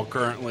basketball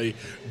currently,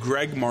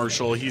 Greg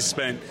Marshall, he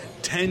spent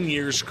 10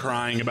 years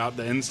crying about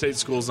the in-state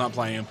schools not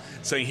playing him,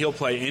 saying he'll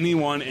play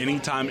anyone,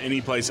 anytime, any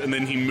place, and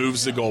then he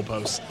moves the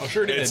goalposts. Oh,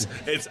 sure did.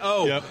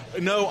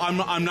 No,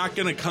 I'm not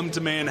going to come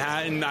to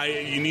Manhattan.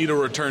 You need a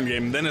return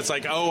game. Then it's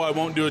like, I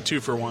won't do a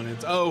 2-for-1.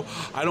 It's,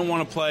 I don't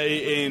want to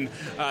play in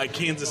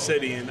Kansas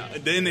City. And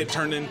then it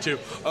turned into,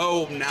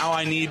 now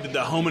I need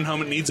the home and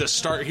home. It needs a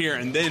start here.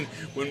 And then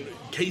when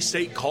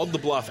K-State called the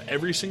bluff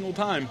every single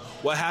time,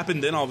 what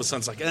happened then all of a sudden?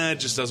 It's like, it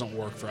just doesn't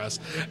work for us.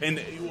 And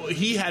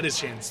he had his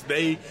chance.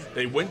 They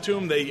went to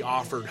him. They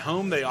offered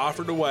home. They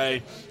offered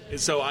away. And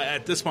so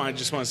at this point, I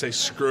just want to say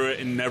screw it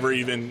and never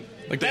even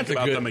think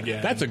about them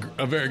again. That's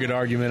a very good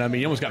argument. I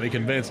mean, you almost got me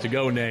convinced to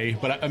go nay.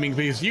 But, I mean,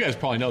 because you guys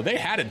probably know, they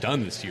had it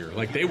done this year.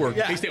 Like,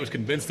 K-State was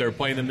convinced they were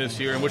playing them this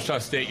year. And Wichita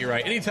State, you're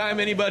right.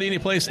 Anytime, anybody, any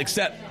place,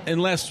 except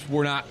unless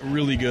we're not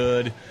really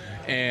good.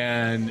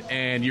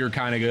 And you're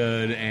kind of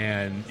good,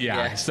 and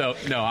so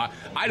no,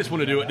 I just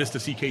want to do it just to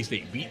see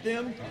K-State beat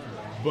them.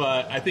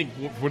 But I think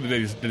whether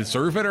they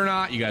deserve it or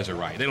not, you guys are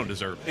right. They don't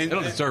deserve it. They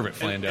don't deserve it,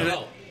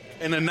 Flando.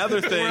 And another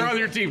thing, we're on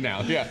your team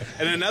now. Yeah.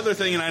 And another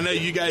thing, and I know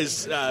you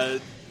guys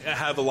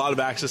have a lot of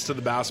access to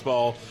the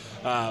basketball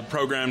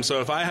program.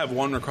 So if I have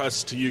one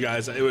request to you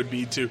guys, it would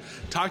be to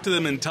talk to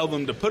them and tell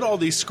them to put all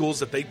these schools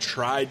that they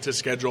tried to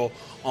schedule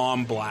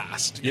on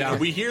blast. Yeah.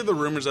 We hear the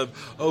rumors of,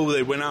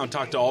 they went out and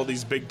talked to all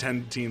these Big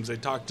Ten teams. They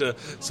talked to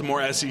some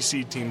more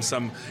SEC teams,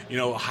 some,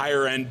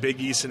 higher end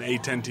Big East and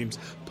A-10 teams.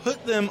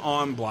 Put them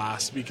on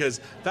blast, because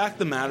fact of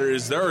the matter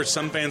is there are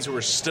some fans who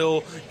are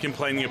still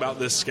complaining about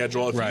this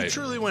schedule. If you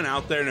truly went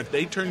out there and if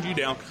they turned you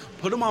down,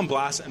 put them on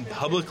blast and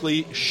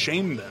publicly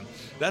shame them.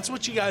 That's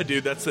what you got to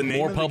do. That's the name of the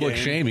game. More public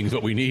shaming is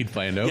what we need,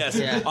 Flando. Yes.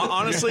 Yeah.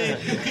 Honestly,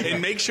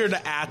 and make sure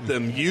to @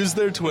 them. Use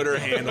their Twitter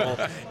handle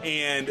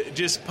and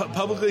just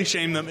publicly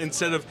shame them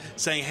instead of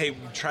saying, hey, we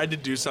tried to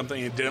do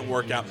something and it didn't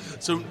work out.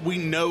 So we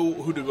know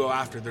who to go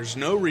after. There's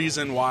no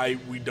reason why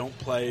we don't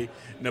play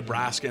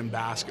Nebraska in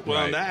basketball.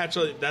 Well,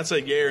 that's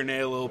a yay or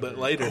nay a little bit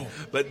later.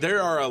 But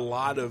there are a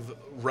lot of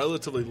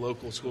relatively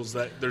local schools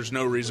that there's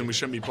no reason we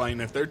shouldn't be playing.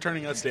 If they're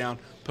turning us down,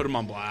 put them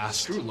on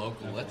blast. Screw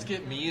local. Let's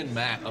get me and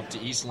Matt up to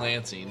East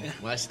Lansing,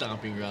 my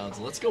stomping grounds.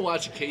 Let's go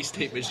watch a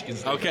K-State Michigan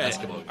State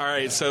basketball. All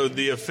right, so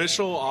the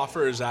official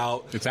offer is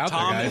out. It's out there,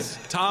 guys.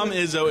 Tom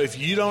Izzo, if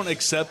you don't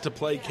accept to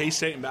play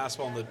K-State in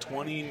basketball in the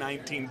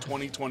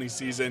 2019-2020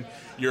 season,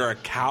 you're a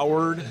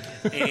coward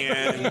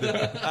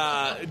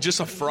and just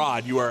a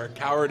fraud. You are a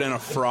coward and a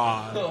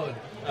fraud.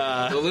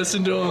 So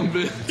listen to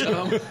him,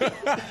 Tom.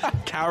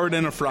 Coward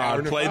and a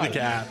fraud. Play the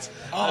Cats.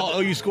 Oh,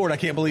 you scored. I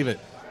can't believe it.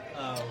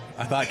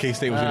 I thought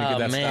K-State was going to get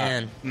that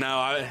man. stop. No,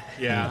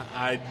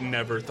 I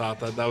never thought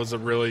that. That was a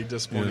really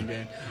disappointing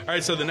game. All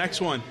right, so the next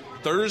one,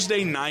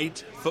 Thursday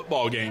night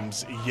football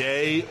games,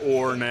 yay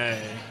or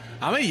nay?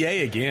 I'm a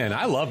yay again.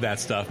 I love that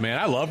stuff, man.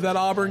 I love that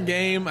Auburn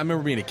game. I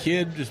remember being a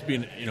kid, just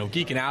being,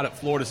 geeking out at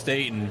Florida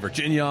State and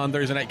Virginia on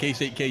Thursday night,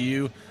 K-State,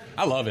 KU.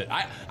 I love it.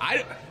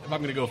 If I'm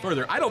going to go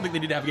further, I don't think they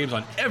need to have games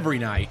on every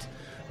night,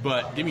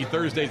 but give me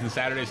Thursdays and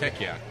Saturdays,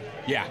 heck yeah.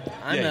 Yeah.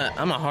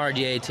 I'm a hard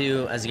yay,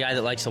 too, as a guy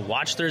that likes to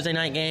watch Thursday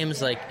night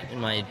games, like, in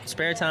my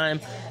spare time,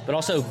 but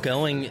also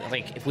going,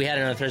 like, if we had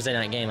another Thursday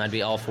night game, I'd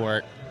be all for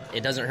it.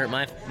 It doesn't hurt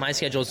my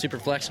schedule is super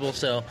flexible,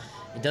 so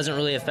it doesn't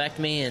really affect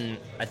me, and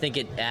I think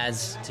it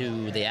adds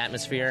to the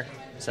atmosphere,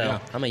 so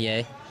I'm a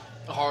yay.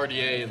 A hard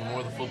yay. The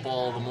more the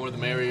football, the more the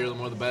merrier, the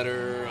more the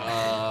better.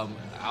 I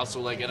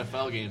also like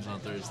NFL games on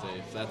Thursday,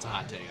 if that's a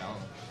hot take.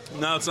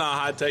 No, it's not a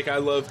hot take. I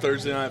love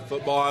Thursday night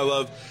football. I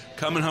love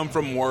coming home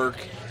from work,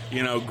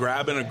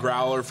 grabbing a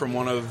growler from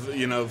one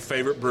of,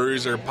 favorite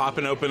breweries or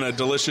popping open a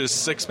delicious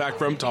six-pack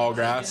from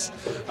Tallgrass,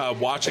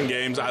 watching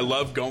games. I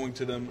love going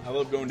to them. I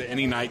love going to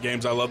any night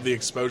games. I love the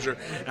exposure.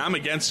 And I'm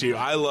against you.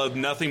 I love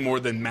nothing more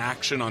than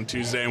Maction on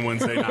Tuesday and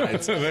Wednesday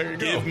nights.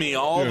 Give me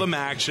all the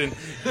Maction.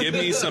 Give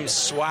me some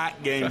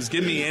SWAC games.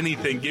 Give me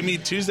anything. Give me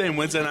Tuesday and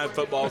Wednesday night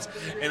footballs.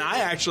 And I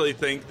actually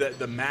think that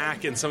the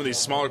MAC and some of these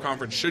smaller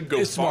conferences should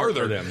go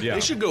farther.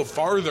 They should go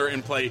farther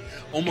and play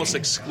almost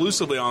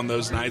exclusively on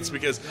those nights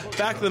because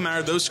fact of the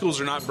matter, those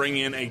schools are not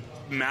bringing in a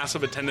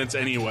massive attendance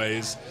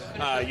anyways.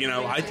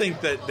 I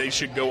think that they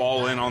should go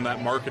all in on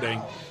that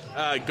marketing.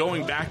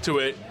 Going back to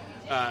it,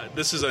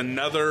 this is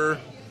another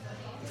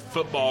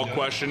football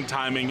question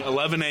timing.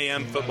 11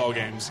 a.m. football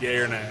games, yay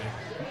or nay?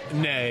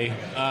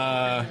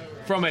 Nay.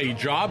 From a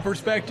job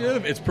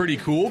perspective, it's pretty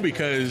cool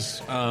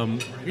because, game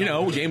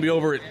will be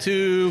over at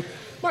 2.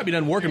 Might be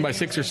done working by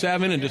 6 or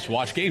 7 and just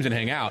watch games and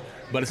hang out.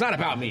 But it's not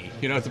about me.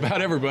 It's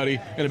about everybody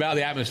and about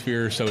the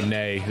atmosphere, so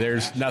nay.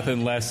 There's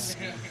nothing less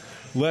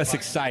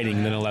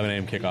exciting than 11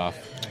 a.m. kickoff.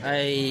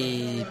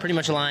 I pretty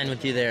much align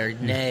with you there.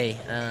 Nay.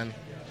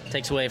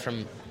 Takes away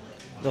from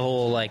the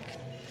whole,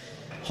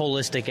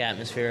 holistic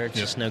atmosphere. It's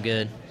just no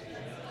good.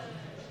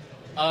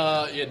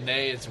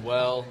 Nay as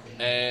well.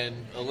 And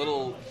a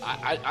little,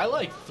 I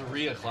like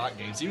 3 o'clock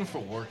games, even for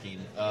working.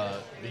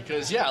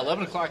 Because,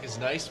 11 o'clock is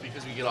nice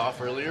because we get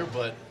off earlier,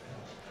 but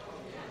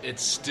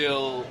it's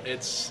still,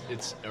 it's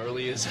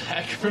early as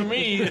heck for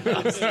me.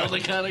 I'm still the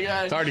kind of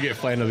guy. It's hard to get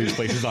flying to these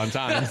places on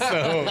time,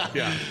 so,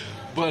 yeah.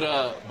 But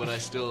I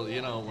still,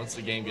 once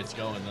the game gets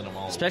going, then I'm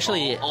all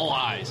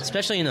eyes.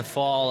 Especially in the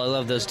fall, I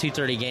love those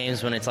 2:30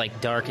 games when it's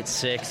dark at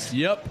 6.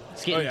 Yep.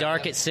 It's getting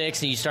dark at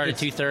 6, and you start at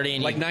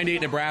 2:30. And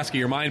 98 Nebraska,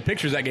 your mind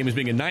pictures that game as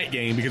being a night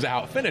game because of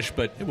how it finished,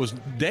 but it was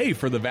day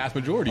for the vast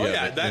majority of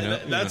it.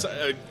 That's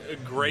a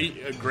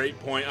great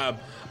point.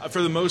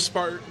 For the most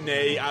part,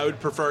 nay, I would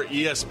prefer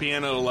ESPN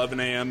at 11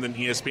 a.m. than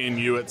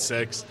ESPNU at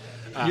 6.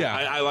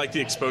 I like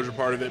the exposure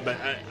part of it, but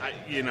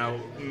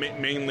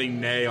mainly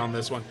nay on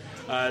this one.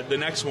 The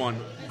next one,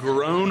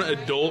 grown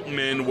adult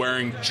men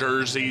wearing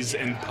jerseys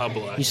in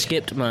public. You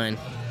skipped mine.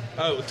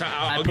 Oh,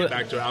 I'll get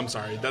back to it. I'm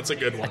sorry. That's a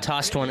good one. I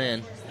tossed one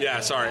in. Yeah,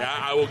 sorry.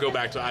 I will go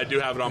back to it. I do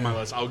have it on my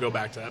list. I'll go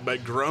back to that.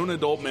 But grown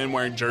adult men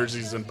wearing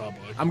jerseys in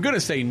public. I'm going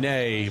to say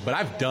nay, but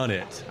I've done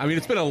it. I mean,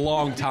 it's been a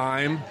long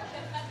time.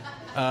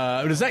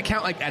 Does that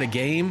count at a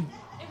game?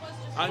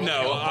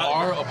 No,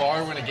 a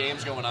bar when a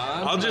game's going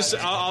on.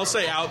 I'll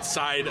say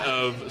outside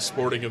of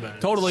sporting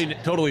events.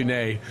 Totally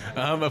nay.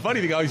 A funny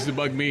thing always used to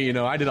bug me.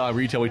 I did a lot of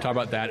retail. We talked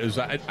about that. It was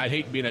I'd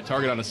hate being at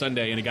Target on a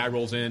Sunday and a guy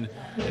rolls in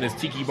his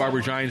Tiki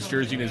Barber Giants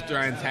jersey and his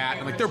Giants hat.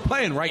 I'm like, they're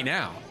playing right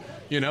now.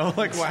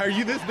 Why are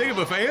you this big of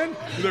a fan?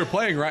 They're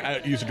playing right.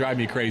 It used to drive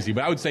me crazy.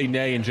 But I would say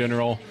nay in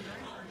general.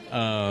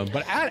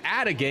 But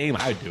at a game,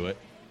 I'd do it.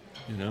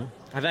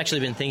 I've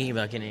actually been thinking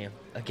about getting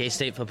a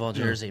K-State football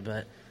jersey,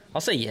 but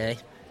I'll say yay.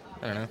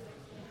 I don't know.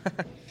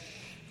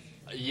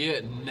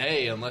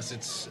 Nay, unless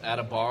it's at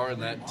a bar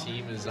and that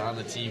team is on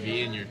the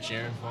TV and you're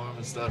cheering for them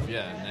and stuff.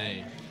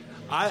 Nay.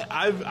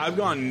 I've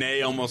gone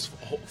nay almost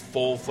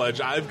full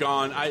fledged.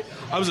 I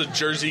was a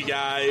jersey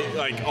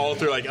guy all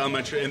through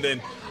elementary, and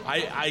then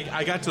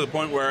I got to the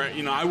point where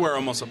I wear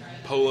almost a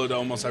polo to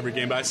almost every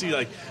game. But I see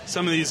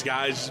some of these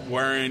guys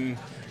wearing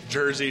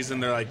jerseys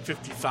and they're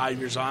 55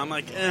 years old. I'm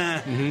like,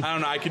 I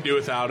don't know. I could do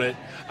without it.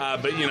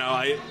 But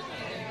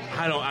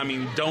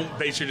don't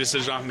base your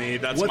decision off me.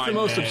 What's the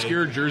most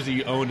obscure jersey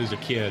you owned as a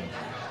kid?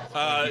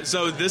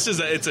 So this is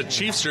it's a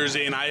Chiefs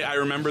jersey, and I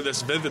remember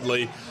this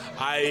vividly.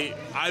 I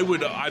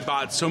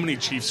bought so many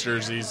Chiefs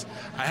jerseys.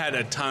 I had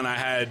a ton. I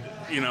had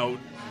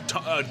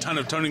a ton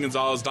of Tony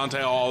Gonzalez,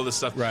 Dante Hall, all this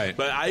stuff. Right.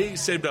 But I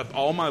saved up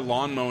all my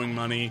lawn mowing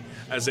money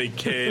as a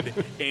kid,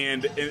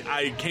 and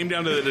I came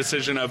down to the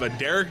decision of a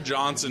Derek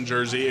Johnson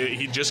jersey.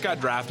 He just got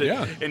drafted,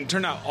 and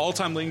turned out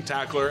all-time leading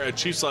tackler, a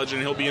Chiefs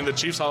legend. He'll be in the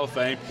Chiefs Hall of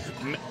Fame,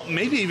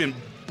 maybe even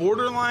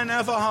borderline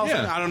NFL Hall of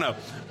Yeah. Fame. I don't know.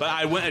 But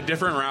I went a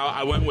different route.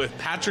 I went with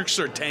Patrick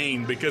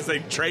Surtain because they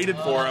traded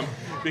for him.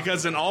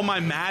 Because in all my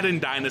Madden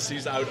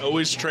dynasties, I would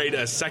always trade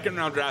a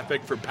second-round draft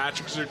pick for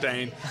Patrick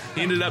Surtain.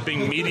 He ended up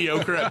being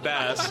mediocre at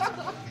best.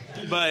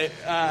 But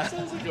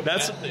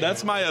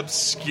that's my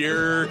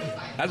obscure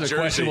That's a jersey.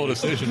 questionable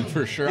decision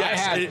for sure.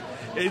 Yes,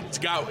 it's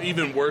got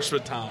even worse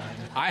with time.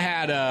 I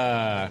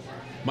had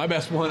my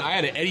best one. I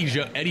had an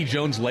Eddie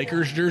Jones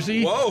Lakers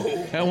jersey.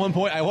 Whoa! At one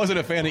point, I wasn't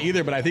a fan of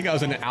either, but I think I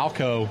was in an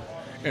Alco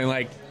and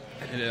like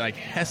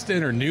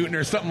Heston or Newton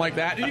or something like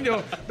that. And,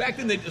 back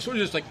then they sort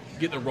of just like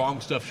get the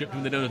wrong stuff shipped to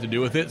them. They don't know what to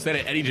do with it. So they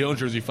had an Eddie Jones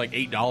jersey for like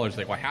 $8.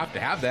 Like, well, I have to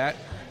have that.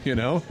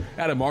 I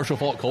had a Marshall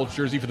Faulk Colts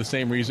jersey for the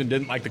same reason.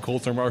 Didn't like the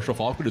Colts or Marshall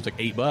Faulk, but it was like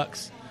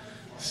 $8.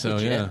 So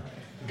yeah.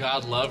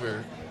 God love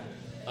her.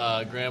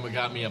 Grandma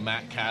got me a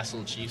Matt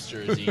Castle Chiefs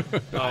jersey.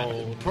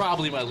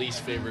 Probably my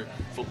least favorite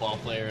football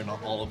player in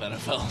all of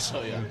NFL.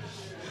 So yeah.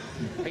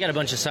 I got a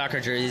bunch of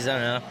soccer jerseys. I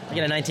don't know. I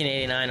got a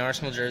 1989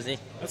 Arsenal jersey.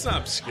 That's not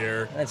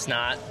obscure. That's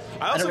not.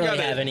 I I also don't really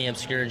got have any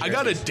obscure jerseys. I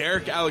got a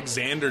Derek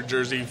Alexander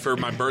jersey for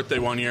my birthday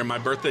one year. My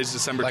birthday's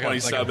December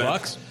 27th. Like a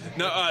Bucks?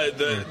 No,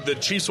 the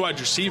Chiefs wide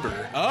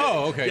receiver.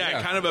 Oh, okay.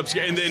 Yeah, kind of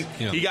obscure. And then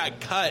Yeah. he got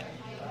cut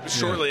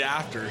shortly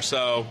after.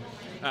 So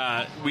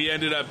we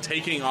ended up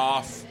taking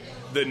off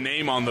the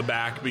name on the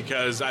back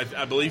because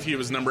I believe he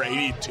was number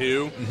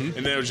 82, and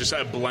then it was just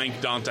a blank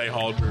Dante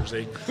Hall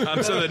jersey.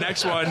 So the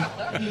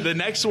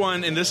next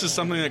one, and this is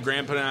something that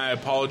Grant put in, I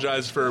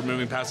apologize for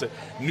moving past it,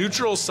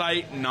 neutral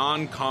site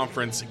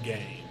non-conference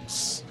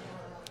games.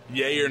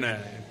 Yay or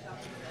nay?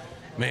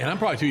 Man, I'm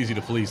probably too easy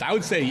to please. I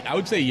would say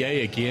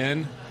yay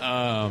again.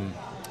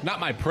 Not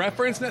my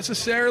preference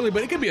necessarily,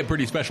 but it could be a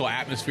pretty special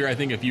atmosphere, I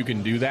think, if you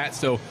can do that.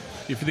 So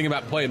if you think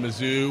about playing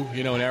Mizzou,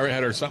 an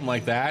Arrowhead or something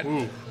like that,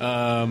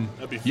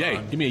 That'd be fun.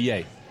 yay. Give me a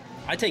yay.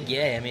 I take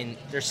yay. I mean,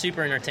 they're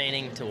super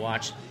entertaining to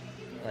watch,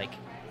 like,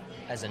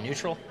 as a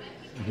neutral,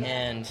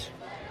 and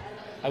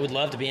I would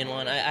love to be in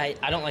one. I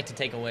don't like to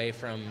take away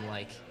from,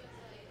 like,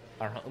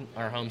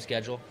 our home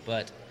schedule,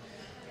 but,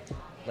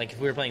 like, if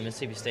we were playing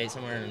Mississippi State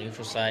somewhere in a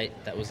neutral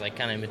site that was, like,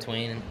 kind of in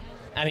between.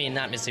 I mean,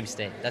 not Mississippi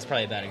State. That's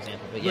probably a bad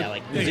example, but yeah,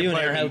 like, You Mizzou can and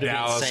play Arrowhead would in be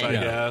Dallas, insane.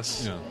 I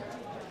guess.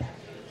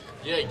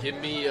 Yeah, give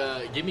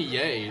me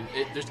yay.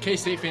 There's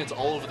K-State fans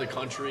all over the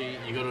country.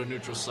 You go to a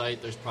neutral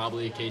site, there's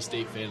probably a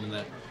K-State fan in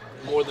that.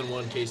 More than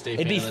one K-State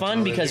fan. It'd be that's fun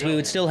already because go. we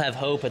would still have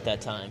hope at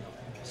that time.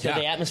 So Yeah.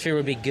 the atmosphere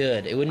would be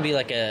good. It wouldn't be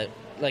like a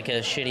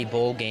shitty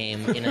bowl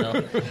game,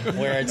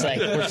 where it's like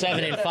we're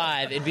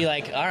 7-5. It'd be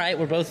like, all right,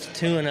 we're both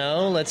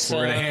 2-0. Let's.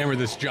 We're going to hammer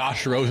this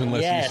Josh Rosen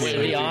list. Yes, it'd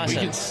be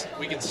awesome.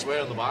 We can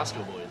swear on the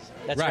BosKSO boys.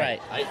 That's Right.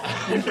 right.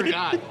 I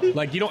forgot.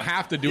 Like, you don't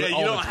have to do Yeah, it you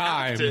all don't the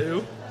time. have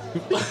to.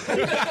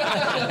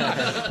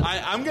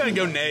 I'm going to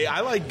go nay.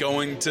 I like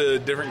going to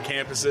different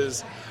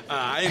campuses.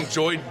 I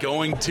enjoyed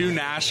going to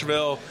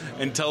Nashville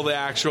until the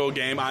actual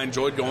game. I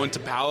enjoyed going to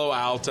Palo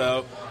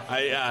Alto.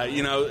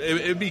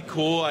 It'd be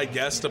cool, I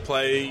guess, to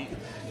play,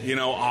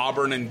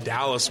 Auburn and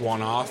Dallas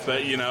one-off,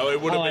 but,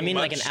 it would have been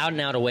like an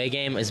out-and-out away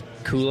game is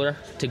cooler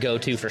to go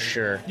to for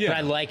sure. Yeah. But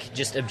I like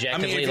just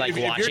objectively, if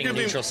you're watching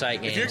giving- neutral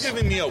site games. If you're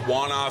giving me a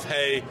one-off,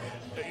 hey,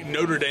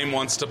 Notre Dame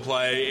wants to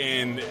play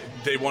and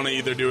they want to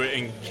either do it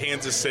in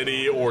Kansas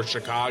City or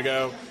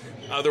Chicago,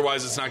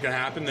 otherwise it's not going to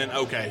happen, then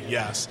okay,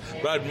 yes.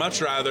 But I'd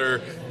much rather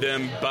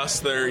them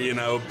bust their,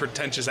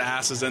 pretentious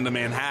asses into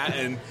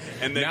Manhattan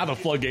and then... Now the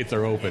floodgates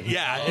are open.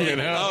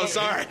 Yeah. Oh,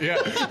 sorry.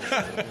 Yeah.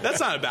 That's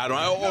not a bad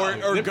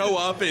one. Or go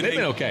up and, they've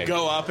been okay.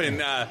 go up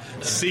and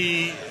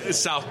see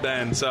South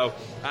Bend. So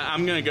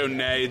I'm going to go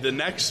nay. The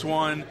next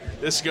one,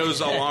 this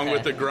goes along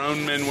with the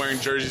grown men wearing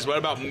jerseys. What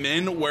about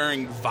men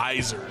wearing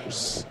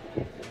visors?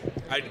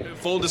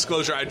 Full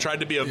disclosure, I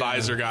tried to be a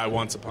visor guy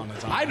once upon a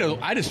time.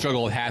 I just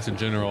struggle with hats in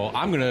general.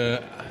 I'm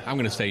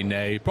gonna say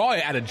nay.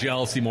 Probably out of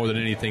jealousy more than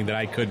anything that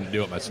I couldn't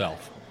do it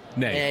myself.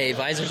 Nay. Hey,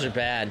 visors are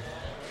bad.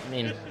 I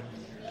mean,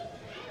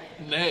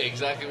 Nay,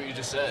 exactly what you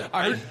just said.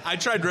 I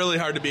tried really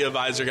hard to be a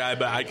visor guy,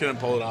 but I couldn't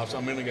pull it off, so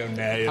I'm going to go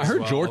nay. I as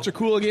heard well. jorts are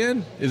cool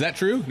again. Is that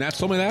true? Nats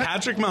told me that.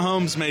 Patrick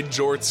Mahomes made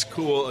jorts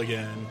cool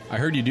again. I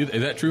heard you do.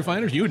 Is that true,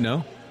 Finders? You would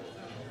know.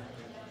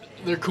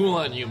 They're cool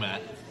on you,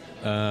 Matt.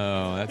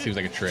 Oh, that seems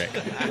like a trick.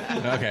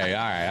 Okay,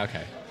 all right,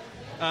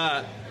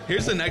 okay.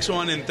 Here's the next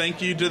one, and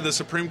thank you to the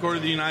Supreme Court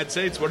of the United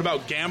States. What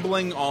about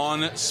gambling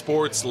on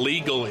sports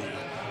legally?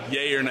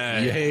 Yay or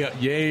nay?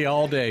 Yay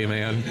all day,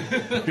 man.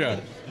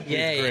 Yeah.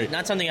 yay. Great.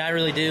 Not something I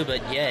really do,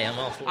 but yay, I'm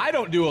all for it. I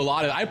don't do a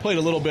lot of. I played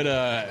a little bit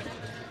of.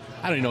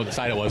 I don't even know what the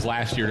site it was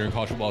last year during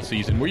college football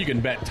season, where you can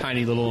bet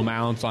tiny little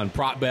amounts on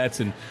prop bets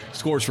and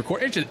scores for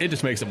court. It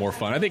just makes it more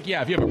fun. I think,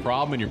 yeah, if you have a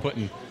problem and you're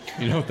putting,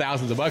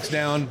 thousands of bucks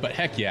down, but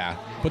heck yeah,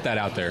 put that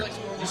out there. Did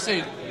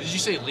you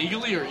say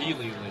legally or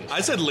illegally?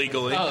 I said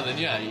legally. Oh, then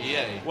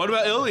yeah. What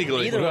about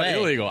illegally? Either What about way.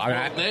 illegal? I mean,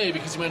 Well, nay,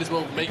 because you might as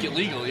well make it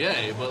legal,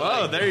 yay. But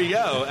Oh, there you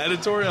go.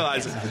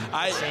 Editorialize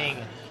it. Saying,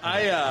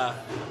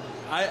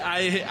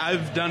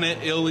 I've done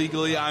it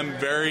illegally. I'm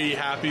very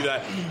happy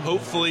that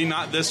hopefully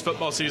not this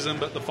football season,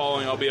 but the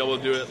following I'll be able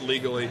to do it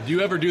legally. do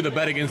you ever do the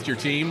bet against your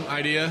team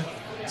idea?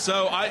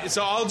 So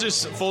I'll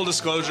just, full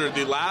disclosure,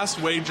 the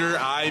last wager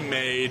I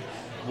made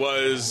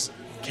was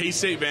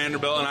K-State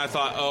Vanderbilt, and I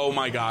thought, oh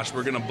my gosh,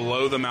 we're going to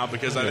blow them out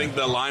because I think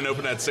the line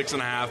opened at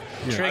 6.5.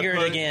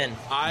 Triggered again.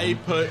 I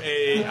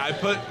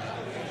put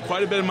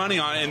quite a bit of money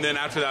on it, and then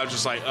after that I was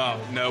just like, oh,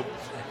 nope.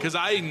 Because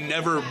I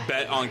never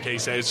bet on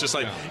K-State. It's just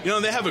like,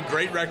 they have a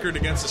great record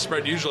against the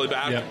spread usually,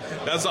 but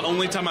that's the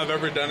only time I've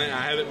ever done it.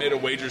 I haven't made a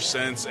wager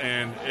since,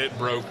 and it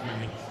broke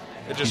me.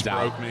 It just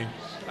broke me.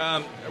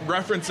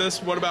 Reference this.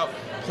 What about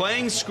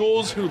playing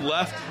schools who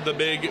left the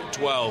Big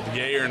 12?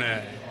 Yay or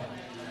nay?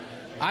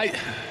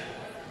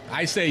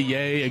 I say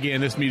yay. Again,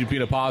 this me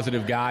being a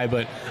positive guy,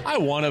 but I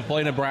want to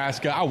play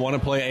Nebraska. I want to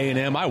play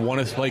A&M. I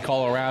want to play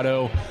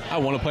Colorado. I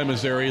want to play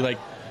Missouri.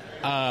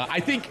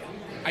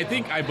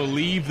 I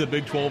believe the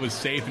Big 12 is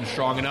safe and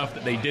strong enough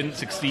that they didn't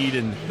succeed,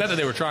 and not that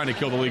they were trying to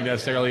kill the league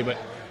necessarily, but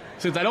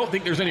since I don't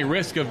think there's any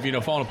risk of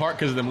falling apart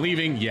because of them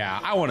leaving,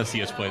 I want to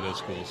see us play those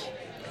schools.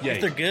 Yay.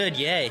 If they're good,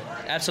 yay,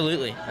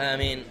 absolutely. I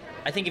mean,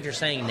 I think if you're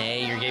saying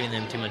nay, you're giving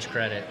them too much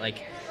credit.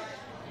 Like,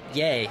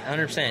 yay,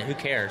 100%. Who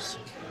cares?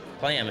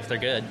 Play them if they're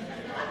good.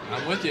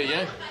 I'm with you,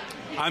 yay.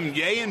 I'm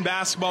yay in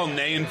basketball,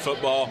 nay in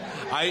football.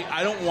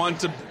 I don't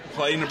want to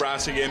play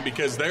Nebraska again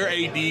because their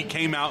AD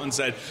came out and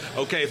said,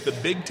 okay, if the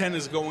Big Ten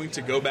is going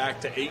to go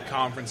back to 8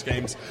 conference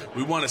games,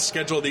 we want to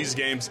schedule these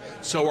games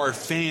so our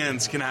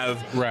fans can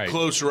have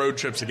close road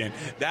trips again.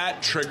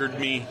 That triggered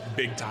me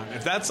big time.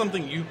 If that's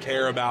something you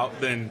care about,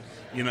 then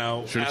should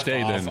have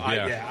stayed. Then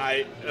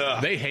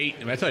they hate.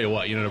 I tell you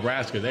what,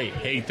 Nebraska, they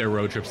hate their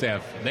road trips. They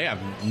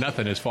have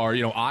nothing as far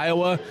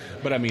Iowa,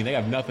 but I mean they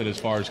have nothing as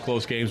far as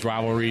close games,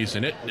 rivalries,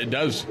 and it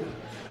does.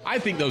 I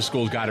think those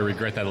schools got to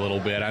regret that a little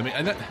bit. I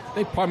mean,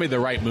 they probably made the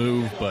right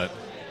move, but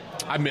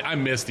I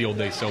miss the old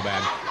days so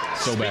bad.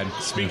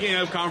 Speaking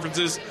of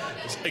conferences,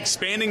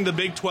 expanding the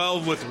Big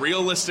 12 with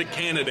realistic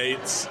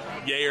candidates,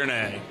 yay or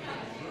nay?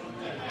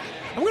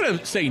 I'm going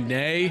to say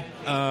nay.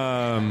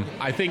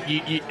 I think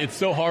it's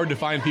so hard to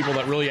find people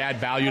that really add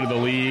value to the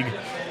league.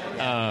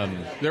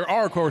 There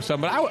are, of course,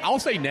 some, but I'll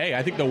say nay.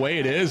 I think the way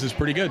it is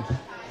pretty good.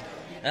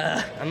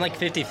 I'm like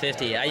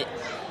 50-50.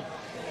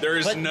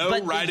 There's no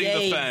riding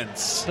the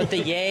fence. But the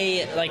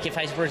yay, like if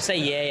I were to say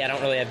yay, I don't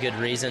really have good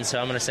reason, so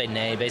I'm going to say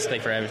nay, basically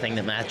for everything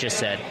that Matt just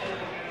said.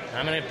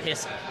 I'm going to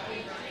piss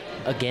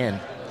again.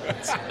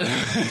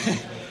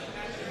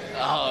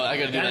 I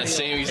got to do that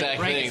same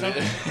exact thing.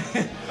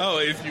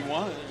 If you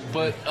want.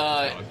 But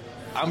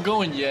I'm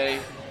going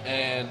yay,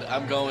 and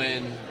I'm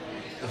going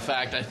the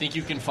fact I think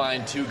you can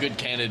find 2 good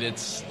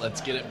candidates. Let's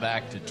get it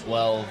back to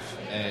 12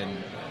 and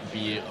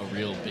be a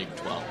real Big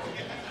 12.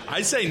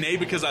 I say nay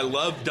because I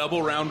love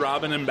double round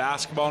robin in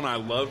basketball and I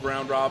love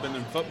round robin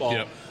in football.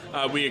 Yep.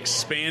 We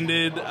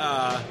expanded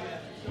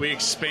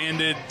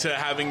to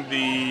having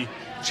the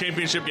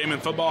championship game in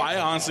football. I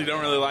honestly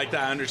don't really like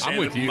that. I understand. I'm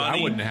with you. Money.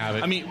 I wouldn't have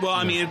it. I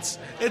mean,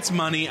 it's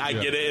money. I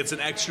get it. It's an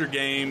extra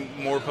game,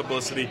 more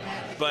publicity.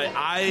 But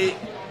I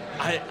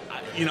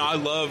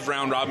love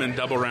round robin and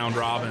double round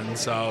robin.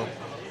 So,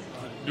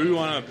 do we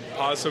want to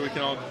pause so we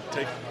can all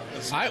take?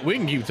 We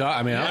can keep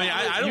talking.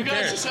 I don't you guys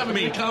care. just have a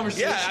good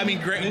conversation. Yeah, I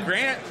mean,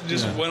 Grant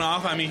just went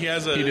off. I mean, he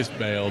just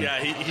bailed. Yeah,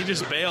 he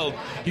just bailed.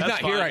 He's not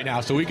here right now,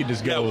 so we could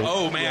just go. Yeah,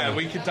 oh man,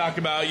 we could talk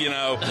about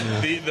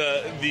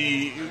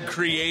the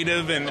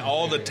creative and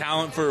all the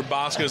talent for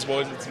BosKSOe's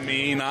Boys. It's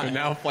me, not and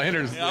now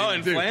Flanders.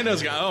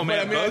 Flanders gone. Oh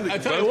man,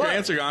 both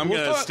Grants are gone. I'm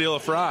gonna steal a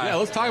fry. Yeah,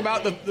 let's talk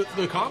about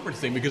the conference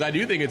thing because I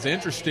do think it's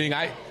interesting.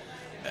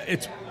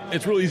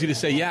 It's real easy to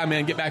say, yeah,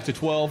 man, get back to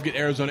 12, get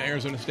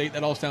Arizona State.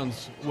 That all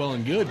sounds well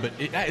and good, but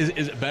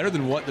is it better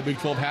than what the Big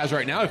 12 has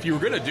right now? If you were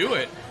going to do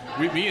it,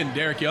 me and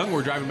Derek Young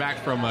were driving back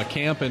from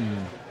camp in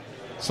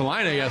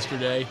Salina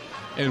yesterday,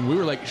 and we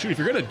were like, shoot, if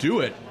you're going to do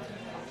it,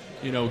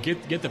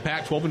 get the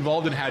Pac-12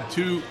 involved and have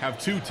two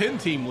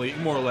 10-team leagues,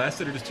 more or less,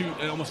 that are just 2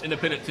 almost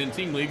independent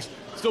 10-team leagues.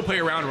 Still play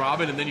a round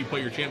robin, and then you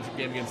play your championship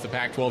game against the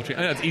Pac-12.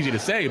 That's easy to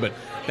say, but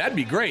that'd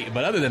be great.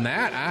 But other than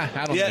that, I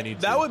don't think they need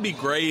to. That would be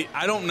great.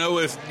 I don't know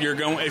if you're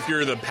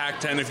the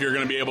Pac-10, if you're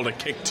going to be able to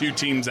kick 2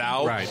 teams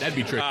out. Right, that'd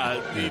be tricky.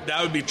 That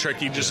would be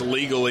tricky, just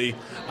legally.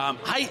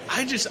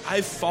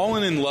 I've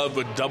fallen in love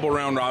with double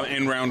round robin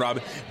and round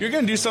robin. If you're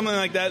going to do something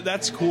like that,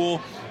 that's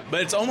cool.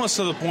 But it's almost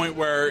to the point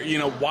where,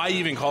 why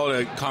even call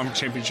it a conference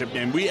championship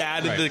game? We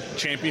added the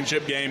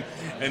championship game,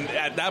 and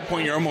at that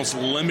point you're almost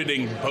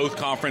limiting both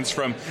conference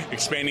from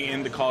expanding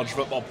into college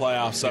football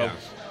playoffs. So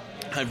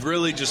I've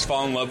really just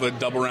fallen in love with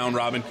double round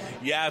robin.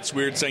 Yeah, it's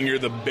weird saying you're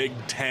the Big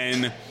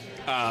 10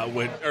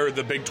 or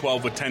the Big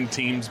 12 with 10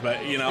 teams,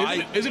 but,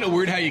 Isn't it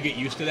weird how you get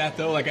used to that,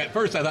 though? Like, at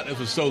first I thought this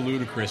was so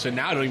ludicrous, and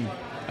now I don't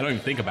even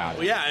think about it.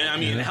 Well, yeah, I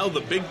mean, hell, the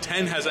Big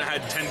Ten hasn't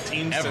had 10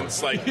 teams ever.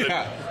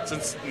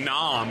 Since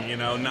NOM,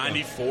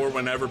 94,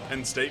 whenever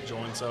Penn State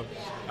joined. So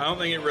I don't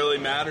think it really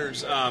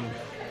matters.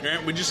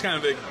 We just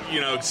kind of,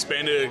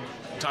 expanded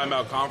talking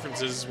about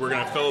conferences. We're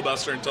going to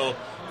filibuster until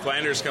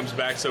Flanders comes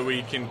back so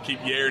we can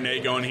keep yay or nay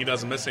going. He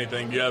doesn't miss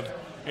anything. Do you have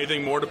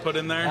Anything more to put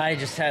in there? I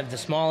just have the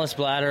smallest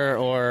bladder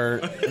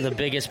or the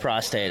biggest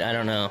prostate. I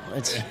don't know.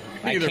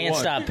 I can't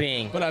stop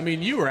peeing. But I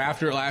mean, you were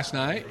after it last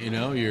night.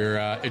 You're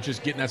it's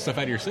just getting that stuff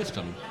out of your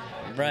system.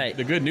 Right.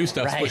 The good new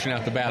stuff's pushing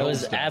out the bad old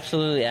stuff. I was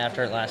absolutely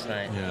after it last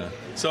night. Yeah.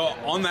 So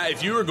on that,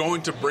 if you were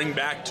going to bring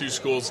back 2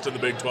 schools to the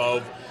Big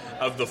 12,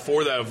 of the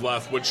 4 that have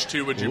left, which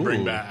 2 would you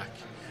bring back?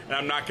 And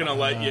I'm not going to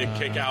let you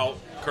kick out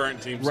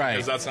current teams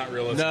because that's not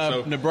realistic.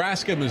 No,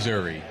 Nebraska,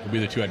 Missouri would be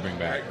the 2 I'd bring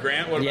back. Right,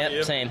 Grant, what about you?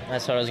 Yep, same.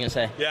 That's what I was going to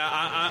say. Yeah,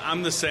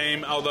 I'm the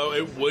same, although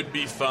it would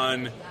be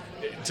fun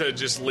to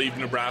just leave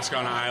Nebraska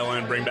on an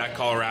island, bring back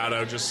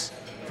Colorado just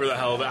for the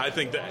hell of it. I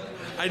think that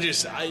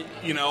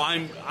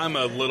I'm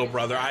a little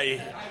brother. I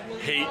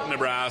hate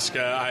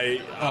Nebraska. I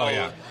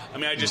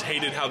mean, I just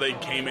hated how they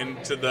came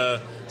into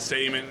the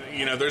stadium.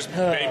 And, there's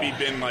maybe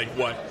been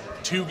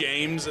 2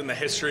 games in the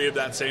history of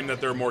that stadium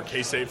that there are more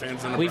K-State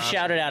fans than Nebraska. We've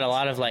shouted out a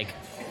lot of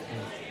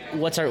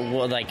what's our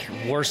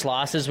worst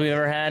losses we've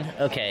ever had.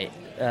 Okay,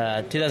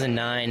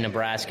 2009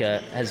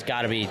 Nebraska has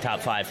got to be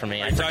top 5 for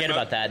me. I forget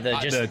about that.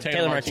 The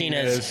Taylor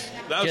Martinez.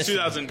 That was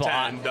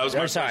 2010. That was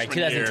my freshman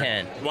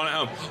 2010. year. Won at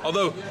home.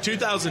 Although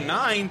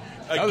 2009.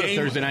 That was a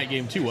Thursday night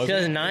game too, wasn't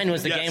it? 2009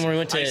 was the game where we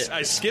went to.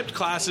 I skipped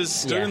classes,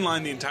 stood in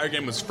line the entire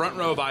game, was front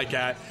row of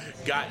ICAT,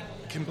 got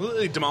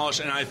completely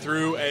demolished, and I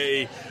threw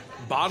a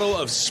bottle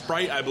of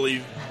Sprite, I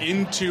believe,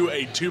 into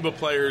a tuba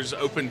player's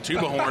open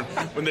tuba horn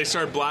when they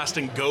started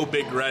blasting "Go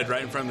Big Red"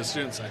 right in front of the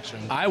student section.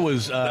 I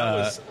was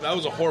that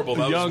was a horrible.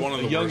 That was one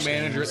of the young worst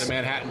manager games. at the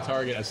Manhattan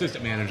Target,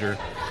 assistant manager,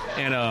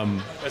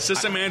 and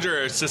assistant manager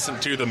or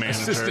assistant to the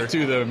manager. Assistant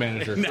to the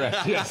manager.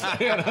 Correct. Yes.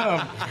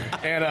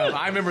 And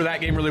I remember that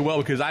game really well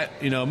because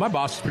my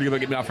boss was pretty good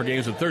about getting me off for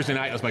games. So Thursday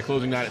night was my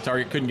closing night at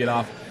Target, couldn't get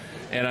off,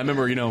 and I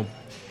remember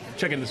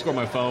checking the score on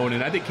my phone,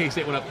 and I think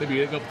K-State went up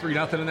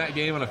 3-0 in that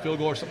game on a field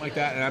goal or something like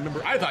that. And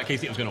I thought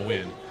K-State was going to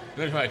win. And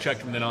then when I checked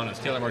from then on, it's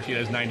Taylor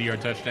Martinez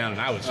 90-yard touchdown, and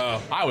I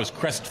was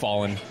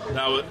crestfallen.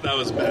 That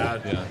was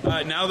bad.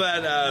 Yeah. Now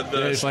that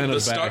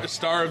the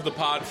star of the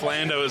pod,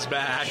 Flando, is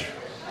back.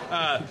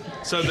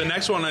 So the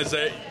next one is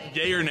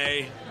yay or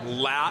nay,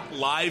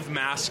 live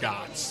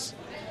mascots.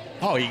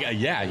 Oh,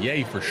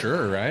 yay for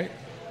sure, right?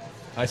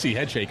 I see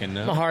head shaking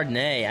now. I'm a hard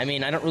nay. I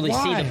mean, I don't really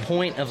see the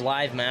point of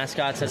live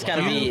mascots. That's got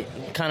to be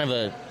kind of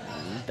a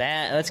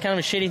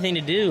shitty thing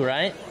to do,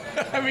 right?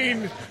 I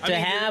mean, to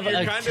have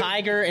a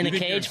tiger in a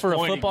cage for a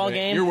football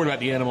game. You're worried about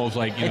the animals,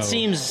 it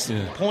seems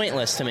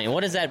pointless to me. What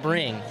does that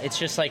bring? It's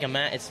just like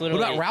it's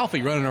literally. What about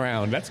Ralphie running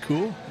around? That's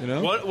cool.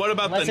 What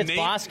about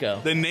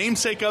the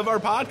namesake of our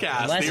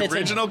podcast, the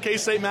original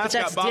K-State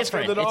mascot,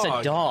 Bosco the dog? It's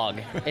a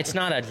dog. It's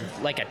not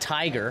a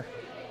tiger.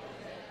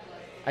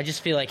 I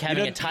just feel like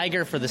having a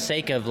tiger for the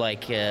sake of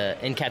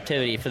in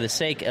captivity for the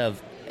sake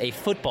of a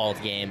football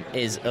game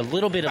is a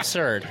little bit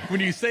absurd. When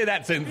you say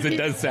that sentence, it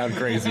does sound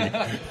crazy.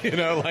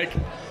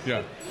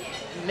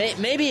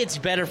 Maybe it's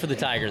better for the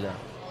tiger though.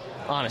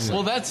 Honestly.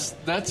 Well, that's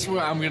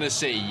where I'm gonna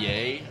say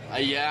yay.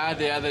 They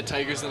have the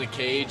tigers in the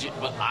cage,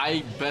 but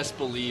I best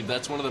believe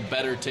that's one of the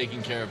better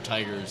taken care of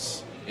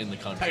tigers in the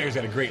country. Tigers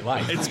got a great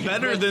life. It's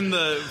better than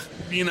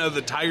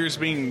the tigers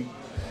being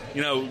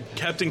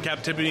kept in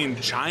captivity in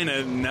China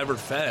and never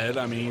fed.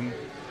 I mean,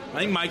 I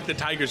think Mike the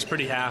Tiger's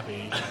pretty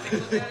happy.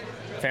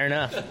 Fair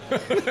enough.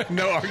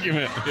 No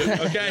argument.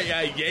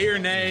 Okay, yay or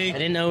nay? I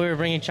didn't know we were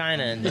bringing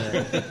China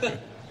into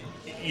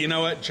You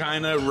know what,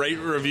 China, rate,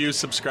 review,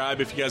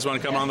 subscribe if you guys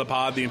want to come on the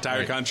pod, the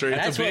entire country.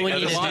 That's what we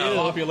need to do.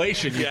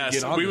 Population.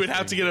 Yes, we would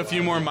have to get a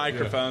few more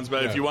microphones,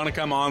 but if you want to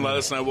come on, let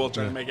us know. We'll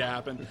try to make it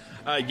happen.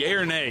 Yay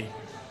or nay?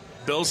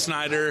 Bill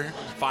Snyder,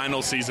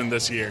 final season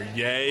this year.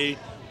 Yay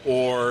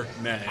or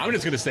nay? I'm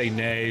just going to say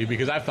nay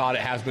because I've thought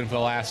it has been for the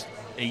last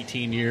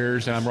 18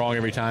 years, and I'm wrong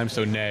every time,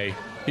 so nay.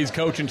 He's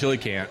coaching until he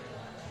can't.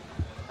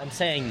 I'm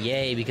saying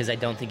yay because I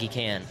don't think he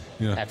can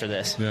after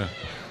this. Yeah.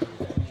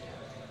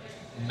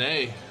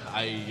 Nay.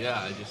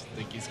 I just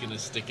think he's going to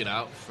stick it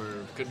out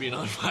could be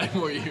another 5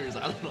 more years.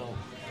 I don't know.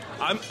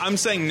 I'm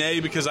saying nay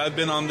because I've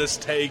been on this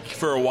take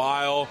for a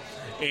while,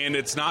 and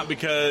it's not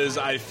because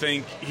I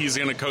think he's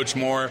going to coach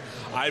more.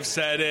 I've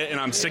said it,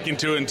 and I'm sticking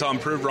to it until I'm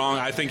proved wrong.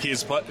 I think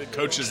he's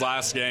coached his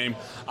last game.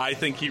 I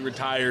think he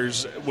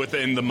retires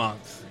within the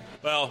month.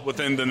 Well,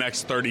 within the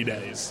next 30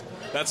 days.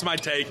 That's my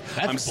take.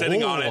 I'm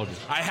sitting on it.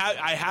 I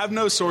have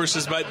no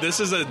sources, but this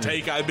is a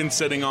take I've been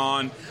sitting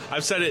on.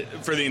 I've said it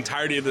for the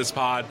entirety of this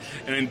pod,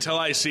 and until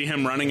I see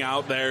him running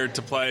out there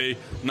to play,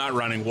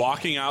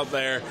 walking out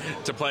there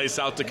to play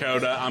South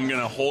Dakota, I'm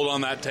going to hold on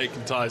that take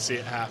until I see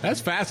it happen.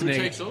 That's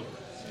fascinating.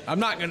 I'm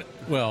not going to.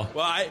 Well,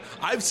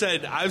 I've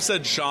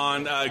said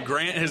Sean.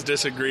 Grant has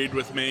disagreed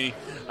with me.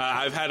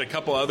 I've had a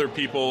couple other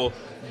people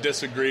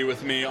disagree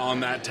with me on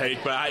that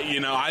take, but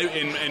in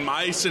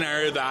my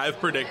scenario that I've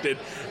predicted,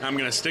 and I'm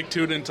going to stick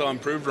to it until I'm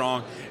proved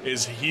wrong,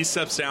 is he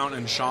steps down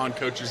and Sean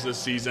coaches this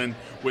season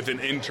with an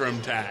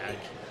interim tag.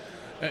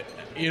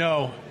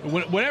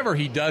 Whenever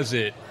he does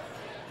it,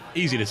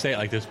 easy to say it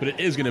like this, but it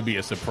is going to be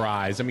a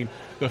surprise. I mean,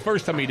 the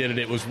first time he did it,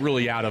 it was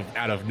really out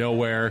of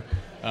nowhere.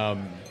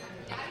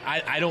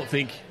 I don't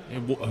think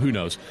Who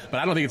knows? But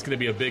I don't think it's going to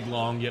be a big,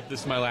 long, yep,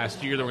 this is my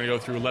last year. They're going to go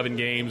through 11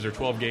 games or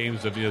 12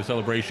 games of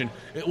celebration.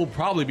 It will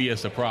probably be a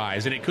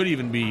surprise. And it could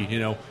even be,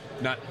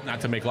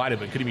 not to make light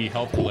of it, it could even be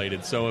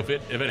health-related. So if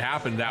it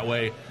happened that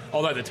way,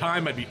 although at the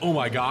time I'd be, oh,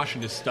 my gosh,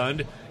 and just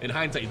stunned. In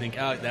hindsight, you think,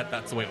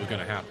 that's the way it was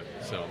going to happen.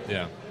 So,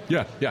 yeah.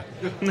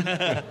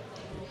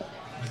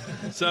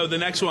 So the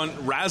next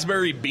one,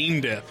 raspberry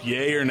bean dip,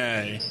 yay or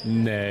nay?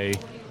 Nay.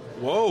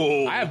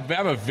 Whoa.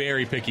 I'm a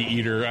very picky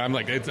eater. I'm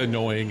like, it's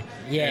annoying.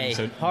 Yay.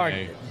 Hard.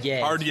 Nay. Yay.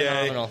 Hard yay.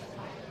 Phenomenal.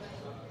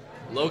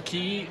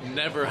 Low-key,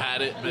 never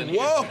had it. Been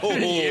Whoa.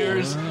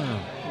 years.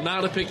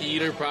 Not a picky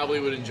eater, probably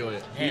would enjoy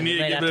it. You need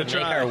to give it a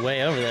try. Make our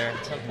way over there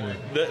at some point.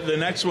 The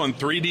next one,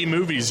 3D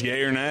movies,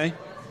 yay or nay?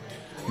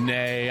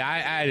 Nay.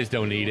 I just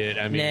don't need it.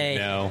 I mean, Nay.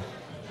 no.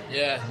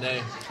 Yeah,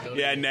 nay.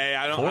 Yeah, nay.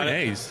 I don't. 4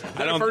 nays.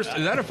 I don't. Is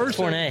that a first?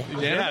 4 nay.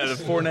 Yeah, the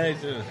 4 nays.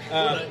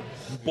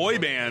 Boy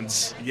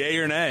bands, yay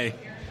or nay?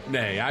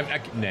 Nay.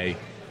 Nay.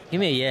 Give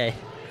me a yay.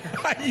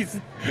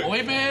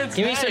 Boy bands?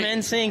 Give me Nay. some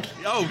NSYNC.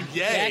 Oh,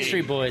 yay.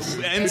 Backstreet Boys.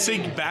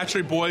 NSYNC,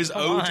 Backstreet Boys,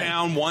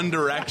 O-Town, One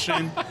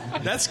Direction.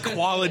 That's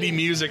quality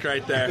music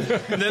right there.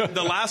 And then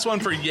the last one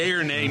for yay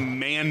or nay,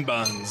 man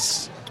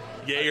buns.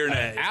 Yay or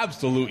nay?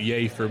 Absolute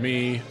yay for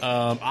me.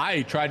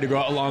 I tried to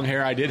grow out long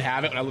hair. I did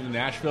have it when I lived in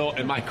Nashville,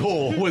 and my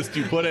goal was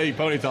to put a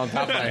ponytail on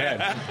top of my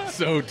head.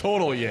 So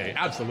total yay.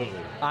 Absolutely.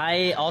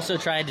 I also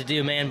tried to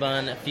do man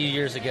bun a few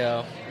years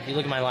ago. If you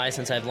look at my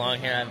license, I have long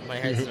hair. My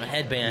hair is a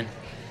headband.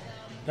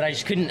 But I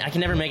just couldn't. I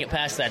can never make it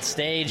past that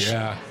stage.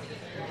 Yeah.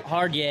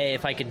 Hard yay.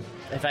 If I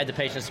had the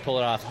patience to pull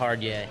it off,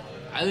 hard yay.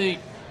 I think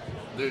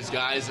there's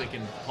guys that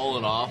can pull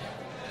it off,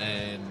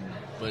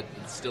 but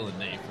it's still a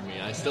nay for me.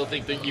 I still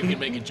think that you can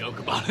make a joke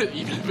about it,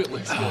 even if it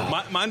looks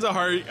good. Mine's a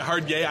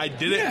hard yay. I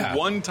did it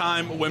one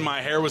time when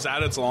my hair was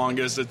at its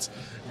longest. It's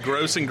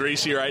gross and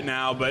greasy right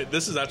now, but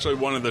this is actually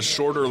one of the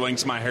shorter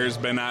lengths my hair's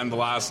been at in the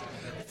last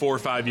 4 or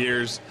 5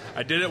 years.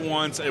 I did it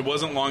once. It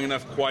wasn't long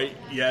enough quite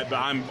yet, but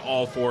I'm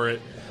all for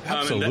it.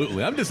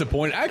 Absolutely. I'm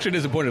disappointed. Actually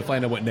disappointed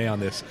Flando went nay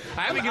on this.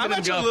 I haven't given him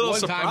actually a a little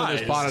one time on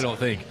this surprised. pod, I don't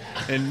think.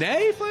 And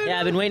nay, Flando? Yeah,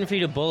 I've been waiting for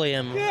you to bully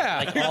him.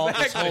 Yeah,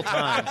 this whole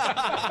time.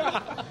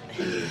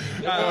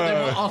 They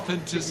want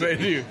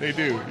authenticity. They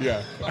do,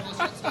 yeah.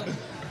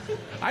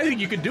 I think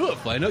you could do it,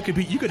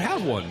 Flando. You could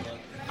have one.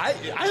 I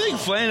think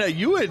Flanda,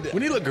 you would.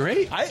 Wouldn't he look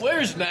great?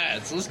 Where's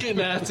Nats? Let's get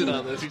Nats in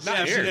on this. He's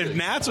not here. If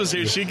Nats was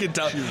here, she could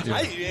tell.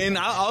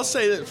 I'll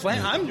say that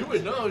Flanda, You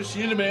would know. Is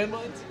she into man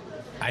buns?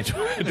 I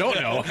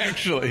don't know,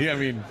 actually. I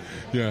mean,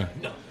 yeah.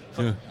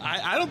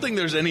 I don't think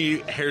there's any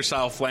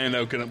hairstyle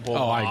Flando couldn't pull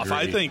off.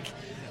 I agree.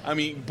 I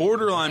mean,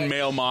 borderline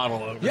male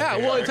model over Yeah,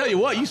 here. well, I tell you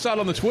what, you saw it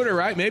on the Twitter,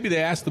 right? Maybe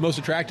they asked the most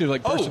attractive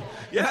person.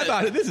 yeah. How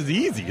about it? This is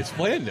easy. It's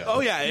Flando. Oh,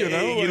 yeah.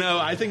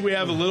 I think we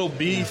have a little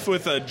beef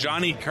with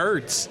Johnny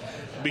Kurtz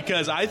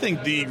because I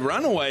think the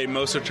runaway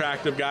most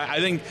attractive guy, I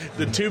think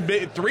the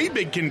three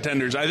big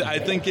contenders, I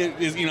think it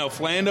is,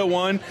 Flando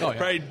 1,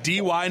 probably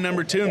DY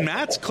number 2, and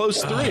Matt's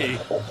close 3.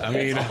 I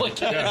mean,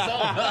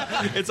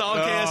 It's all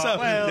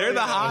KSO. They're the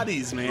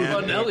hotties, man.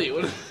 What about Nelly?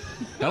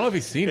 I don't know if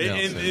he's seen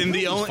Nelson. And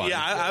the only,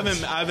 I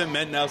haven't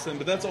met Nelson,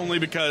 but that's only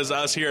because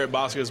us here at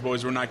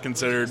BosKSOe's were not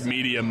considered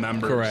media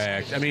members.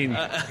 Correct. I mean,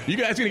 you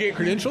guys going to get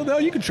credentialed, though?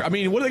 You can try. I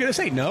mean, what are they going to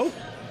say? No?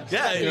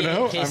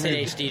 Yeah,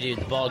 K-State HD dude,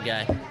 the bald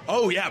guy.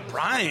 Oh, yeah,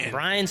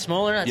 Brian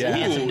Smoller, that's a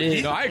handsome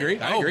dude. No, I agree.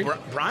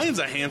 Brian's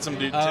a handsome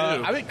dude, too.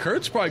 I think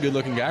Kurt's probably a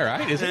good-looking guy,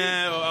 right? Isn't he?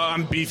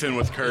 I'm beefing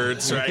with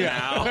Kurtz right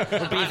now.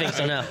 We're beefing,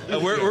 so no.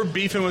 We're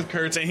beefing with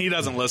Kurtz, and he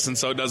doesn't listen,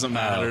 so it doesn't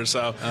matter.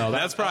 So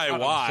that's probably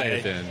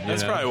why.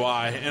 That's probably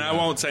why. And I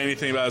won't say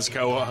anything about his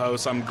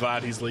co-host. I'm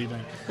glad he's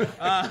leaving.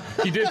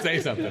 He did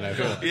say something, I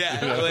feel.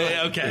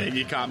 Yeah, okay,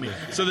 you caught me.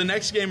 So the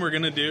next game we're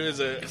going to do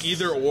is a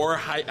either-or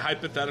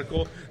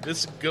hypothetical.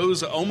 This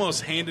goes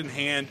almost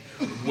hand-in-hand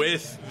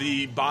with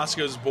the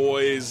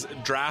BosKSOe's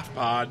draft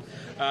pod.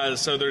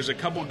 So there's a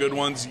couple good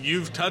ones.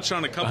 You've touched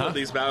on a couple of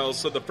these battles.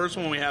 So the first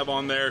one we have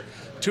on there,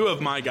 2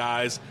 of my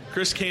guys,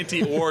 Chris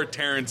Canty or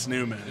Terrence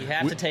Newman. You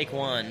have to take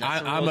one.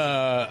 I'm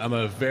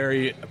a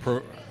very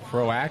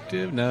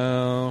proactive,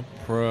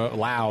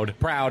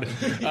 proud.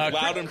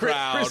 Loud and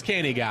proud. Chris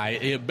Canty guy,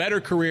 a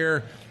better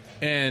career,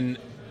 and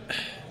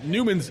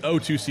Newman's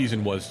 0-2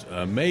 season was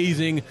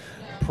amazing.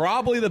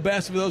 Probably the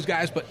best of those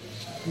guys, but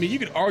I mean, you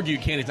could argue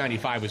Canty's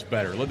 95 was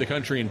better. Led the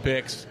country in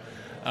picks,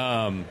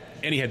 and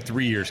he had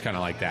 3 years kind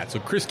of like that. So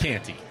Chris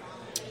Canty.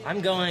 I'm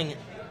going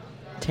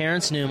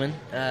Terrence Newman.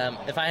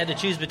 If I had to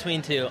choose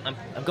between 2,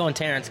 I'm going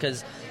Terrence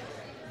because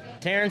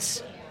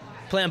Terrence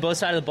play on both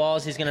sides of the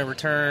balls. He's going to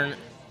return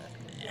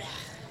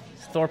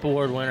Thorpe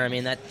Award winner. I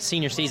mean, that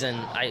senior season,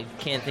 I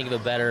can't think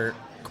of a better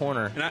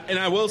corner. And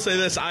I will say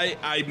this,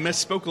 I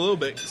misspoke a little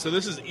bit. So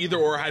this is either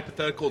or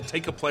hypothetical.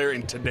 Take a player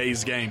in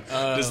today's game.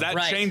 Does that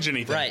change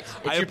anything? Right.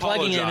 I You're apologize.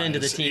 plugging him into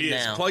the team now.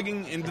 It's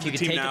plugging into the You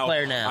team take now. a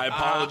player now. I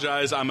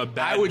apologize. I'm a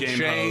bad I would game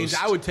change.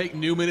 host. I would take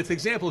Newman. It's an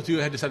example,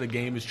 too. I just how the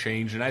game has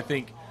changed, and I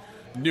think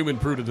Newman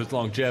proved his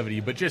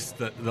longevity, but just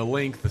the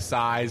length, the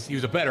size. He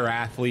was a better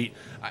athlete.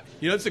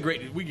 It's a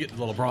great – we get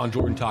the LeBron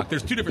Jordan talk.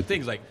 There's 2 different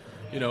things. Like,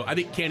 I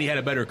think Candy had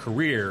a better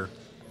career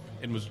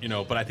and was,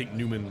 but I think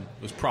Newman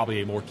was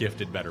probably a more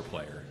gifted, better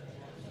player.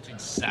 That's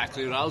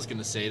exactly what I was going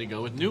to say, to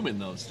go with Newman,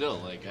 though, still.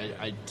 Like,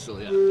 I still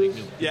take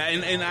Newman. Yeah,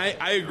 and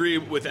I agree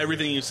with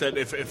everything you said.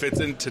 If it's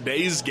in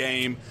today's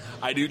game,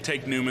 I do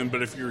take Newman.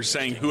 But if you're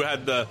saying who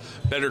had the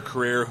better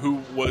career,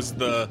 who was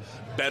the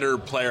better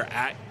player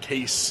at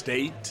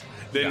K-State,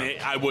 then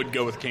I would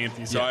go with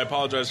Canty. So I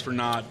apologize for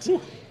not...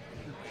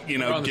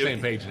 We're on the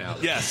same page now.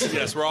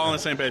 Yes, we're all on the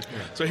same page.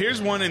 So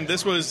here's one, and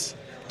this was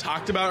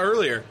talked about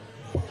earlier.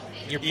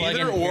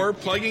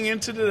 Plugging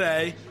into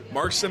today,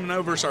 Mark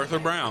Semino versus Arthur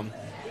Brown.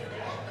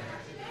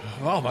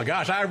 Oh, my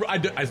gosh. I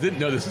didn't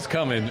know this was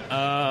coming.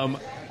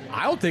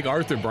 I'll take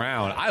Arthur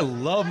Brown. I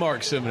love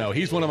Mark Semino.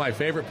 He's one of my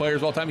favorite players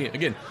of all time.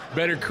 Again,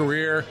 better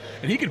career,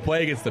 and he could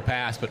play against the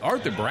pass, but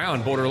Arthur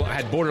Brown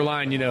had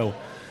borderline,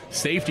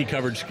 safety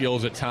coverage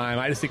skills at time.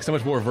 I just think so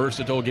much more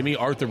versatile. Give me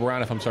Arthur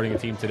Brown if I'm starting a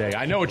team today.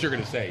 I know what you're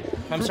going to say.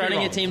 I'm starting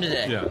a team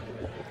today. Yeah.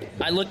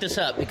 I looked this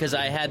up because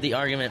I had the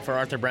argument for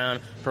Arthur Brown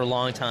for a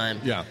long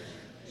time. Yeah.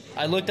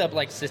 I looked up,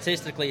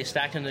 statistically,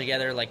 stacked them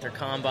together, their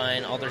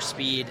combine, all their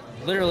speed.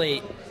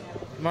 Literally,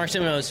 Mark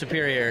Semino is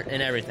superior in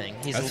everything.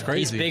 That's crazy.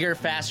 He's bigger,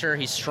 faster,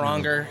 he's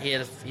stronger,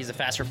 he's a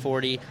faster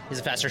 40, he's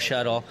a faster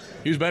shuttle.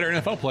 He was a better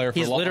NFL player for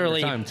a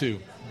long time, too.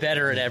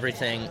 Better at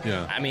everything.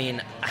 Yeah. I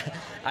mean,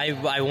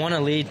 I want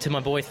to lead to my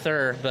boy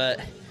Thur,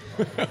 but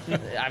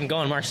I'm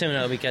going Mark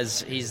Semino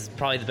because he's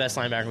probably the best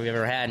linebacker we've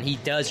ever had, and he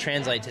does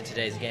translate to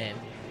today's game.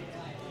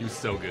 He was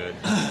so good.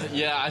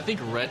 Yeah, I think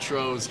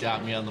Retro's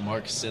got me on the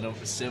Mark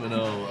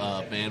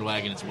Semino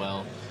bandwagon as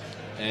well.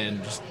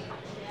 And just,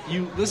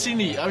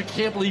 I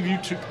can't believe you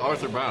took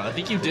Arthur Brown. I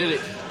think you did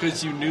it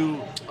because you knew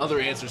other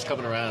answers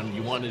coming around.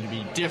 You wanted to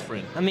be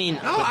different. I mean,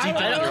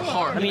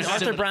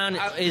 Arthur Brown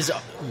is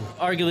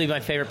arguably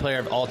my favorite player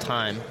of all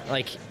time.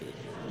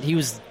 He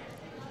was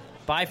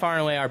by far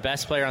and away our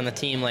best player on the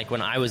team,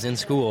 when I was in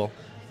school.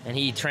 And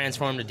he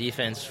transformed the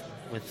defense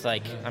with,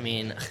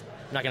 I'm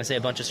not going to say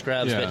a bunch of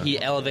scrubs, but he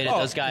elevated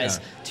those guys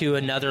to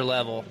another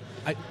level.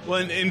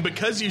 And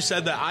because you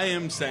said that, I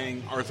am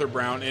saying Arthur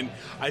Brown, and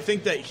I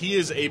think that he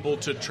is able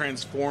to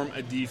transform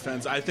a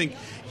defense. I think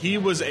he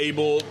was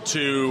able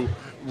to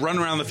run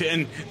around the field,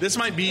 and this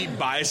might be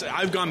biased.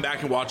 I've gone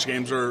back and watched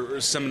games where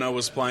Semino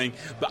was playing,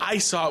 but I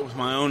saw it with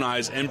my own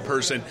eyes in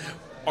person.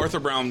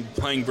 Arthur Brown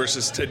playing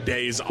versus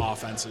today's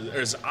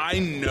offenses. I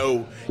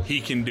know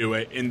he can do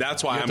it, and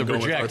that's why I'm going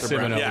with Arthur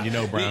Brown. Yeah.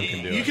 And Brown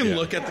can do it. You can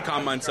look at the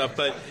combine stuff,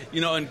 but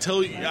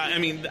until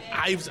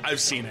I've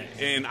seen it,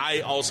 and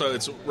I also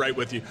it's right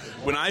with you.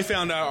 When I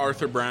found out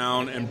Arthur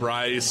Brown and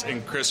Bryce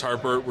and Chris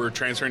Harper were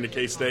transferring to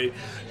K-State,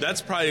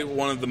 that's probably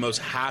one of the most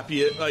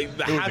happiest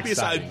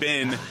I've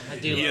been.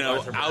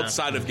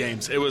 Outside of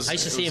games. I used to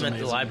see him amazing. At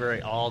the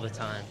library all the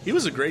time. He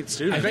was a great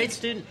student.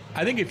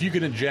 I think if you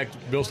could inject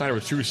Bill Snyder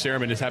with true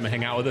serum and just have him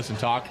hang out with us and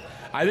talk,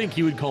 I think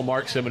he would call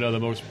Mark Semino the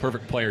most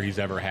perfect player he's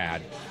ever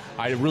had.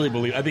 I really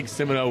believe. I think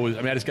Semino was.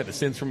 I just got the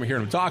sense from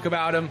hearing him talk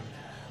about him.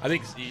 I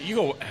think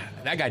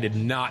that guy did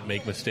not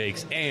make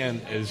mistakes,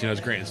 and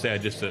as Grant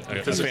said, just a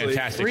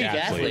fantastic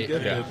athlete.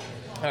 Yeah.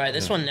 All right,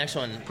 next one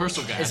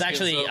is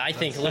actually, I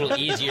think, a little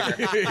easier.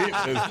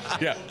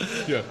 Yeah.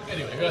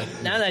 Anyway, go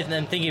ahead. Now that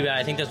I'm thinking about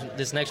it, I think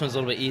this next one's a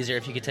little bit easier.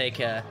 If you could take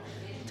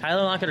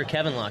Tyler Lockett or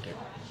Kevin Lockett.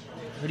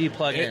 Who do you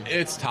plug in?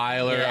 It's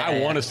Tyler. Yeah, I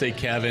want to say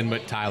Kevin,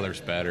 but Tyler's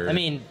better.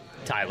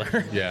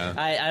 Tyler. Yeah.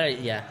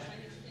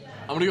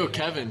 I'm going to go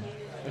Kevin.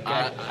 Okay.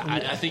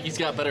 I think he's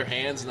got better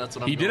hands, and that's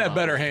what I'm He did have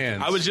better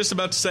hands. I was just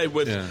about to say,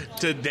 with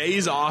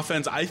today's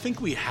offense, I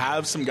think we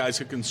have some guys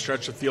who can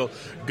stretch the field,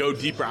 go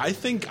deeper. I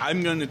think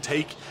I'm going to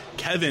take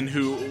Kevin,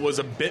 who was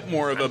a bit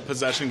more of a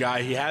possession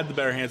guy. He had the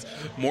better hands,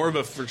 more of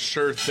a for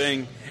sure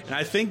thing. And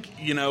I think,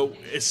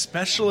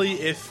 especially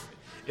if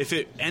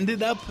it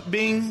ended up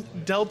being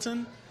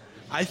Delton,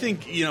 I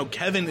think,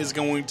 Kevin is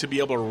going to be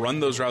able to run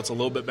those routes a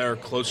little bit better,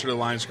 closer to the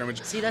line of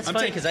scrimmage. See, that's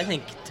funny because I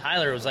think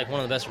Tyler was one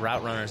of the best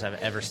route runners I've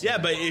ever seen. Yeah,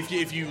 but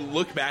if you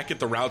look back at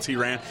the routes he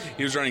ran,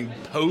 he was running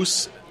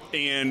posts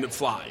and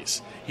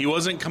flies. He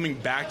wasn't coming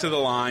back to the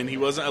line. He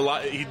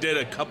did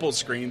a couple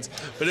screens,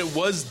 but it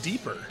was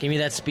deeper. Give me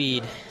that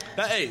speed.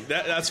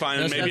 That's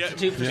fine.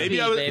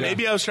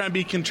 Maybe I was trying to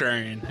be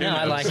contrarian. No,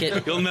 I like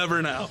it. You'll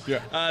never know.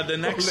 Yeah. The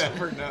next, you'll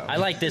never know. I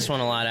like this one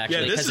a lot,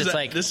 actually.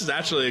 Yeah, this is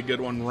actually a good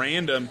one.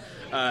 Random.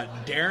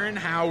 Darren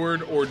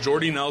Howard or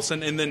Jordy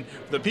Nelson, and then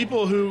the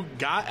people who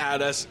got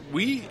at us,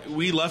 we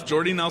left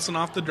Jordy Nelson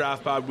off the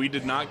draft pod. We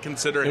did not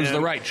consider him. It was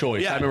the right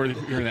choice. Yeah. I remember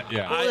hearing that.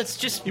 Yeah. Well, it's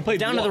just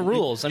down to the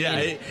rules.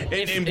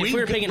 If we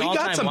were picking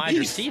all-time wide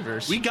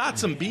receivers, we got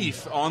some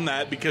beef on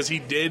that because he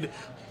did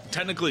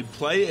technically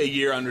play a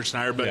year under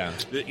Snyder, but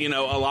a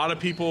lot of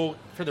people,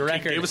 for the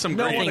record, gave us some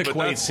no grief. one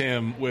equates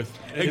him with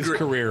his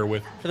career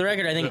with. For the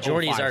record, I think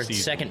Jordy's our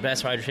second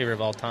best wide receiver of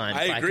all time.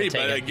 I agree,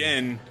 but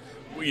again,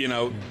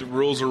 the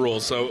rules are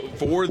rules. So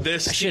for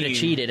this I should have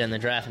cheated in the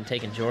draft and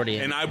taken Jordy.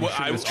 And I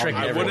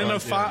wouldn't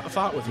have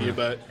fought with you.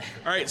 But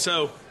all right,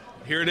 so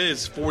here it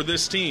is for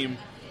this team: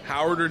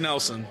 Howard or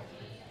Nelson.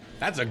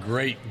 That's a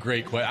great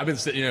question. I've been,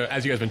 as you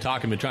guys have been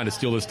talking, been trying to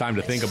steal this time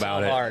to think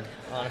about it. It's hard,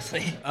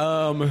 honestly.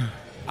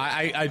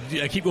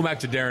 I keep going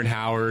back to Darren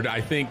Howard. I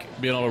think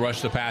being able to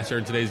rush the passer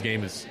in today's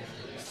game is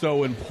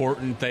so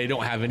important. They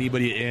don't have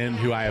anybody in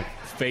who I have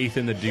faith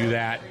in to do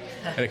that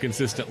at a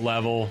consistent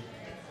level.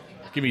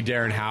 Give me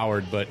Darren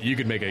Howard, but you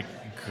could make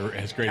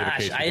as great of a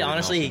case. I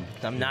honestly,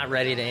 I'm not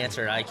ready to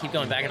answer. I keep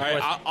going back and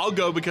forth. Right, I'll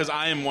go because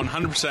I am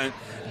 100%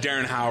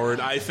 Darren Howard.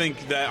 I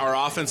think that our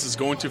offense is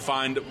going to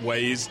find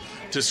ways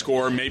to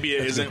score. Maybe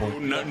it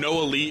isn't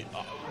no elite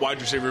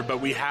wide receiver, but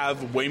we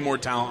have way more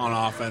talent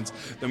on offense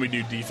than we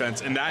do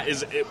defense, and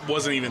it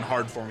wasn't even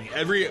hard for me.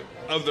 Every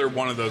other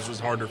one of those was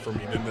harder for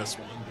me than this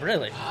one.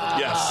 Really?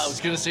 Yes. I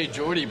was going to say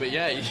Jordy, but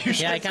yeah.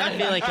 I kind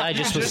of feel like I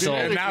just was sold.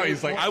 And now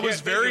he's like, I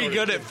was very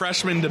good at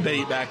freshman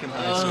debate back in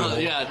high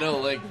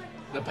school.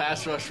 The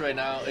pass rush right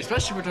now,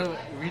 especially if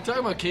we're talking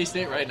about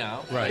K-State right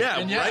now. Right. Yeah,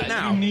 right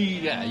now. You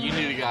need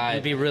a guy.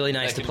 It'd be really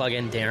nice to plug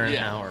in Darren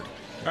Howard.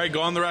 All right,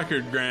 go on the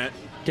record, Grant.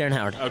 Darren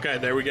Howard. Okay,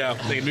 there we go.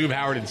 They can move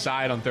Howard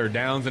inside on third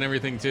downs and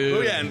everything, too.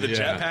 Oh, yeah, and the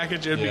jet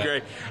package, it'd be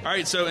great. All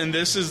right, and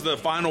this is the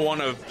final one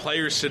of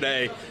players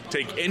today.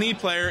 Take any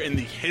player in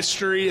the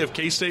history of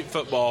K-State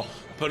football,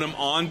 put them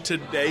on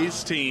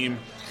today's team.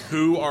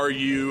 Who are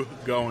you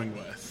going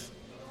with?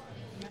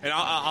 And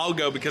I'll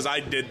go because I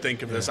did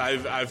think of this. I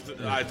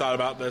thought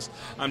about this.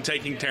 I'm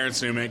taking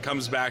Terrence Newman. It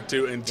comes back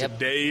to in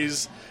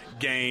today's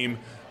game,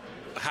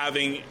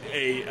 having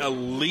a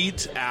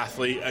elite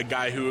athlete, a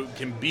guy who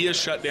can be a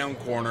shutdown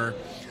corner.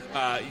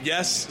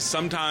 Yes,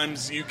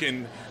 sometimes you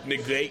can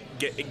negate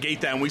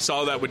that, and we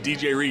saw that with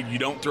DJ Reed. You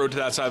don't throw to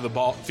that side of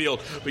the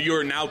field, but you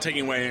are now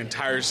taking away an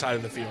entire side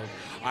of the field.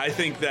 I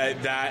think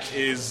that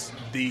is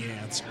the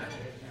answer.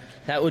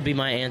 That would be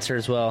my answer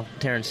as well,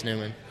 Terrence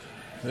Newman.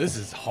 This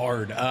is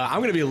hard. I'm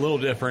going to be a little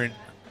different.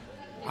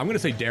 I'm going to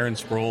say Darren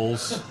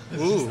Sproles.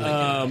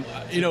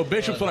 Ooh.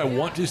 Bishop's what I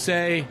want to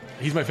say.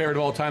 He's my favorite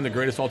of all time, the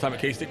greatest of all time at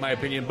K-State, in my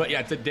opinion. But,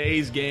 yeah,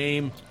 today's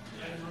game,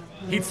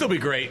 he'd still be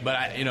great.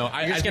 But, You're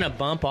just going to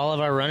bump all of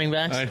our running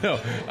backs? I know.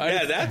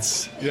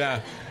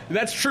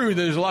 That's true.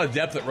 There's a lot of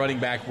depth at running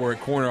back or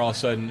at corner all of a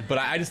sudden. But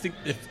I just think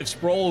if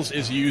Sproles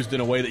is used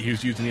in a way that he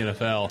was used in the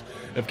NFL,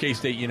 if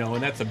K-State,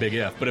 and that's a big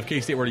if. But if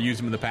K-State were to use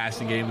him in the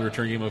passing game, the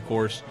return game, of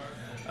course,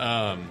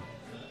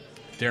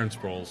 Darren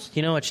Sproles.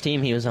 You know which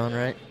team he was on,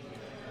 right?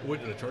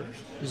 What, the Chargers?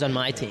 He was on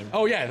my team.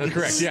 Oh, yeah, that's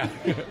correct, yeah.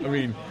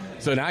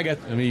 So now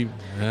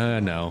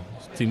no.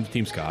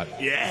 Team Scott.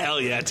 Yeah, hell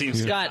yeah, Team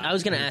Scott, I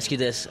was going to ask you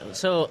this.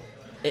 So,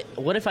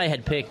 what if I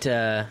had picked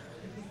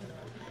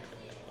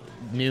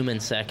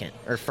Newman second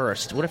or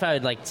first? What if I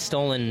had,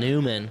 stolen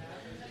Newman?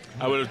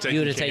 I would have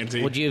taken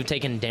Canty. Would you have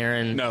taken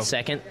Darren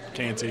second?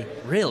 Canty.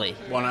 Really?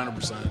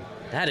 100%.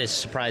 That is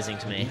surprising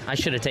to me. I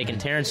should have taken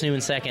Terrence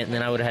Newman second, and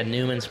then I would have had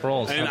Newman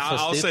Sproles. And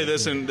I'll say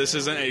this, and this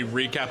isn't a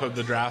recap of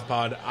the draft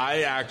pod.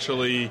 I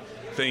actually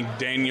think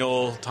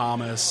Daniel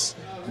Thomas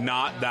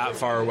not that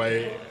far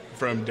away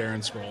from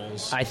Darren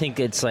Sproles. I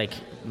think it's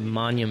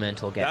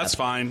monumental gap. That's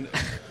fine.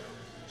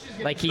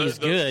 He's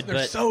good, they're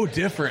but so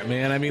different,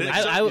 man.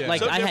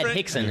 I had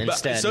Hickson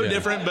instead. So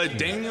different, but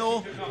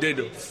Daniel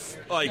did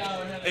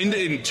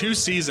in 2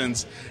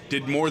 seasons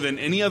did more than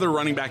any other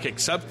running back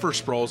except for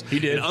Sproles. He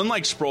did. And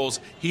unlike Sproles,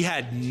 he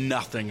had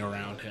nothing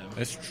around him.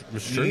 That's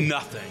true.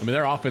 Nothing.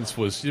 Their offense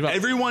was...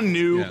 Everyone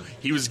knew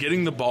he was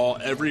getting the ball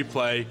every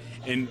play,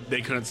 and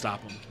they couldn't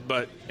stop him.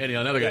 But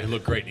another guy who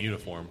looked great in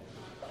uniform.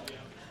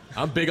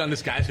 I'm big on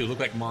this guys who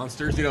look like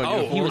monsters. He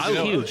was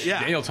huge.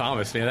 Yeah. Daniel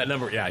Thomas, man, that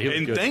number, he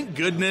looked good. Thank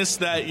goodness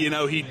that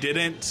he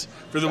didn't,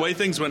 for the way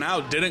things went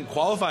out, didn't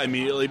qualify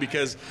immediately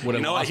because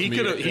he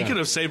could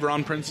have saved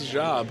Ron Prince's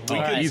job.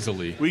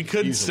 Easily. We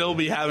could still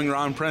be having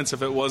Ron Prince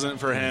if it wasn't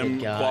for him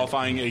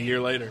qualifying a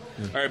year later.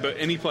 Yeah. All right, but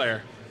any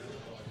player.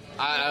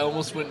 I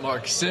almost went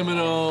Mark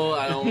Semino.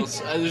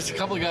 There's a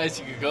couple of guys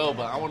you could go,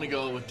 but I want to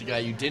go with the guy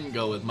you didn't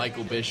go with,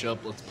 Michael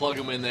Bishop. Let's plug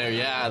him in there.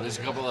 Yeah, there's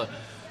a couple of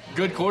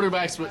good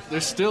quarterbacks, but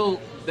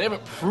they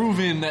haven't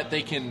proven that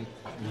they can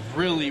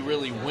really,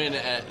 really win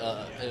at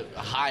a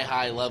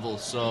high level.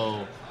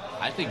 So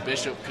I think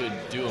Bishop could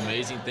do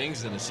amazing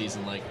things in a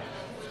season like.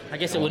 I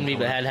guess it wouldn't be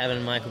bad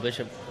having Michael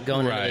Bishop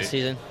going into the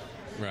season.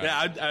 Right.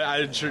 Yeah,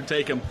 I'd sure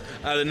take him.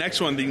 The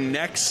next one, the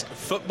next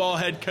football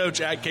head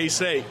coach at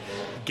K-State,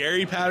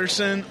 Gary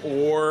Patterson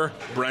or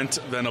Brent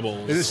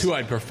Venables. Is this who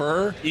I'd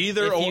prefer?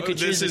 Either or.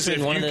 This is if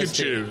you could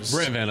choose.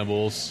 Brent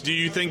Venables. Do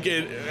you think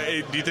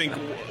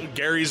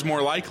Gary's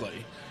more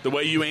likely? The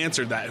way you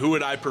answered that, who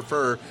would I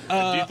prefer?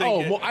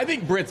 I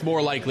think Brent's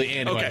more likely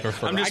and who I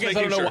prefer. I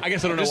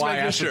guess I don't know why I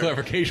asked for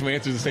clarification. My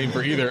answer is the same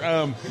for either.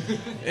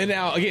 And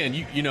now,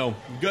 again,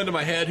 gun to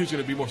my head, who's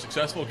going to be more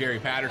successful? Gary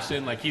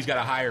Patterson. He's got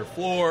a higher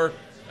floor,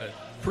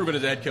 proven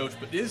as a head coach.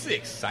 But is the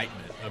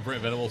excitement of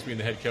Brent Venables being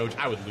the head coach?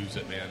 I would lose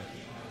it, man.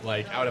 I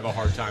would have a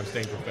hard time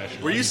staying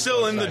professional. Were you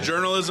still in the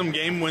journalism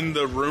game when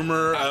the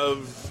rumor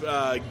of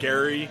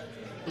Gary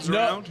was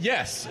around?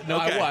 Yes. No,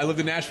 okay. I lived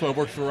in Nashville. I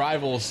worked for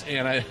Rivals,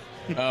 and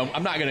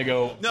I'm not going to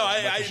go.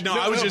 I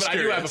was just curious. I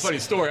do have a funny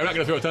story. I'm not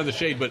going to throw tons of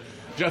shade, but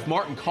Jeff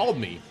Martin called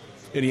me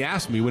And he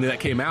asked me when that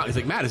came out. He's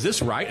like, Matt, is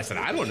this right? I said,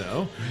 I don't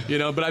know.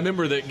 But I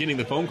remember getting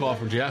the phone call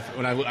from Jeff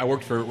when I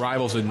worked for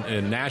Rivals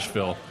in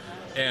Nashville.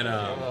 And,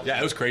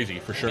 it was crazy,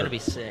 for sure. You're going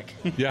to be sick.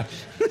 Yeah.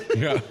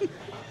 Yeah.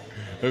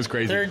 It was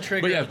crazy. Third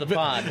trigger of the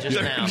pod just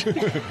now.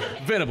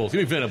 Venables. Give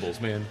me Venables,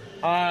 man.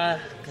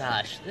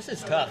 Gosh, this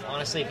is tough,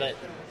 honestly, but,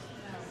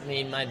 I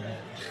mean,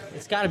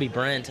 it's got to be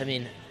Brent. I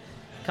mean,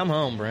 come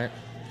home, Brent.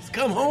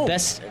 Come home.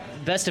 Best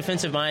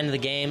defensive mind of the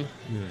game.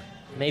 Yeah.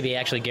 Maybe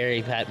actually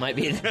Gary Pat might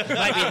be the best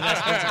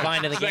defensive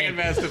mind of the game. Second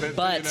best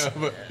defensive,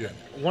 but yeah.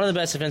 One of the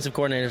best defensive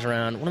coordinators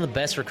around, one of the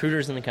best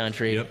recruiters in the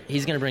country. Yep. He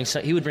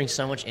would bring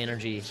so much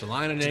energy to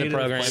the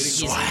program.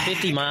 He's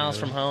 50 miles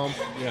from home.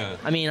 Yeah.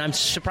 I mean, I'm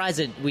surprised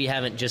that we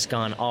haven't just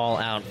gone all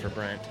out for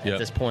Brent at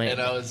this point. And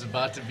I was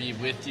about to be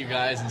with you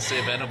guys and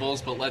say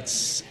Venables, but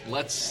let's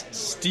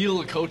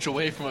steal a coach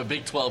away from a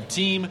Big 12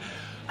 team.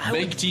 I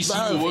Make would TCU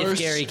love worse. if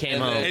Gary came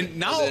home. And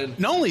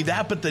not only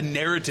that, but the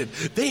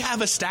narrative. They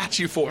have a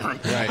statue for him.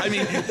 Right. I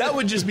mean, that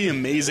would just be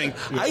amazing.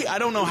 I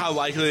don't know how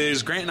likely it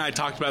is. Grant and I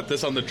talked about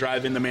this on the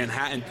drive into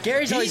Manhattan.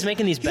 Gary's always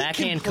making these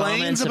backhand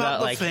comments about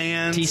the like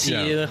fans.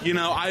 TCU.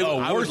 Yeah. I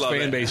would worst love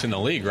fan it. base in the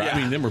league, right? Yeah.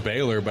 I mean, them were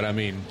Baylor, but I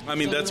mean,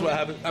 that's what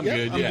happens. I'm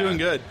good. I'm doing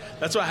good.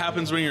 That's what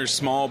happens when you're a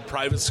small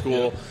private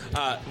school.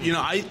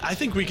 I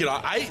think we could.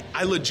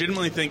 I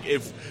legitimately think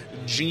if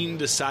Gene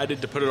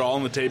decided to put it all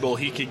on the table,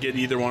 he could get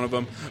either one of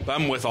them. But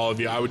I'm with all of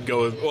you. I would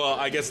go with,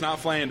 I guess not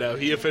Flando.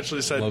 He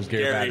officially said loves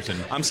Gary Patterson.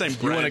 I'm saying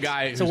you want a Brent.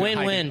 guy. It's a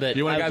win-win, but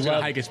you want a guy who's going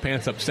love to hike his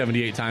pants up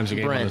 78 times a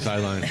game Brent. on the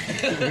sideline.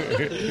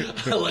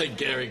 I like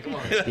Gary. Come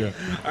on.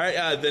 All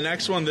right, the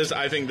next one.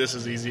 I think this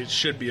is easy. It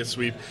should be a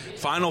sweep.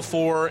 Final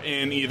four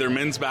in either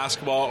men's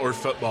basketball or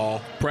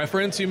football.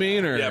 Preference, you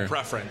mean, or Yeah,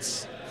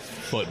 preference.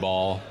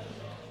 football?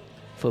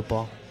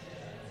 Football.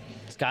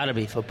 It's got to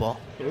be football.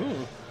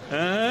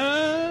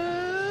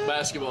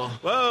 Basketball.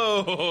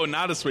 Whoa,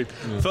 not a sweep.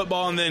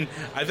 Football, and then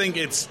I think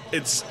it's.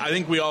 I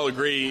think we all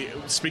agree.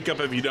 Speak up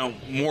if you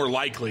don't. More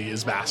likely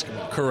is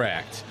basketball.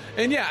 Correct.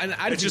 And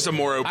It's just a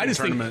more open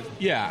tournament.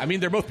 I mean,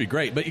 they're both be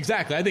great, but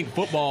exactly, I think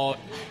football.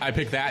 I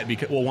pick that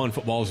because one,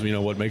 football is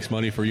what makes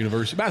money for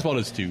university. Basketball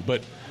does too,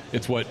 but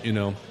it's what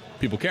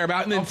people care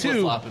about. And then I'm two.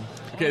 flip-flopping.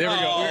 Okay, there we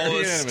go. We're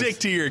unanimous. Stick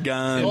to your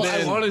guns. Well,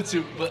 I wanted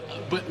to,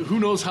 but who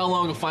knows how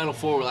long a Final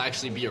Four will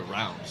actually be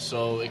around?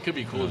 So it could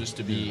be cool just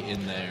to be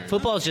in there.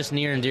 Football is just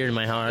near and dear to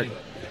my heart.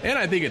 And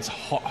I think it's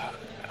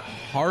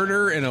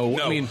harder in a.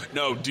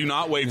 No, do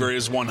not waver. It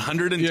is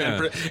 110%.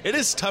 Yeah. It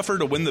is tougher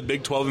to win the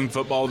Big 12 in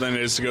football than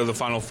it is to go to the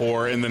Final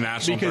Four in the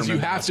national because you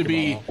tournament have to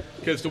be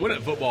to win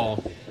at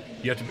football.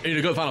 You have to go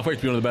to the Final Four. You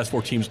have to be one of the best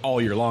four teams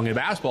all year long. In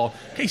basketball,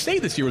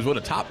 K-State this year was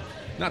a top.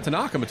 Not to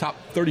knock them, a top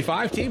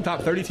 35 team,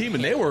 top 30 team,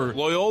 and they were...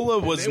 Loyola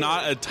was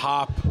not a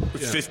top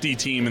 50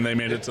 team, and they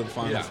made it to the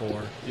Final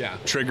Four. Yeah.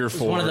 Trigger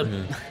four.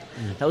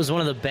 That was one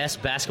of the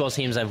best basketball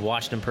teams I've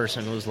watched in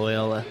person was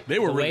Loyola. They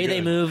were the way really they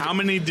good. moved. How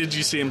many did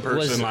you see in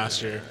person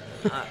last year?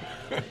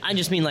 I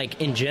just mean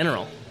in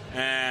general.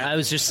 I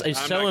was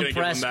so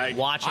impressed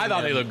watching I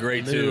thought them they looked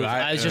great move. too.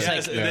 I was just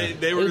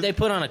they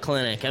put on a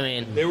clinic. I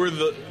mean, they were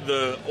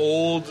the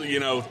old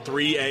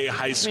 3A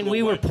high school.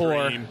 we were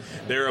poor. Cream.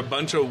 They're a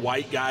bunch of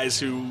white guys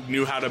who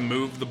knew how to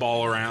move the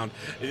ball around.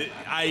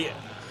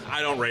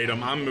 I don't rate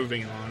them. I'm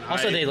moving on.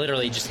 Also, they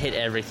literally just hit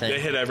everything. They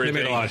hit everything.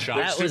 They made a lot of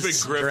shots. Their That was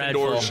stupid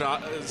Gryffindor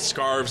dreadful.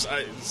 scarves.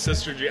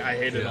 Sister G, I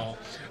hate it all.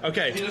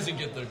 Okay. He doesn't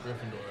get the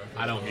Gryffindor.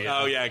 I don't hate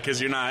Oh yeah,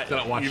 because you've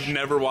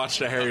never watched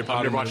a Harry Potter.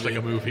 I've never watched movie.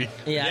 a movie.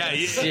 Yeah,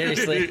 Yeah,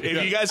 seriously.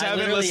 If you guys I haven't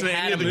literally listened to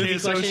had any a of the movie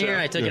KSO question show, here.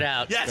 I took it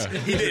out. Yes,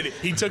 he did.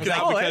 He took it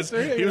out because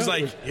he was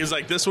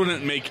like, this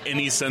wouldn't make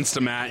any sense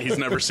to Matt. He's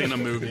never seen a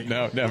movie.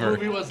 No, The never.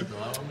 movie wasn't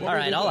though. All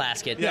right, I'll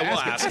ask it. Yeah, we'll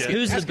ask it.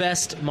 Who's the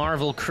best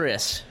Marvel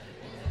Chris?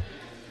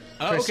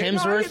 Chris okay.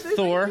 Hemsworth,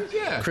 Thor,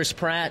 Yeah. Chris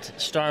Pratt,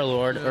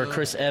 Star-Lord, or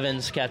Chris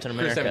Evans, Captain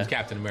America? Chris Evans,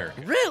 Captain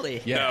America.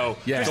 Really? Yeah. No,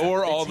 Yeah.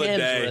 Thor all It's the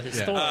day. Hemsworth. It's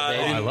Yeah. Thor,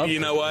 baby. I love You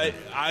Chris know what?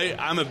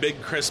 I'm a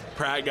big Chris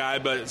Pratt guy,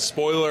 but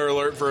spoiler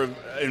alert for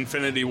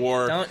Infinity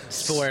War. Don't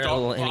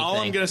spoil anything. All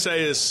I'm going to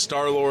say is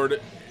Star-Lord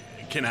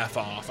can F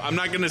off. I'm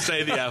not going to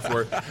say the F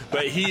word,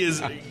 but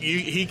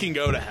he can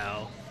go to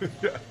hell.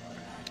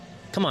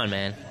 Come on,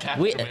 man.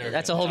 America.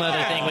 That's a whole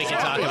other thing we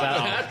can talk about.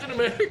 Captain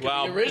America,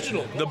 Wow. the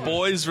original. The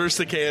boys versus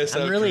the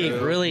KSO. I'm really, crew.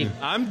 really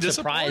I'm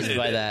surprised disappointed.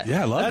 by that.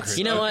 Yeah, I love That's- Chris.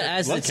 You know what?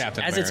 As Love it's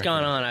Captain gone America.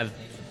 on, I've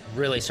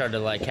really started to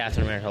like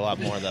Captain America a lot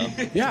more, though. Yeah,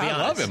 To be I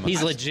love honest. him.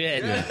 He's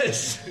legit.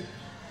 Yes.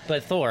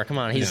 But Thor, come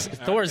on.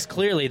 Thor's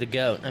clearly the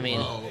GOAT. I mean,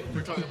 Oh, if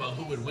we're talking about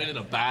who would win in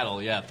a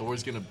battle, yeah,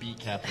 Thor's going to beat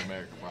Captain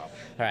America, probably.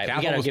 all right,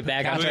 we got to get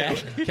back on track.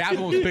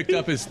 Captain was picked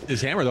up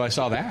his hammer, though. I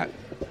saw that.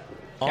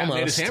 Captain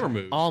made his Almost. hammer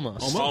move.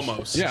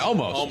 Almost. Yeah,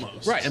 almost.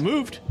 Almost. Right, it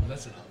moved.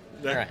 That's enough.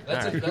 All right.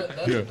 That's all right.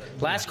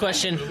 That's Last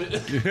question.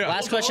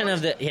 Last question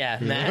of the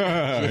Matt.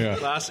 Yeah.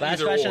 Last Last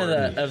either question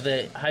or. of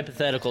the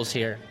hypotheticals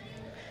here.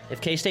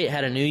 If K-State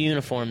had a new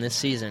uniform this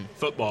season,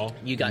 Football.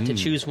 you got to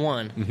choose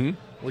one.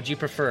 Mm-hmm. Would you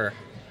prefer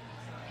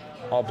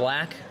all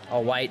black,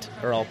 all white,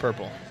 or all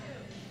purple?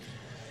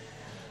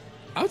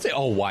 I would say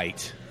all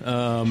white.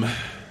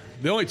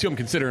 The only two I'm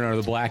considering are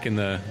the black and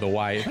the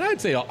white. But I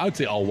would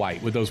say all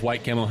white with those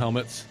white camo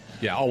helmets.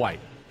 Yeah, all white.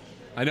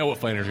 I know what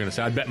Flanner's going to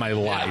say. I bet my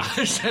life.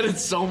 I've said it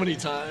so many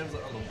times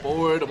on the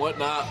board and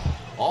whatnot.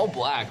 All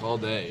black all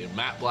day.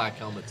 Matte black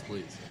helmets,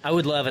 please. I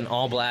would love an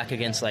all black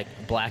against like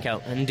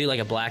blackout and do like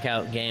a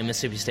blackout game,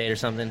 Mississippi State or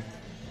something.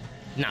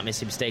 Not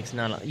Mississippi State.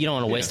 You don't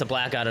want to waste a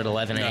blackout at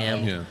 11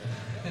 a.m. Yeah.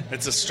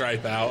 It's a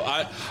stripe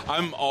out.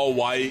 I'm all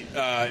white,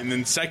 and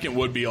then second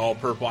would be all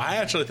purple. I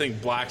actually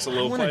think black's a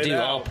little I want to do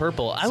all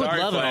purple. I would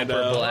love an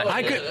all purple.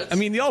 I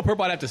mean, the all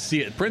purple, I'd have to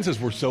see it. Prince's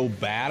were so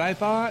bad, I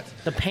thought.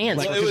 The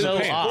pants Well, were it was so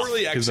off.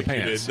 poorly It was the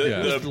executed. pants, The,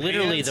 yeah. the It was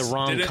literally pants the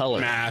wrong didn't color.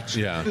 match.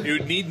 Yeah. You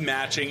would need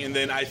matching, and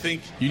then I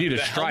think You need a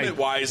the stripe.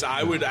 helmet-wise,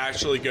 I would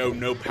actually go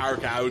no power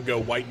cat. I would go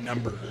white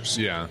numbers.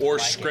 Yeah. Or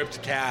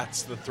script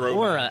cats, the throwback.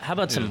 Or how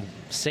about some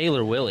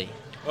Sailor Willie?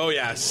 Oh,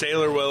 yeah,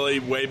 Sailor Willie,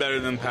 way better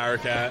than Power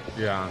Cat.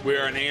 Yeah. We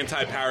are an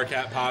anti-Power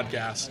Cat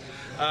podcast.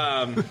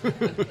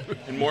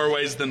 In more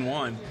ways than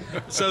one.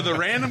 So the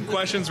random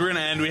questions we're going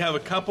to end. We have a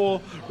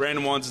couple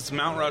random ones. It's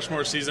Mount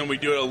Rushmore season. We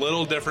do it a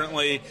little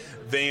differently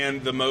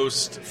than the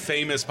most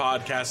famous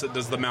podcast that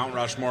does the Mount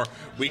Rushmore.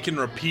 We can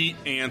repeat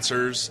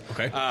answers.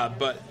 Okay.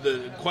 But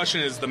the question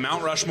is the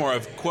Mount Rushmore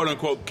of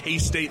quote-unquote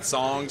K-State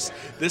songs.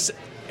 This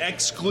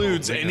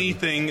excludes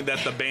anything that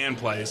the band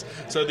plays.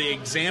 So the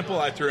example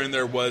I threw in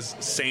there was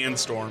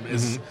Sandstorm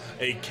is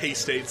a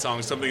K-State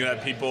song, something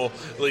that people,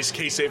 at least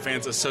K-State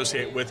fans,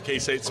 associate with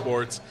K-State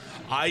sports.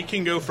 I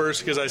can go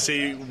first because I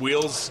see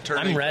wheels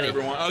turning I'm ready. for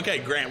everyone. Okay,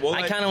 Grant.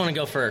 I kind of want to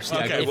go first.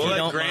 Okay, if we'll you let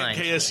don't Grant mind.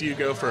 KSU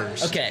go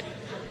first. Okay,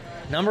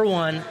 number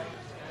one,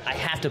 I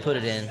have to put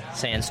it in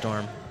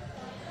Sandstorm.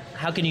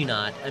 How can you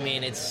not? I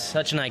mean, it's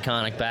such an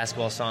iconic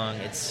basketball song.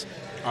 It's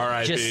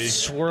R.I.P.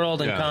 just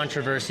swirled in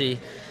controversy.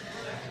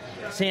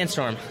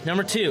 Sandstorm.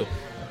 Number two,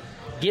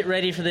 Get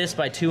Ready for This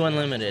by 2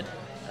 Unlimited.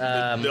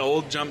 The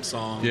old jump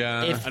song.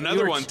 Yeah. If Another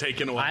we were one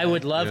taken away. I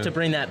would love to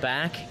bring that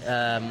back.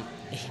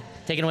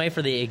 Taken away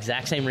for the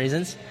exact same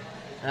reasons.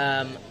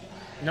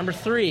 Number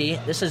three,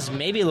 this is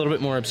maybe a little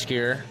bit more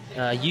obscure.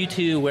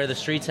 U2, Where the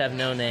Streets Have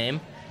No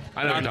Name.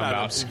 I know what you're talking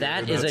about. obscure.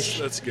 That is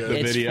That's good.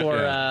 It's video,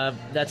 for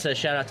that's a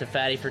shout out to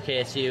Fatty for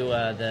KSU.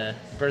 The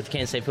birth of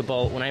Kansas State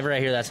football. Whenever I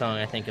hear that song,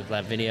 I think of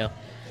that video.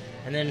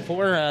 And then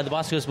for the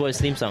BosKSOe's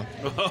theme song.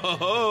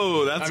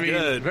 Oh, that's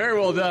good. Very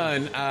well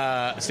done.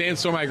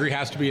 Sandstorm, I agree,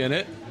 has to be in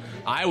it.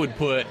 I would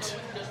put.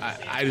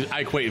 I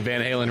equate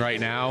Van Halen right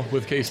now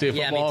with K-State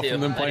Yeah, me football too.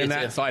 from them I playing do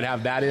that, too. so I'd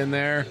have that in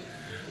there.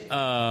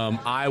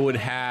 I would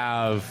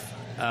have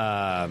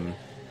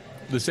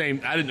the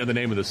same. I didn't know the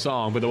name of the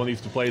song, but the one they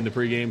used to play in the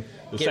pregame.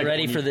 The Get second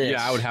Ready one, for This.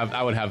 Yeah,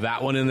 I would have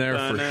that one in there.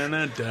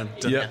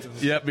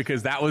 Yep,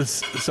 because that was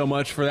so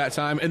much for that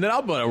time. And then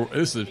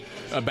this is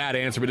a bad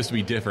answer, but this would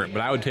be different.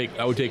 But I would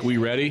take We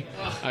Ready.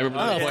 I remember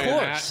of playing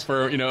course. that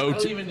for I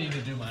don't even need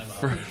to do my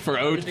mouth. for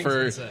O2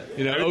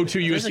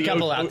 USC. There's a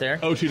couple out there.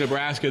 O2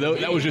 Nebraska.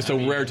 That was just a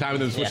rare time,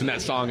 and then switching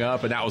that song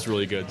up, and that was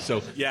really good.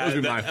 So Yeah, those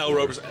would be that my L.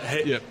 Ropers.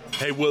 Hey,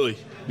 hey, Willie,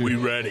 we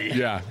ready?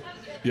 yeah.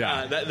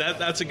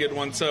 That's a good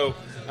one. So,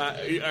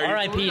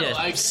 R.I.P. to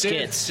Like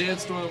Skits.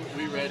 Sandstorm,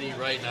 we ready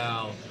right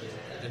now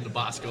in the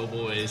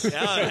BosKSOe's.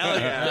 Hell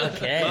yeah.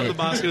 Okay. Love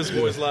the BosKSOe's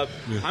boys love.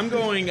 I'm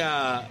going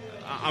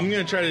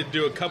to try to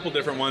do a couple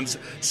different ones.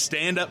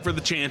 Stand Up for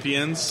the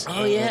Champions.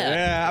 Oh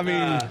yeah. Yeah, I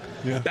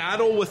mean,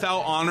 Battle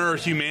Without Honor or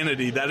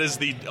Humanity. That is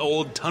the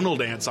old tunnel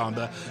dance on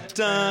the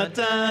da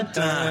da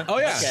da. oh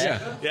yeah, Okay.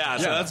 yeah. Yeah,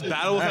 so that's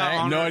Battle Without All right.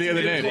 Honor. No idea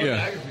the name.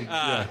 Humanity.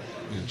 Yeah.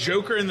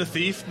 Joker and the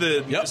Thief,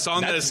 the Yep,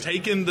 song that that's- has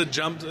taken the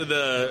jump.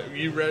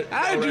 You read?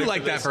 I do ready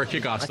like for that this? for a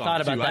kickoff song.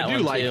 thought about too. that I do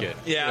one, like too. it.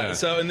 Yeah.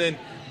 So and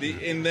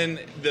then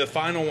the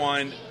final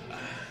one.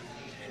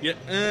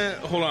 Yeah.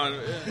 Hold on.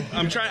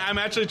 I'm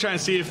actually trying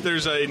to see if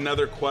there's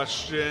another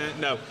question.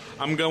 No,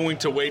 I'm going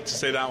to wait to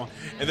say that one,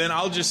 and then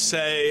I'll just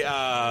say.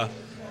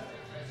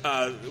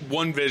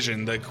 One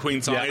Vision, the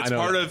Queen song. Yeah, I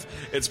know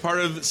It's part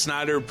of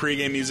Snyder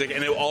pregame music,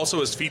 and it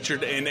also is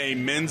featured in a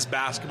men's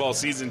basketball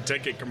season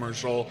ticket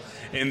commercial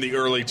in the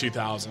early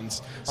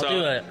 2000s. So,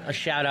 I'll do a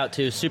shout out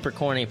to Super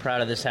Corny,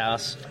 Proud of This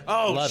House.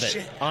 oh, love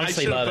shit. it.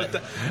 Honestly, love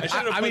it. I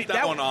should have put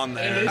that one on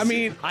there. I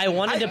mean, I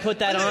wanted to put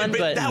that on,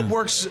 but that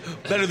works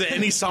better than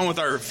any song with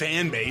our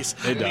fan base.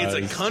 It It's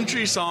does. a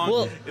country song.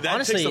 well, that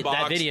honestly, ticks the box.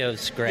 that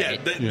video's great.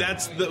 Yeah,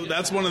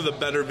 that's one of the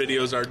better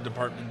videos our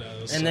department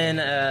does. And then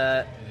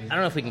I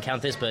don't know if we can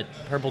count this, but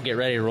Purple, Get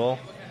Ready to Roll.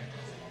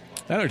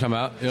 I know what you're talking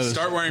about. Yeah,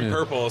 Start Wearing yeah.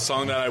 Purple, a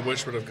song that I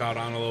wish would have caught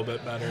on a little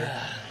bit better.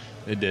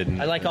 It didn't.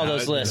 I like all No,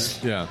 those it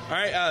lists. Yeah. All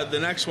right, the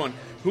next one.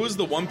 Who is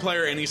the one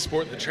player in any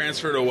sport that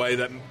transferred away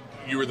that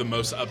you were the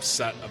most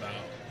upset about?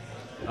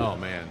 Oh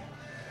man.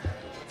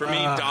 For me,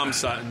 Dom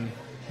Sutton.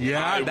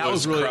 I that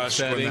was really crushed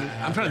when upsetting. that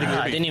happened. I'm trying to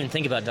think. I didn't even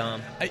think about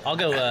Dom. I'll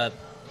go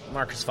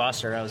Marcus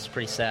Foster. I was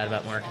pretty sad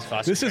about Marcus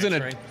Foster. This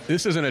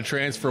isn't a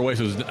transfer away,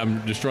 so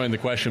I'm destroying the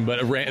question.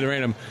 But a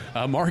random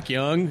Mark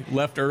Young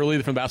left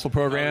early from the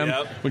basketball program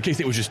Oh, yep. when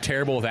K-State was just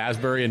terrible with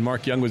Asbury, and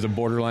Mark Young was a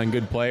borderline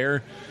good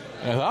player.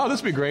 And I thought,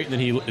 this would be great. And then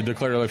he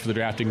declared early for the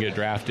draft, didn't get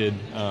drafted,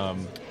 so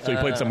he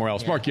played somewhere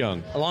else. Mark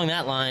Young. Along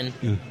that line,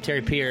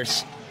 Terry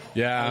Pierce.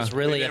 Yeah. I was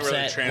really They didn't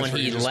really upset when transfer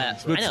he you just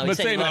left. But, I know. but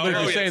saying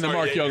the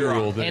Mark Young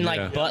rule. Then, And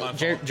like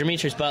yeah.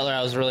 Demetrius Butler,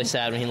 I was really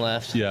sad when he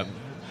left. Yeah.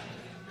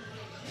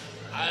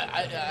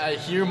 I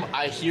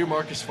hear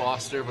Marcus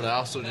Foster, but I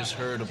also just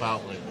heard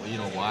about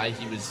why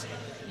he was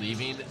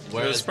leaving.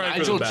 Whereas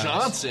Nigel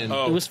Johnson,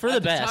 It was for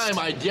the best. At the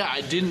time,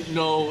 I didn't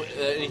know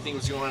anything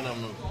was going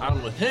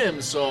on with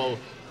him, so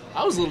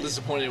I was a little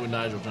disappointed when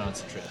Nigel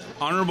Johnson transferred.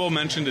 Honorable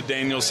mention to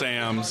Daniel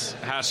Sams.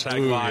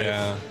 #live.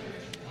 Yeah.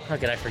 How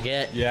could I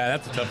forget? Yeah,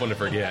 that's a tough one to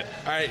forget.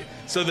 All right,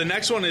 so the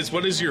next one is,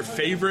 what is your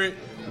favorite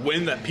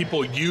win that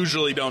people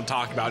usually don't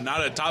talk about?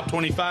 Not a top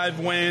 25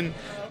 win.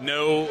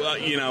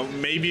 No,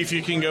 maybe if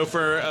you can go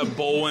for a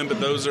bowl win, but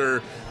those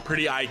are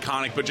pretty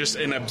iconic. But just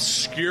an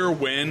obscure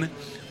win.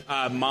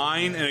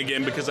 Mine, and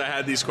again, because I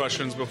had these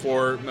questions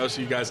before most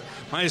of you guys,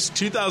 mine is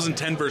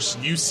 2010 versus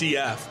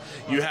UCF.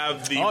 You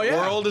have the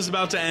world is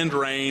about to end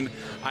rain.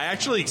 I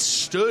actually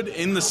stood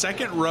in the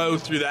second row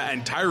through that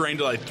entire rain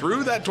till I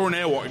threw that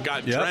tornado,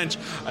 got drenched.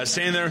 I was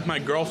standing there with my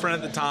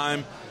girlfriend at the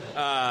time.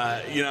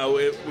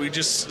 We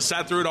just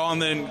sat through it all,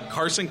 and then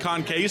Carson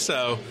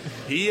Conqueso,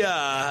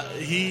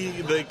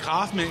 the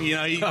Kaufman,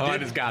 I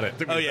just got it.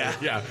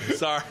 Yeah.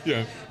 Sorry.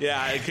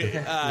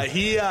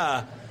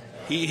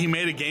 He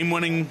made a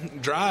game-winning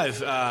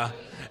drive.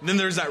 And then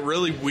there's that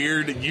really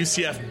weird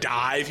UCF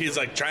dive. He's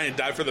like trying to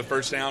dive for the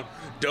first down,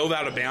 dove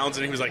out of bounds,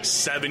 and he was like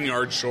 7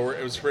 yards short.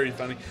 It was pretty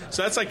funny.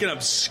 So that's like an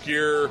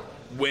obscure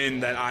win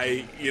that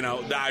I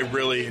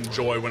really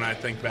enjoy when I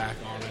think back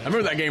on it. I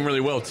remember that game really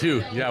well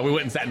too. Yeah, we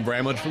went and sat in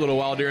Bramlage for a little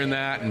while during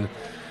that, and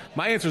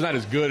my answer's not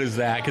as good as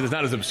that because it's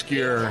not as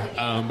obscure.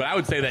 But I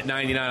would say that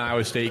 '99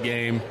 Iowa State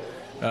game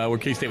where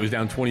K-State was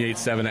down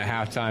 28-7 at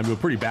halftime to a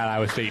pretty bad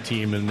Iowa State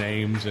team in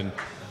names, and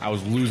I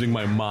was losing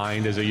my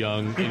mind as a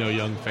young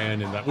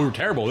fan, and we were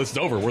terrible. This is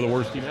over. We're the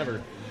worst team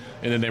ever.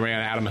 And then they ran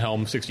Adam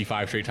Helm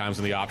 65 straight times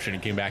in the option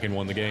and came back and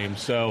won the game.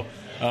 So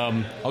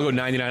I'll go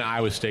 99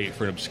 Iowa State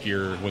for an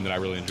obscure win that I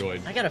really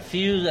enjoyed. I got a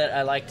few that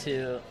I like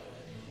that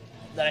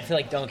I feel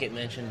like don't get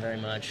mentioned very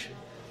much.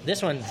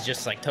 This one's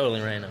just like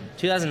totally random.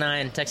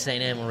 2009 Texas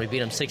A&M where we beat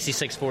them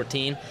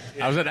 66-14.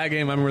 I was at that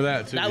game. I remember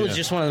that too. That was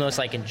just one of the most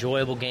like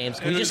enjoyable games.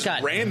 And we just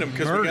got random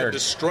because we got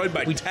destroyed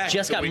by Tech. We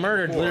just got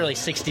murdered literally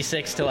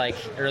 66 to like,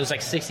 or it was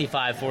like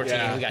 65-14.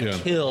 Yeah. We got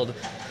killed,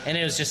 and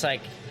it was just like,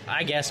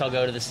 I guess I'll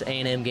go to this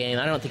A&M game.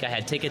 I don't think I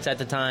had tickets at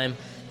the time,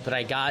 but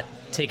I got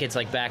tickets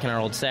like back in our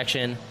old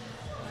section.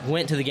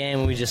 Went to the game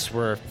and we just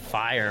were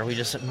fire. We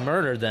just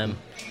murdered them.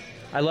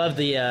 I love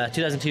the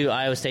 2002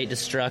 Iowa State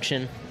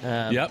destruction.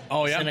 Yep.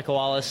 Oh, yeah. Seneca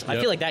Wallace. Yep. I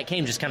feel like that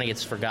game just kind of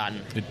gets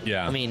forgotten.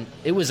 Yeah. I mean,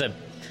 it was a...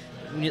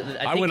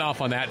 I went off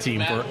on that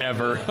team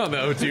forever on the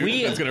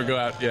 0-2. That's going to go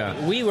out. Yeah.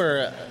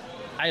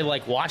 I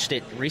like watched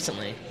it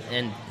recently,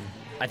 and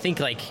I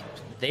think like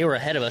they were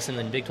ahead of us in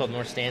the Big 12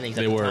 North standings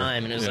at the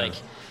time, and it was like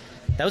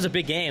that was a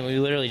big game. We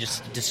literally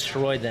just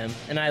destroyed them.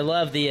 And I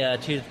love the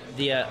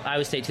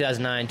Iowa State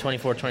 2009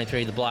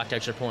 24-23, the blocked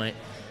extra point.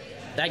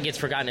 That gets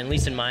forgotten, at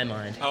least in my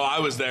mind. Oh, I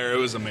was there. It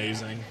was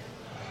amazing.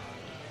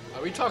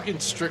 Are we talking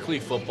strictly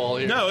football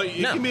here? No, it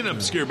can be an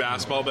obscure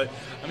basketball, but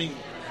I mean,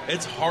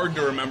 it's hard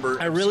to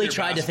remember. I really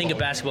tried to think of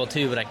basketball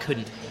too, but I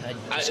couldn't.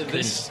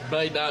 This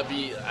might not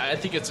be. I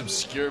think it's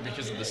obscure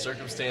because of the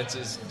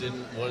circumstances.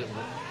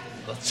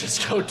 Let's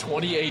just go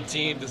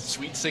 2018, the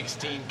Sweet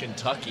 16,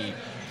 Kentucky.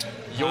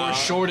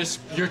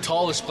 Your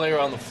tallest player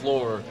on the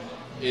floor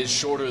is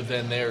shorter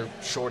than their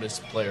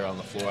shortest player on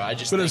the floor.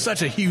 But it's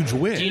such a huge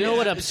win. Do you know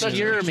what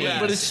obscure means?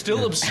 But it's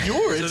still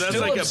obscure. So that's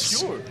like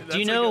obscure. Do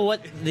you know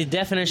what the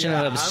definition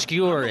of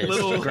obscure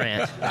is,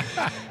 Grant?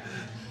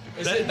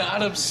 Is it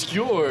not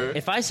obscure?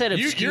 If I said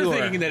obscure... You're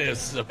thinking that it's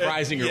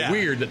surprising or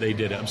weird that they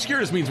did it. Obscure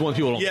just means one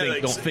people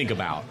don't think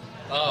about.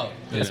 Oh.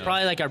 It's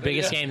probably like our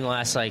biggest game in the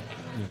last,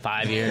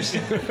 5 years.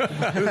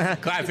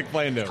 Classic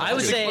Plano. I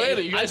would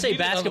say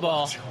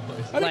basketball.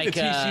 I think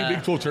the TCU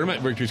Big 12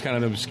 tournament victory is kind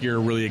of an obscure,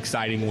 really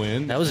exciting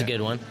win. That was a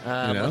good one.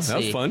 That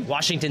was fun.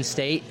 Washington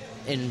State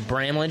in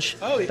Bramlage.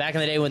 Back in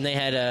the day when they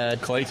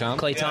had Clay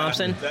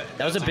Thompson.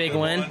 That was a big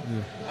win.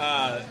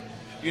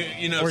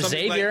 Or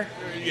Xavier.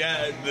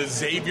 The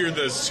Xavier,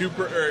 the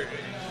super...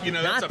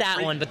 not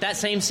that one, but that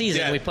same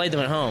season we played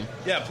them at home.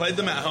 Yeah, played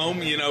them at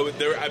home.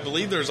 I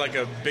believe there's like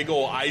a big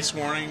old ice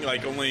warning,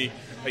 like only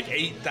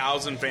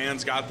 8,000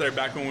 fans got there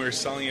back when we were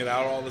selling it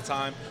out all the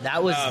time.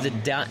 That was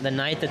the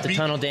night that the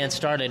tunnel dance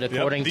started,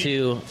 according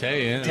to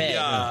Tay.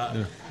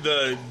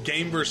 The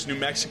game versus New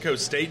Mexico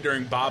State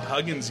during Bob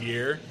Huggins'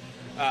 year.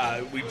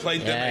 We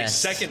played them a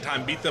second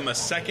time, beat them a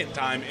second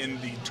time in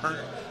the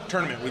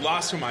tournament. We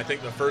lost to them, I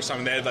think, the first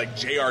time. They had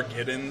J.R.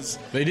 Giddens.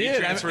 They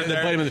did. They played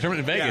them in the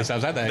tournament in Vegas. I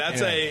was at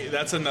that.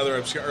 That's another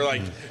obscure. Or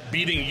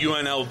beating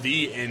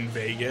UNLV in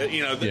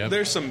Vegas.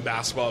 There's some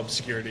basketball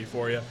obscurity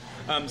for you.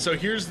 So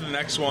here's the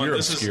next one. You're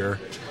obscure.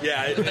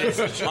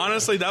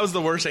 Honestly, that was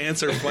the worst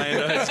answer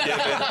Plando has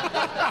given.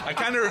 I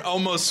kind of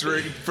almost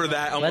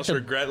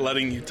regret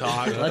letting you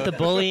talk. Let the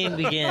bullying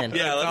begin.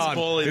 Let's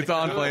bully. It's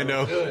on,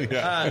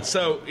 Plando.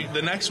 So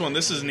the next one,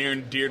 this is near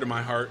and dear to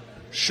my heart.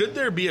 Should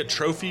there be a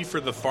trophy for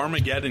the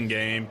Farmageddon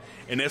game?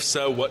 And if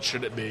so, what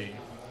should it be?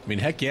 I mean,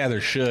 heck yeah,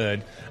 there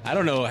should. I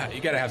don't know.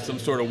 You got to have some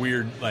sort of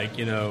weird, like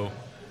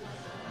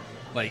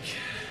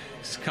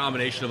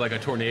combination of like a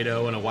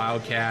tornado and a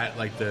wildcat,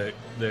 like the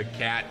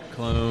cat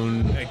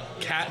clone. A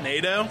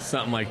catnado?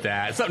 Something like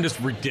that. Something just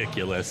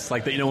ridiculous,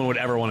 like that no one would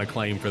ever want to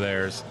claim for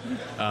theirs.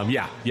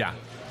 Yeah.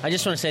 I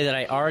just want to say that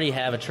I already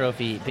have a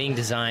trophy being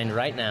designed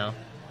right now.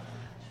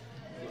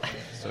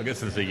 So I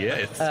guess it's a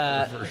yes.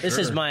 For This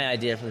sure. is my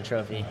idea for the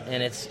trophy,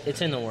 and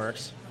it's in the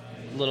works.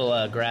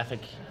 Little graphic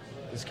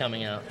is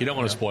coming out. You don't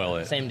want to spoil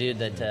it. Same dude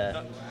that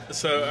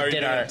So are you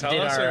Did going our- to tell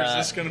did us, our, or is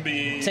this going to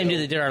be... same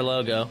dude that did our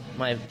logo.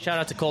 My shout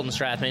out to Colton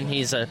Strathman.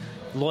 He's a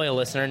loyal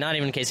listener, not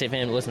even a K-State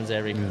fan, but listens to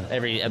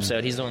every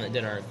episode. He's the one that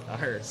did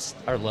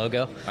our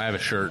logo. I have a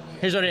shirt.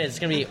 Here's what it is. It's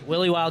going to be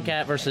Willie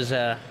Wildcat versus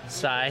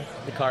Cy,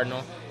 the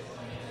Cardinal,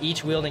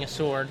 each wielding a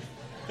sword.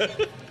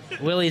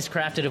 Willie's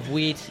crafted of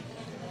wheat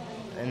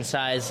and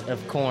Cy's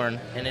of corn,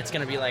 and it's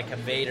going to be like a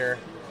Vader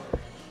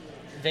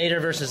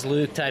versus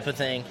Luke type of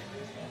thing.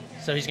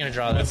 So he's going to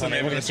draw that. What's the for me.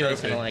 name We're of going the to see what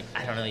it's trophy? going to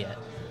like. I don't know yet.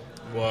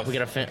 Woof. We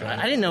got to.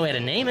 I didn't know we had to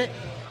name it.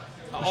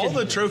 All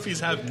the trophies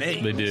have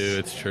names. They do.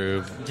 It's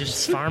true.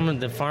 Just the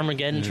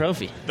Farmageddon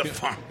trophy. The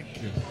farm.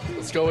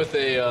 Let's go with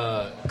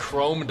a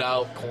chromed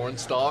out corn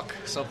stalk,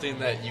 something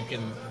that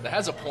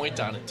has a point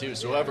on it too.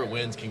 So whoever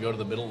wins can go to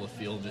the middle of the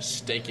field and just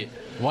stake it.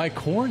 Why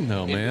corn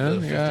though,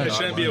 man? the Yeah. It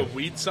shouldn't be a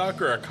wheat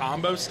stock or a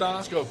combo stock.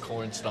 Let's go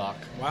corn stalk.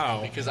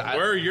 Wow. Because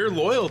where are your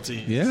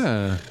loyalties?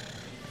 Yeah.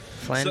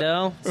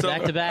 Flando, So-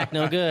 back to back,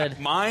 no good.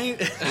 Mine.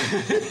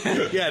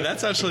 Yeah,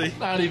 that's actually.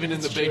 Not even in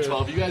the Big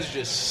 12. You guys are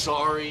just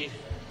sorry.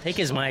 Take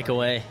his mic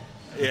away.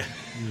 Yeah.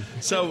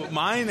 So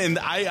mine, and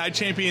I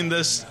championed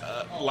this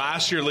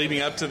last year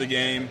leading up to the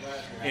game,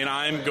 and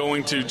I'm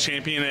going to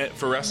champion it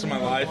for the rest of my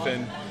life,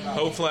 and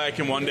hopefully I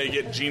can one day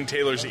get Gene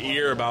Taylor's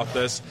ear about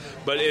this.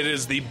 But it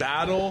is the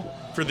battle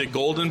for the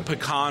golden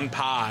pecan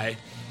pie,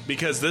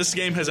 because this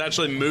game has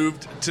actually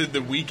moved to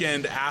the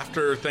weekend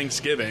after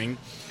Thanksgiving.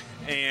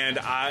 And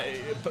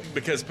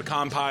because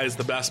pecan pie is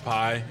the best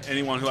pie.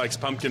 Anyone who likes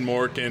pumpkin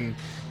more can,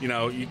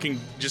 you can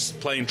just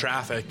play in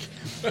traffic.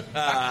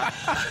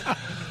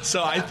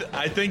 So I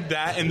think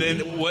that, and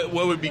then what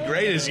would be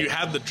great is you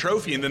have the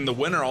trophy, and then the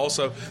winner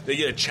also, they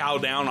get to chow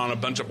down on a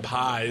bunch of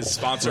pies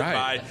sponsored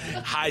by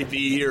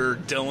Hy-Vee or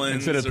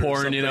Dillon's. Instead of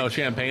pouring, something.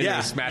 Champagne,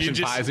 they're smashing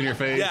pies in your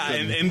face. Yeah,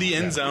 and in the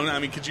end zone. I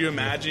mean, could you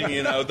imagine,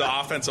 the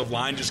offensive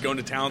line just going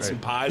to town with some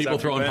pies? People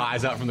after throwing win?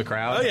 pies out from the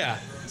crowd. Oh, yeah.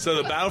 So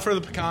the battle for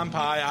the pecan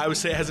pie, I would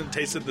say, hasn't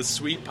tasted the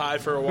sweet pie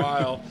for a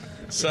while.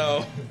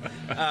 So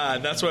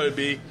that's what it would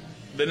be.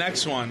 The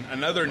next one,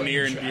 another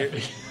near and dear.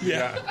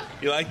 Yeah.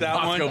 You like that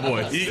one? Bosco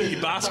Boys.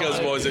 BosKSOe's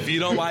Boys. If you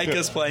don't like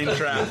us playing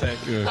traffic,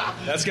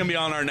 that's going to be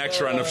on our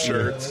next run of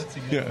shirts.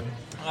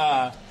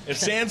 Yeah. If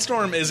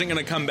Sandstorm isn't going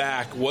to come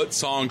back, what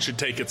song should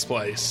take its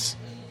place?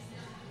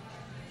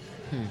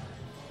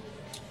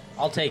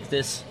 I'll take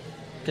this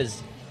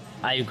because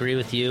I agree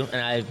with you,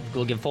 and I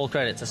will give full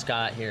credit to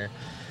Scott here.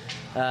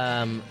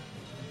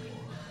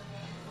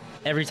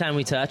 Every Time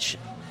We Touch,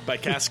 By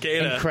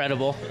Cascada.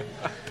 incredible.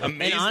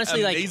 Amazing, And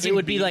honestly, amazing it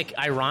would be beat.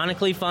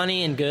 ironically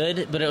funny and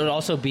good, but it would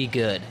also be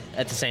good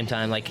at the same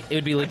time. It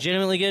would be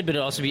legitimately good, but it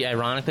would also be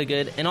ironically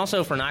good. And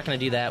also, if we're not going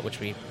to do that, which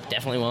we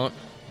definitely won't,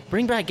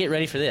 bring back Get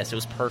Ready for This. It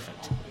was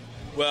perfect.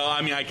 Well,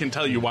 I mean, I can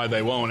tell you why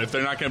they won't. If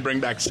they're not going to bring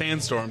back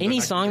Sandstorm.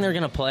 Any song they're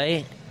going to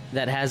play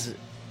that has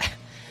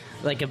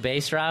a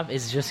bass drop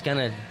is just going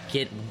to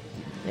get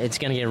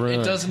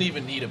ruined. It doesn't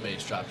even need a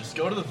bass drop. Just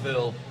go to the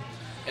Ville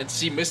and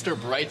see Mr.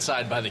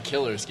 Brightside by the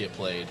Killers get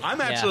played.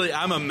 I'm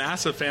a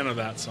massive fan of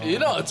that song.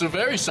 It's a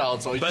very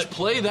solid song. Just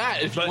play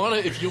that. If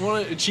you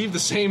want to achieve the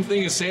same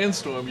thing as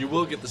Sandstorm, you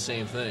will get the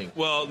same thing.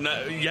 Well,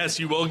 no, yes,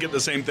 you will get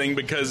the same thing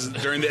because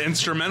during the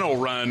instrumental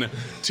run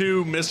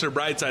to Mr.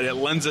 Brightside, it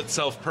lends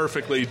itself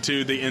perfectly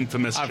to the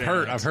infamous chant.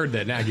 I've heard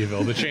that in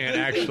Aggieville, the chant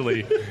actually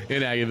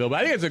in Aggieville.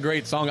 But I think it's a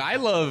great song. I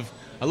love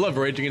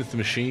Rage Against the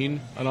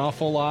Machine an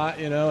awful lot,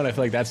 and I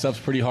feel like that stuff's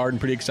pretty hard and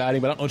pretty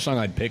exciting, but I don't know which song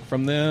I'd pick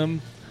from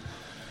them.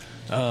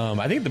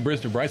 I think the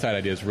Mr. Brightside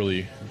idea is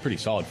really pretty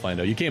solid,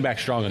 Flando. You came back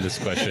strong on this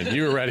question.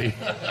 You were ready.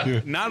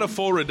 Not a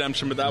full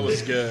redemption, but that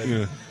was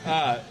good.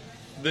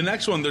 The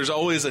next one, there's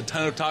always a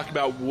ton of talk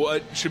about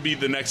what should be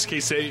the next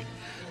K-State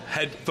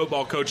head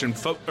football coach and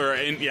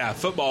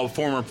football,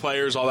 former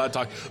players, all that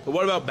talk. But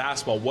what about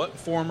basketball? What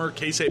former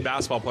K-State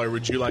basketball player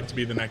would you like to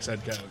be the next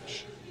head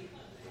coach?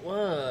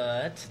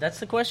 What? That's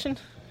the question?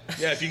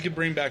 Yeah, if you could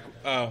bring back...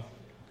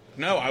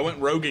 no, I went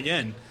rogue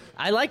again.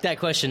 I like that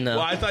question, though.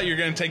 Well, I thought you were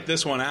going to take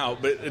this one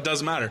out, but it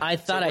doesn't matter. I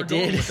thought so I we're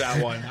going did. with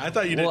that one. I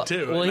thought you did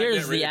too. Well, and I here's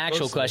didn't read the it actual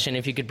closely. question.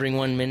 If you could bring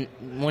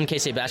one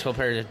K-State basketball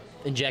player to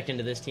inject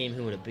into this team,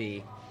 who would it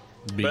be?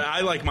 But I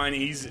like mine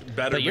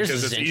better But yours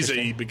because is it's easy.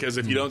 interesting. Because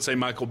if you don't say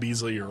Michael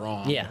Beasley, you're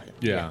wrong. Yeah.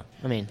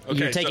 I mean, Okay,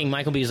 you're taking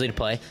Michael Beasley to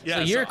play. Yeah,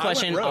 so your so I went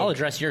question, rogue. I'll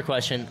address your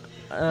question.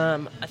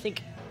 I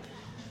think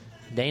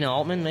Dana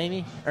Altman,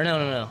 maybe? Or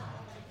no.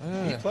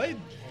 He played.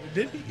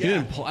 Did he? He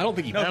didn't I don't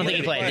think he I don't think he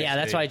didn't played. play. Yeah,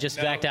 that's why I just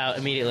backed out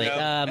immediately.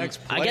 No.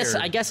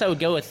 I guess I would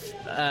go with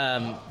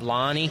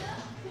Lon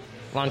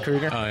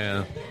Kruger. Oh,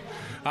 yeah.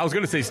 I was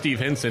going to say Steve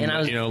Henson,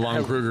 but,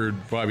 Lon Kruger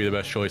would probably be the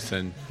best choice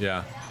then.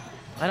 Yeah.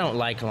 I don't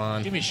like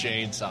Lon. Give me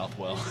Shane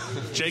Southwell.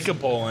 Jacob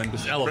Poland.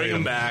 Bring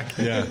him back.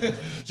 Yeah.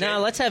 Now,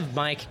 let's have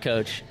Mike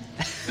coach.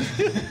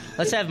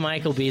 Let's have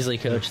Michael Beasley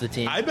coach the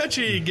team. I bet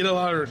you get a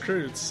lot of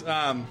recruits.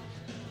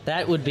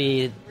 That would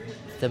be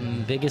the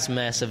biggest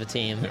mess of a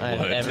team I've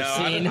ever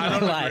seen. I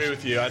don't live. agree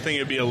with you. I think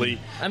it'd be elite.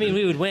 I mean,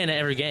 we would win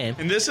every game.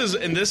 And this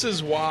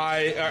is why.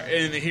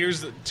 And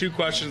here's the 2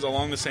 questions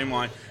along the same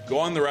line. Go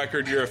on the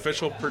record. Your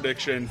official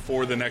prediction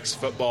for the next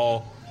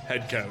football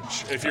head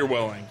coach, if you're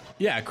willing.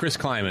 Yeah, Chris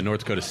Kleiman,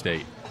 North Dakota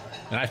State,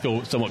 and I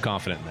feel somewhat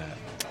confident in that.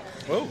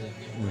 Whoa,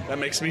 that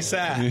makes me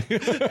sad.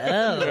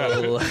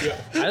 Oh,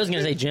 I was going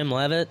to say Jim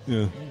Levitt.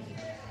 Yeah.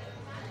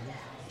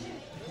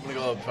 I'm gonna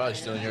go probably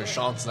stealing your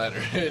Sean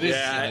Snyder. It is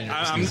stealing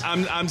yours.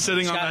 I'm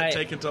sitting on that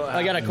take until it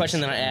I got a happens.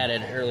 question that I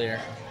added earlier.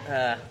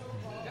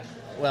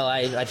 Well,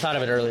 I thought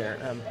of it earlier.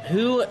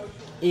 Who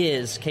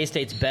is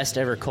K-State's best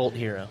ever Colt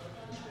hero?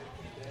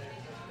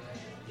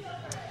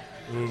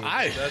 Ooh,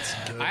 I that's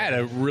good. I had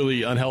a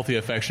really unhealthy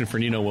affection for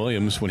Nino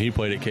Williams when he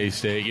played at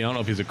K-State. I don't know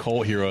if he's a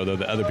Colt hero, though,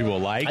 that other people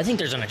like. I think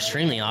there's an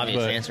extremely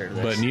obvious answer to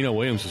this. But Nino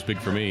Williams was big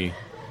for me.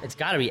 It's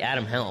got to be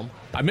Adam Helm.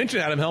 I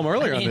mentioned Adam Helm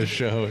earlier on this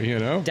show,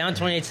 Down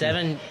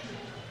 28-7,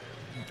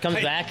 comes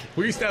back.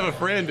 We used to have a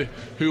friend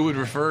who would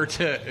refer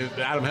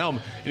to Adam Helm.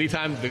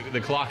 Anytime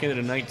the clock ended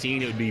at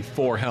 19, it would be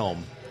 4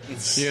 Helm.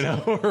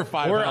 Or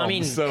 5 Or, Helms. I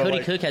mean, So, Cody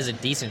Cook has a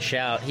decent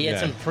shout. He had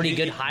some pretty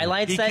good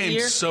highlights that He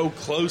year. came so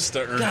close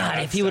to earning God,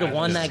 that if he would have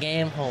won status. that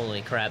game,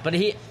 holy crap. But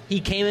he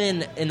came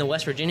in the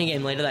West Virginia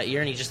game later that year,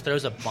 and he just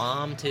throws a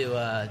bomb to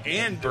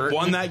And Burton.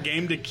 won that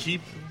game to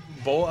keep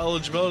bowl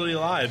eligibility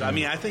alive. I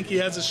mean, I think he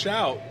has a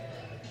shout.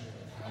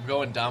 I'm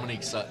going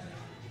Dominique Sutton.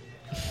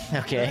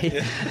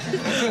 Okay.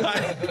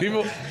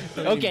 people,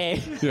 Okay.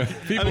 yeah,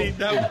 people, I mean,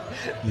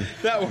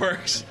 that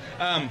works.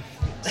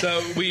 So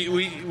we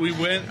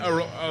went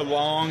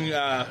along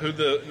who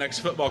the next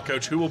football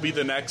coach, who will be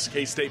the next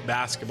K-State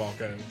basketball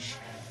coach.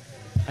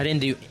 I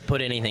didn't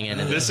put anything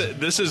into this.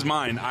 This is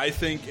mine. I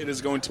think it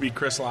is going to be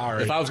Chris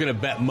Lowry. if I was going to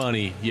bet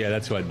money,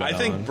 that's who I'd bet I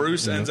think on.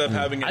 Bruce ends up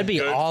having a I'd be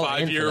good all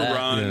in 5-year for that.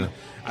 run. Yeah.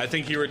 I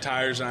think he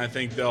retires, and I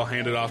think they'll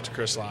hand it off to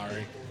Chris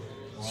Lowry.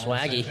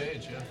 Swaggy.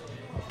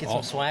 Get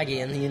some swaggy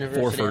in the 4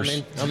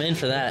 university. first. I'm in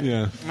for that.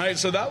 Yeah. All right,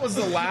 so that was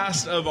the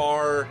last of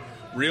our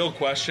real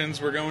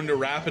questions. We're going to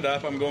wrap it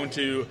up. I'm going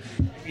to,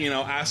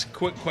 ask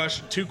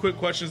two quick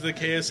questions to the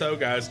KSO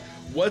guys.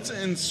 What's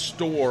in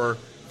store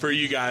for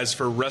you guys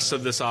for rest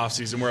of this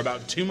offseason? We're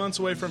about 2 months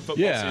away from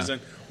football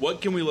season.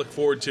 What can we look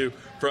forward to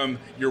from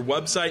your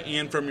website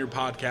and from your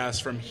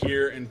podcast from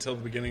here until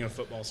the beginning of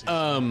football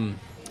season?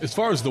 As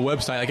far as the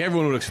website, like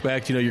everyone would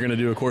expect, you're going to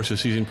do, of course, a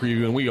season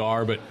preview, and we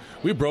are, but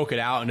we broke it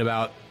out in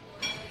about,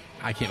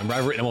 I can't remember,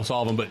 I've written almost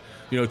all of them, but,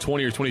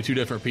 20 or 22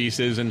 different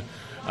pieces, and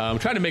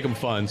trying to make them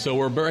fun. So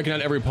we're breaking out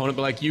every opponent,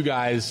 but like you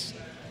guys,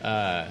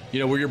 where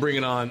you're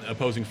bringing on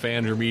opposing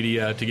fans or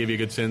media to give you a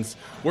good sense,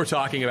 we're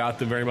talking about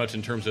them very much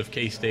in terms of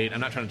K-State. I'm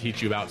not trying to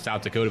teach you about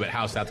South Dakota, but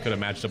how South Dakota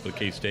matched up with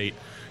K-State,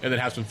 and then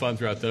have some fun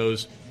throughout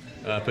those.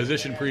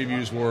 Position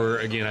previews were,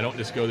 again, I don't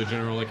just go the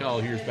general, like,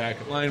 here's back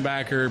at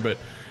linebacker, but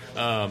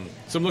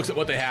some looks at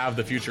what they have,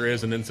 the future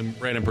is, and then some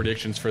random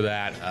predictions for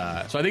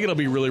that. So I think it'll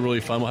be really,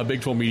 really fun. We'll have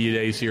Big 12 Media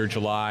Days here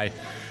July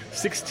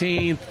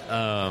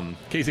 16th.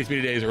 K-State's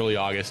Media Days early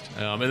August.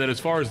 And then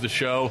as far as the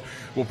show,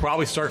 we'll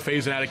probably start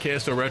phasing out of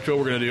KSO Retro.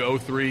 We're going to do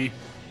 03.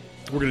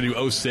 We're going to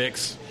do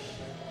 06.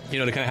 To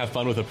kind of have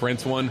fun with the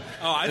Prince one.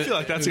 Oh, I feel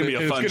like that's going to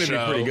be a fun show. It's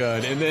going to be pretty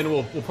good. And then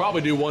we'll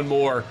probably do one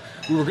more.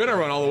 We were going to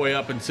run all the way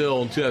up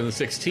until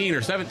 2016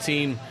 or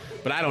 17.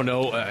 But I don't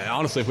know.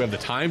 Honestly, if we have the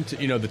time to,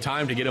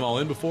 get them all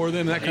in before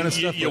then, that kind of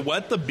stuff. You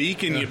wet the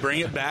beak and you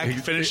bring it back,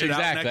 finish it out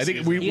exactly. next I think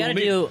season. You got to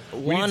do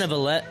one of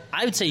 11.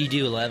 I would say you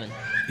do 11.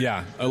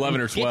 Yeah,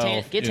 11 or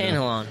 12. Get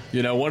Tannehill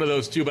on. One of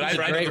those two. But He's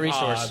a great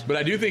resource. But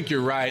I do think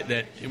you're right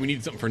that we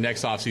need something for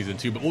next offseason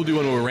too. But we'll do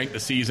one where we rank the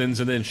seasons,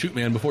 and then shoot,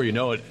 man, before you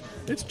know it,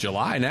 it's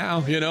July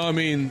now.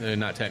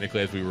 Not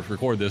technically as we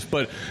record this,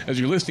 but as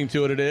you're listening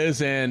to it, it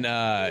is, and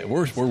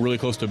we're really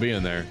close to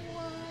being there.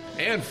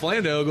 And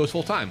Flando goes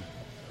full time.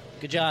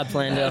 Good job,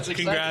 Flando.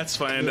 Congrats,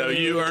 Flando.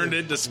 You earned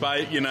it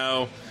despite,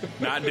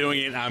 not doing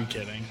it. I'm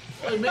kidding.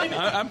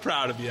 I'm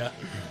proud of you.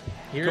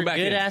 You're a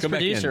good-ass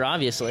producer,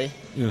 obviously.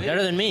 Yeah.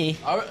 Better than me.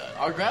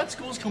 Our grad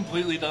school's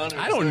completely done.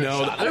 I don't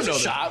know. There's a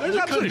shot. There's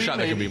absolutely a shot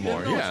there could be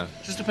more. Yeah.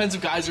 Just depends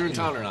if guys are in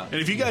town or not. And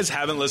if you guys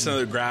haven't listened to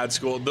the grad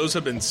school, those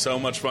have been so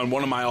much fun.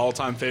 One of my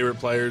all-time favorite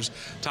players,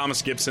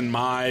 Thomas Gibson,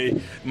 my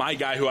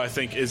guy who I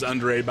think is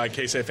underrated by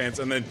K-State fans.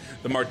 And then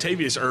the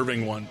Martavius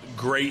Irving one,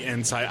 great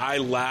insight. I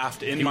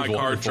laughed in my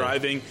car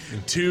driving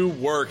to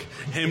work,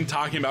 him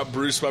talking about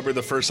Bruce Weber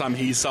the first time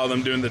he saw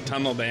them doing the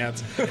tunnel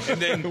dance.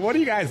 And then, what are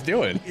you guys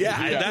doing?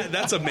 Yeah.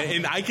 That's amazing.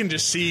 And I can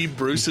just see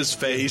Bruce's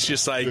face,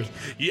 just like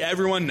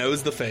everyone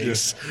knows the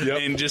face, Yep.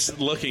 and just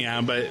looking at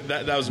him. But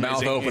that was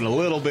amazing. Mouth open a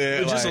little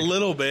bit, just like, a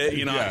little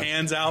bit,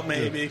 hands out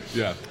maybe.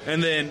 Yeah.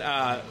 And then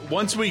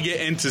once we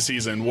get into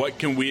season, what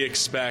can we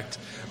expect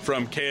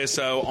from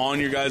KSO on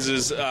your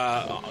guys'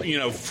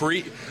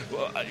 free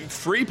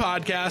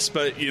podcast,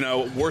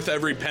 but worth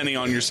every penny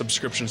on your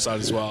subscription side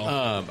as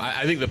well?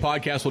 I think the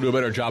podcast will do a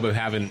better job of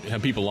having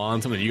people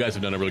on. Something you guys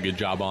have done a really good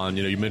job on.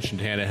 You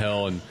mentioned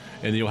Tannehill,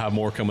 and you'll have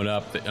more coming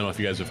up. I don't know if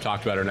you guys have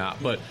talked about it or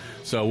not, but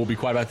so we'll be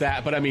quiet about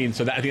that. But I think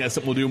that's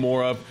something we'll do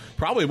more of,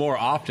 probably more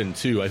often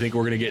too. I think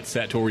we're going to get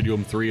set to where we do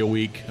them 3 a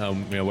week.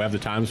 We have the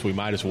time, so we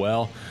might as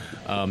well.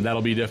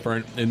 That'll be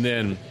different, and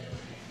then.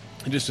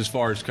 Just as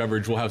far as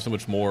coverage, we'll have so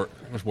much more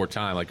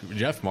time. Like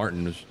Jeff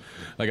Martin is,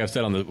 like I've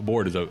said on the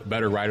board, is a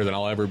better writer than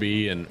I'll ever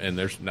be, and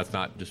that's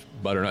not just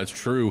butter, it's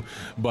true.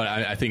 But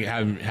I think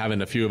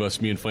having a few of us,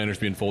 me and Flanders,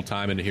 being full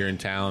time into here in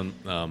town,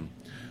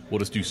 we'll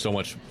just do so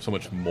much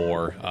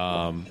more,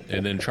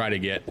 and then try to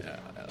get,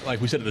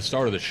 like we said at the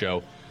start of the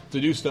show,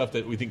 to do stuff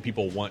that we think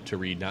people want to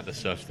read, not the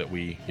stuff that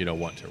we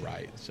want to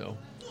write. So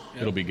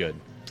it'll be good.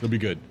 It'll be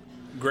good.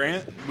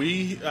 Grant,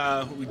 we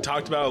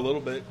talked about it a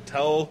little bit.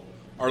 Tell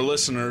our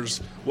listeners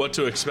what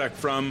to expect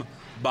from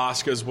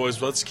BosKSOe's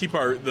Boys. Let's keep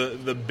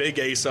the big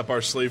ace up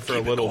our sleeve for a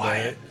little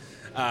bit.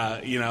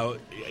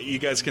 You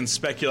guys can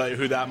speculate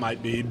who that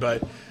might be,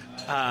 but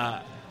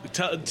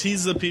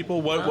tease the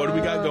people. What do we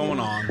got going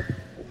on?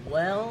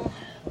 Well,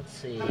 let's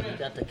see. We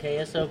got the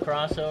KSO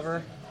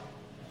crossover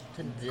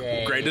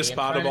today. Greatest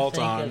spot of all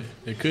time.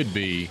 It could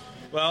be.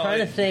 Well, trying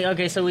to think.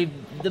 Okay, so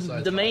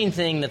the main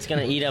thing that's going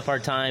to eat up our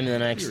time in the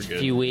next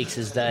few weeks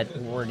is that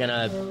we're going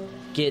to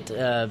get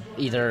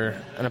either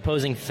an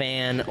opposing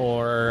fan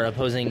or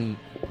opposing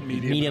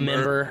media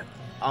member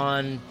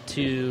on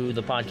to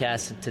the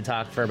podcast to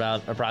talk for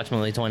about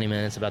approximately 20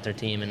 minutes about their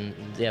team and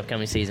the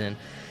upcoming season.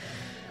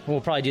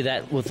 We'll probably do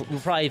that. We'll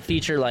probably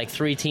feature like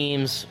 3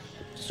 teams.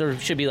 Sort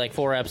of should be like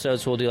 4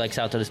 episodes. So we'll do like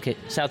South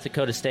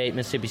Dakota State,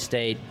 Mississippi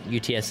State,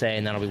 UTSA,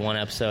 and that'll be 1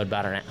 episode,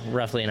 about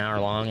roughly an hour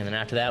long. And then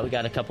after that, we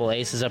got a couple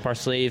aces up our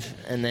sleeve,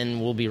 and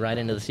then we'll be right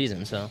into the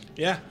season. So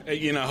yeah,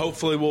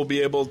 hopefully we'll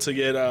be able to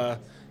get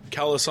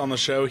Kellis on the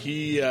show.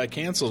 He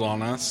canceled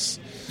on us,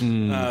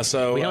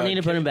 so we don't need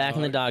to put him back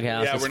in the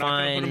doghouse. Yeah, it's we're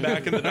not going to put him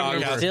back in the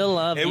doghouse. Still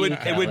love it.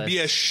 It would be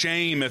a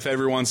shame if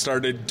everyone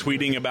started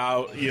tweeting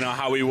about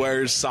how he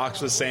wears socks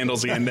with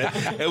sandals again.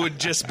 It would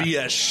just be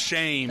a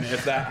shame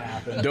if that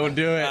happened. Don't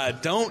do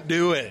it. Don't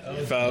do it,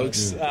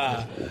 folks.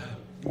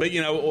 But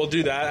we'll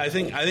do that. I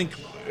think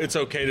it's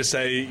okay to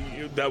say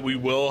that we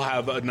will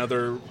have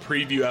another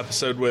preview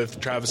episode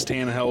with Travis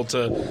Tannehill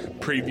to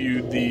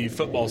preview the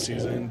football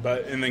season.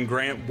 And then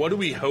Grant, what do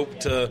we hope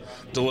to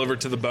deliver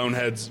to the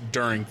Boneheads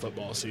during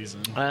football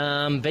season?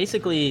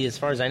 Basically, as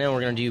far as I know,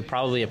 we're going to do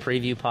probably a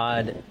preview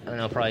pod. I don't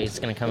know, probably it's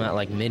going to come out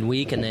like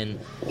midweek, and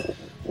then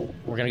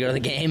we're going to go to the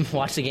game,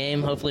 watch the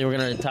game. Hopefully we're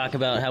going to talk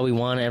about how we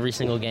won every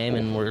single game,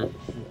 and we're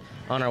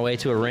on our way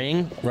to a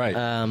ring. Right.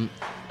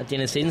 At the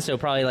end of the season, so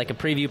probably like a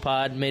preview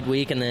pod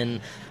midweek and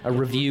then a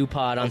review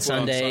pod on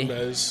Sunday. On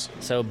Sundays.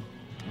 So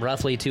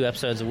roughly 2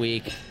 episodes a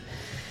week.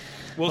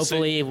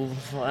 Hopefully,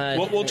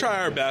 we'll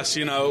try our best.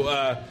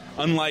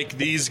 Unlike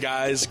these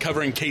guys,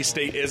 covering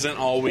K-State isn't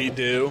all we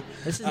do.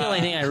 This is the only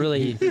thing I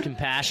really am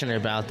passionate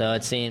about, though.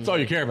 It seems. That's all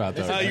you care about,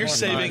 though.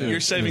 You're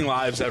saving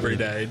lives every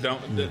day.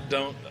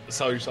 Don't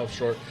sell yourself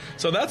short.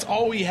 So that's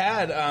all we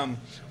had.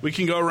 We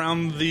can go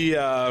around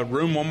the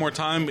room one more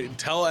time.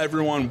 Tell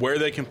everyone where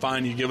they can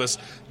find you. Give us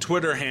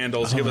Twitter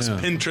handles. Give us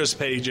Pinterest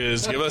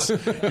pages. Give us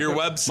your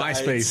website.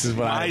 MySpace is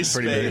what I'm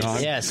pretty big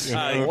on. Yes.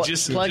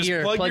 Just plug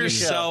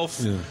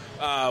yourself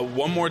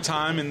one more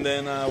time, and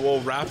then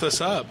we'll wrap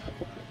this up.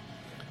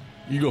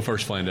 You go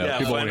first, Flando. Yeah,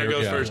 Flando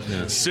goes first.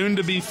 Yeah. Soon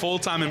to be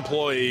full-time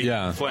employee,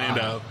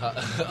 Flando.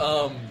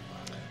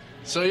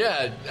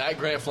 At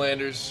Grant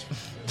Flanders.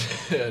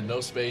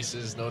 No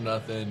spaces, no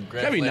nothing.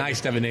 That'd be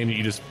nice to have a name that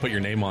you just put your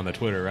name on the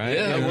Twitter, right?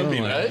 Yeah, that would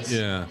be nice.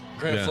 Yeah.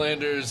 Grant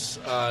Flanders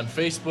on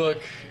Facebook,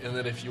 and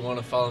then if you want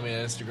to follow me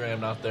on Instagram,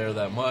 not there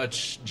that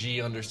much,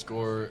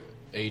 G_H_F.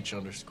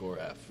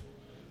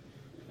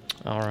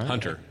 All right.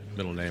 Hunter,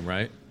 middle name,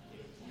 right?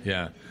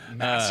 Yeah.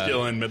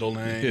 Masculine middle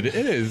name. It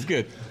is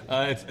good.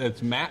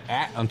 It's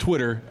Matt on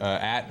Twitter,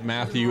 at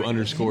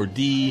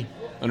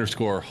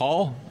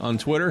Matthew_D_Hall on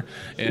Twitter.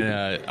 And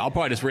I'll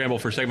probably just ramble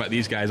for a second about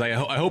these guys. I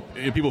hope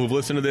people who've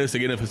listened to this,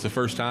 again, if it's the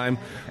first time,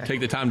 take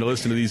the time to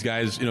listen to these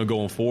guys,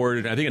 going forward.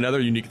 And I think another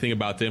unique thing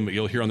about them that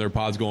you'll hear on their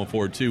pods going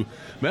forward, too,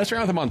 mess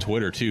around with them on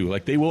Twitter, too.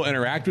 Like, they will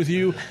interact with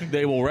you.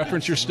 They will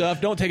reference your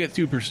stuff. Don't take it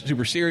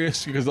super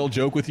serious because they'll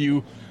joke with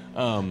you.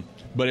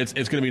 But it's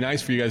going to be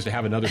nice for you guys to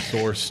have another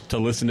source to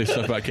listen to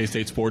stuff about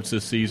K-State sports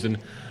this season,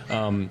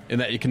 and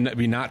that it can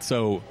be not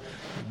so.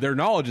 Their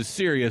knowledge is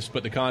serious,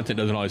 but the content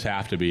doesn't always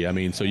have to be. I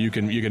mean, so you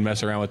can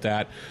mess around with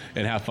that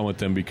and have fun with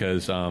them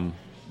because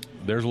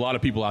there's a lot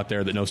of people out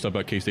there that know stuff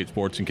about K-State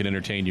sports and can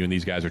entertain you, and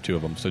these guys are 2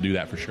 of them. So do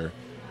that for sure.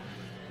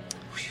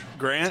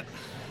 Grant?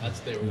 That's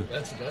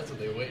what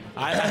they were waiting for.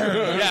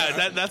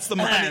 That's the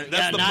money.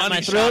 That's the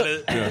money shot,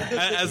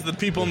 as the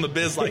people in the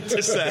biz like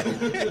to say.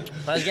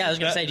 I was going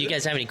to say, do you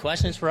guys have any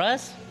questions for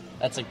us?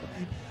 That's a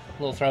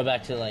little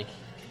throwback to not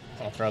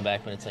a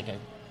throwback, but it's like a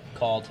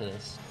call to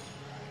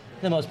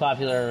the most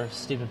popular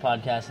stupid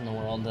podcast in the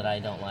world that I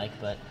don't like.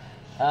 But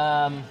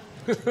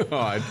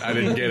I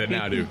didn't get it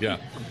now, dude. Yeah.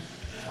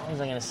 What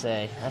was I going to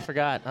say? I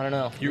forgot. I don't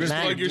know. You just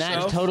plug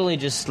yourself? Matt totally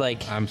just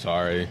I'm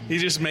sorry.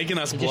 He's just making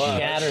us just blush.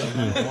 shattered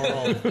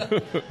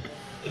the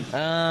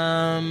world.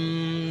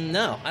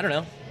 No, I don't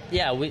know.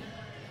 Yeah,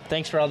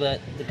 thanks for all the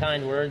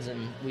kind words,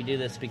 and we do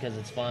this because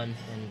it's fun,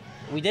 and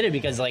we did it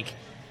because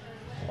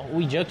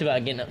we joked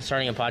about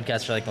starting a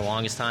podcast for the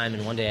longest time,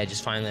 and one day I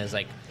just finally was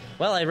like,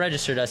 well, I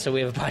registered us, so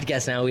we have a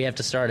podcast now. We have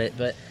to start it,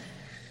 but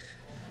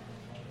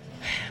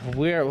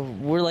we're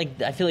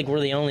I feel like we're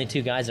the only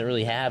two guys that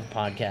really have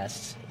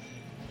podcasts.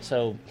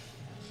 So,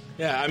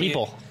 yeah,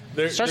 people.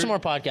 Start some more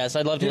podcasts.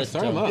 I'd love to listen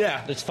to them.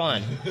 Yeah. It's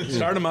fun.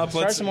 Start them up.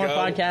 Start some more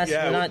podcasts.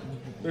 Yeah,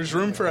 there's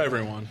room for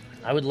everyone.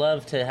 I would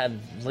love to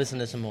listen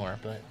to some more,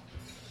 but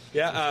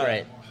yeah,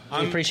 great.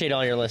 We appreciate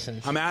all your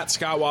listens. I'm at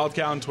Scott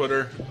Wildcow on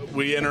Twitter.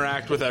 We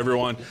interact with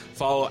everyone.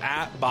 Follow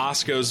at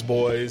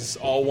BosKSOe's,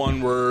 all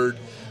one word,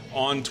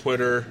 on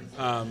Twitter.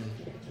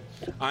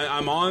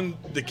 I'm on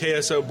the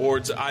KSO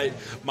boards.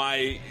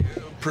 My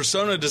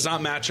persona does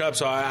not match up,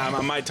 so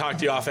I might talk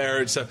to you off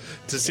air to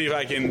see if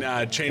I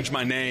can change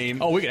my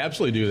name. Oh, we could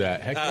absolutely do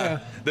that. Heck yeah.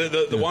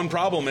 The one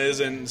problem is,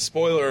 and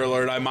spoiler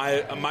alert, I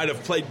might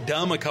have played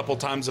dumb a couple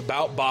times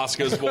about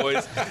BosKSOe's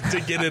Boys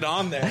to get it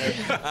on there.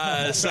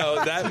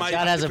 So that might.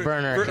 Scott has a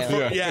burner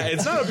account. Yeah,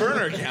 it's not a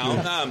burner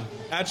account.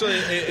 Actually,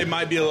 it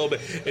might be a little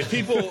bit. If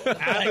people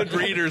avid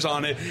readers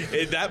on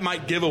it, that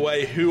might give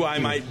away who I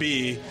might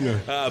be.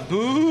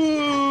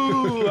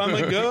 Boo! I'm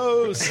a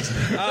ghost.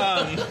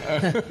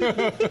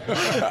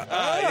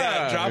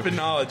 Dropping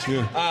knowledge.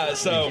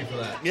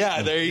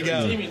 Yeah, there you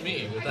go. Teaming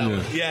me with that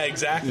one. Yeah,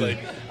 exactly.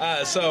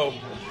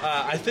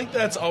 I think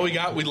that's all we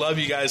got. We love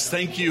you guys.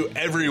 Thank you,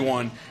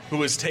 everyone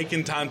who has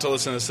taken time to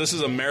listen to this. This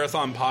is a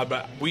marathon pod,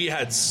 but we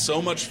had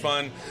so much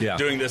fun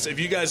doing this. If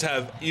you guys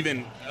have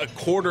even a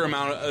quarter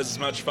amount as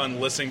much fun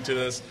listening to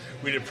this,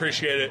 we'd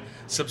appreciate it.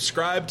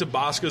 Subscribe to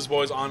BosKSOe's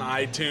Boys on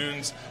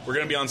iTunes. We're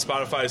going to be on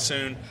Spotify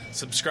soon.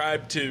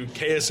 Subscribe to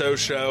KSO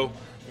Show.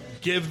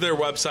 Give their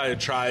website a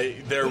try.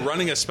 They're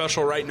running a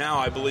special right now,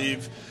 I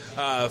believe.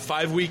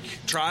 5-week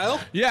trial?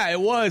 Yeah, it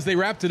was. They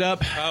wrapped it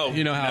up. Oh,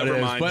 you know how never it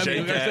is. mind.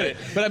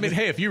 But I mean,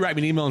 hey, if you write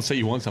me an email and say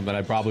you want something,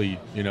 I'd probably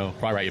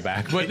write you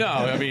back. But no,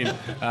 I mean,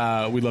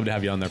 we'd love to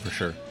have you on there for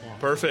sure.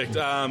 Perfect.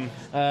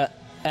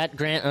 At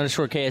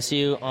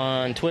Grant_KSU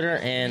on Twitter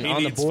and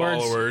on the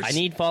boards. Followers. I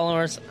need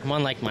followers. I'm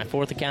on my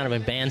fourth account. I've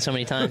been banned so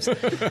many times.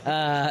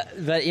 But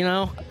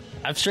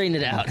I've straightened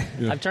it out.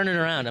 Yeah. I've turned it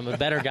around. I'm a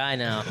better guy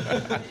now.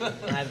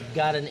 I've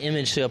got an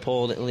image to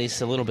uphold at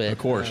least a little bit. Of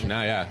course.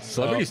 Now, yeah.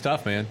 Celebrity's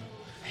tough, man.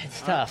 It's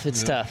tough.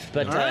 It's tough.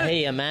 But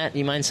hey, Matt,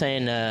 you mind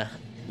saying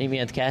meet me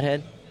at the Cat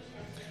Head?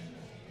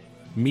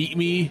 Meet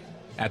me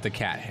at the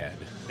Cat Head.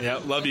 Yeah,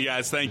 love you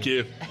guys. Thank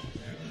you.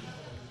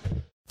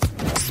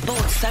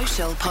 Sports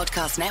Social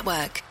Podcast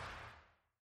Network.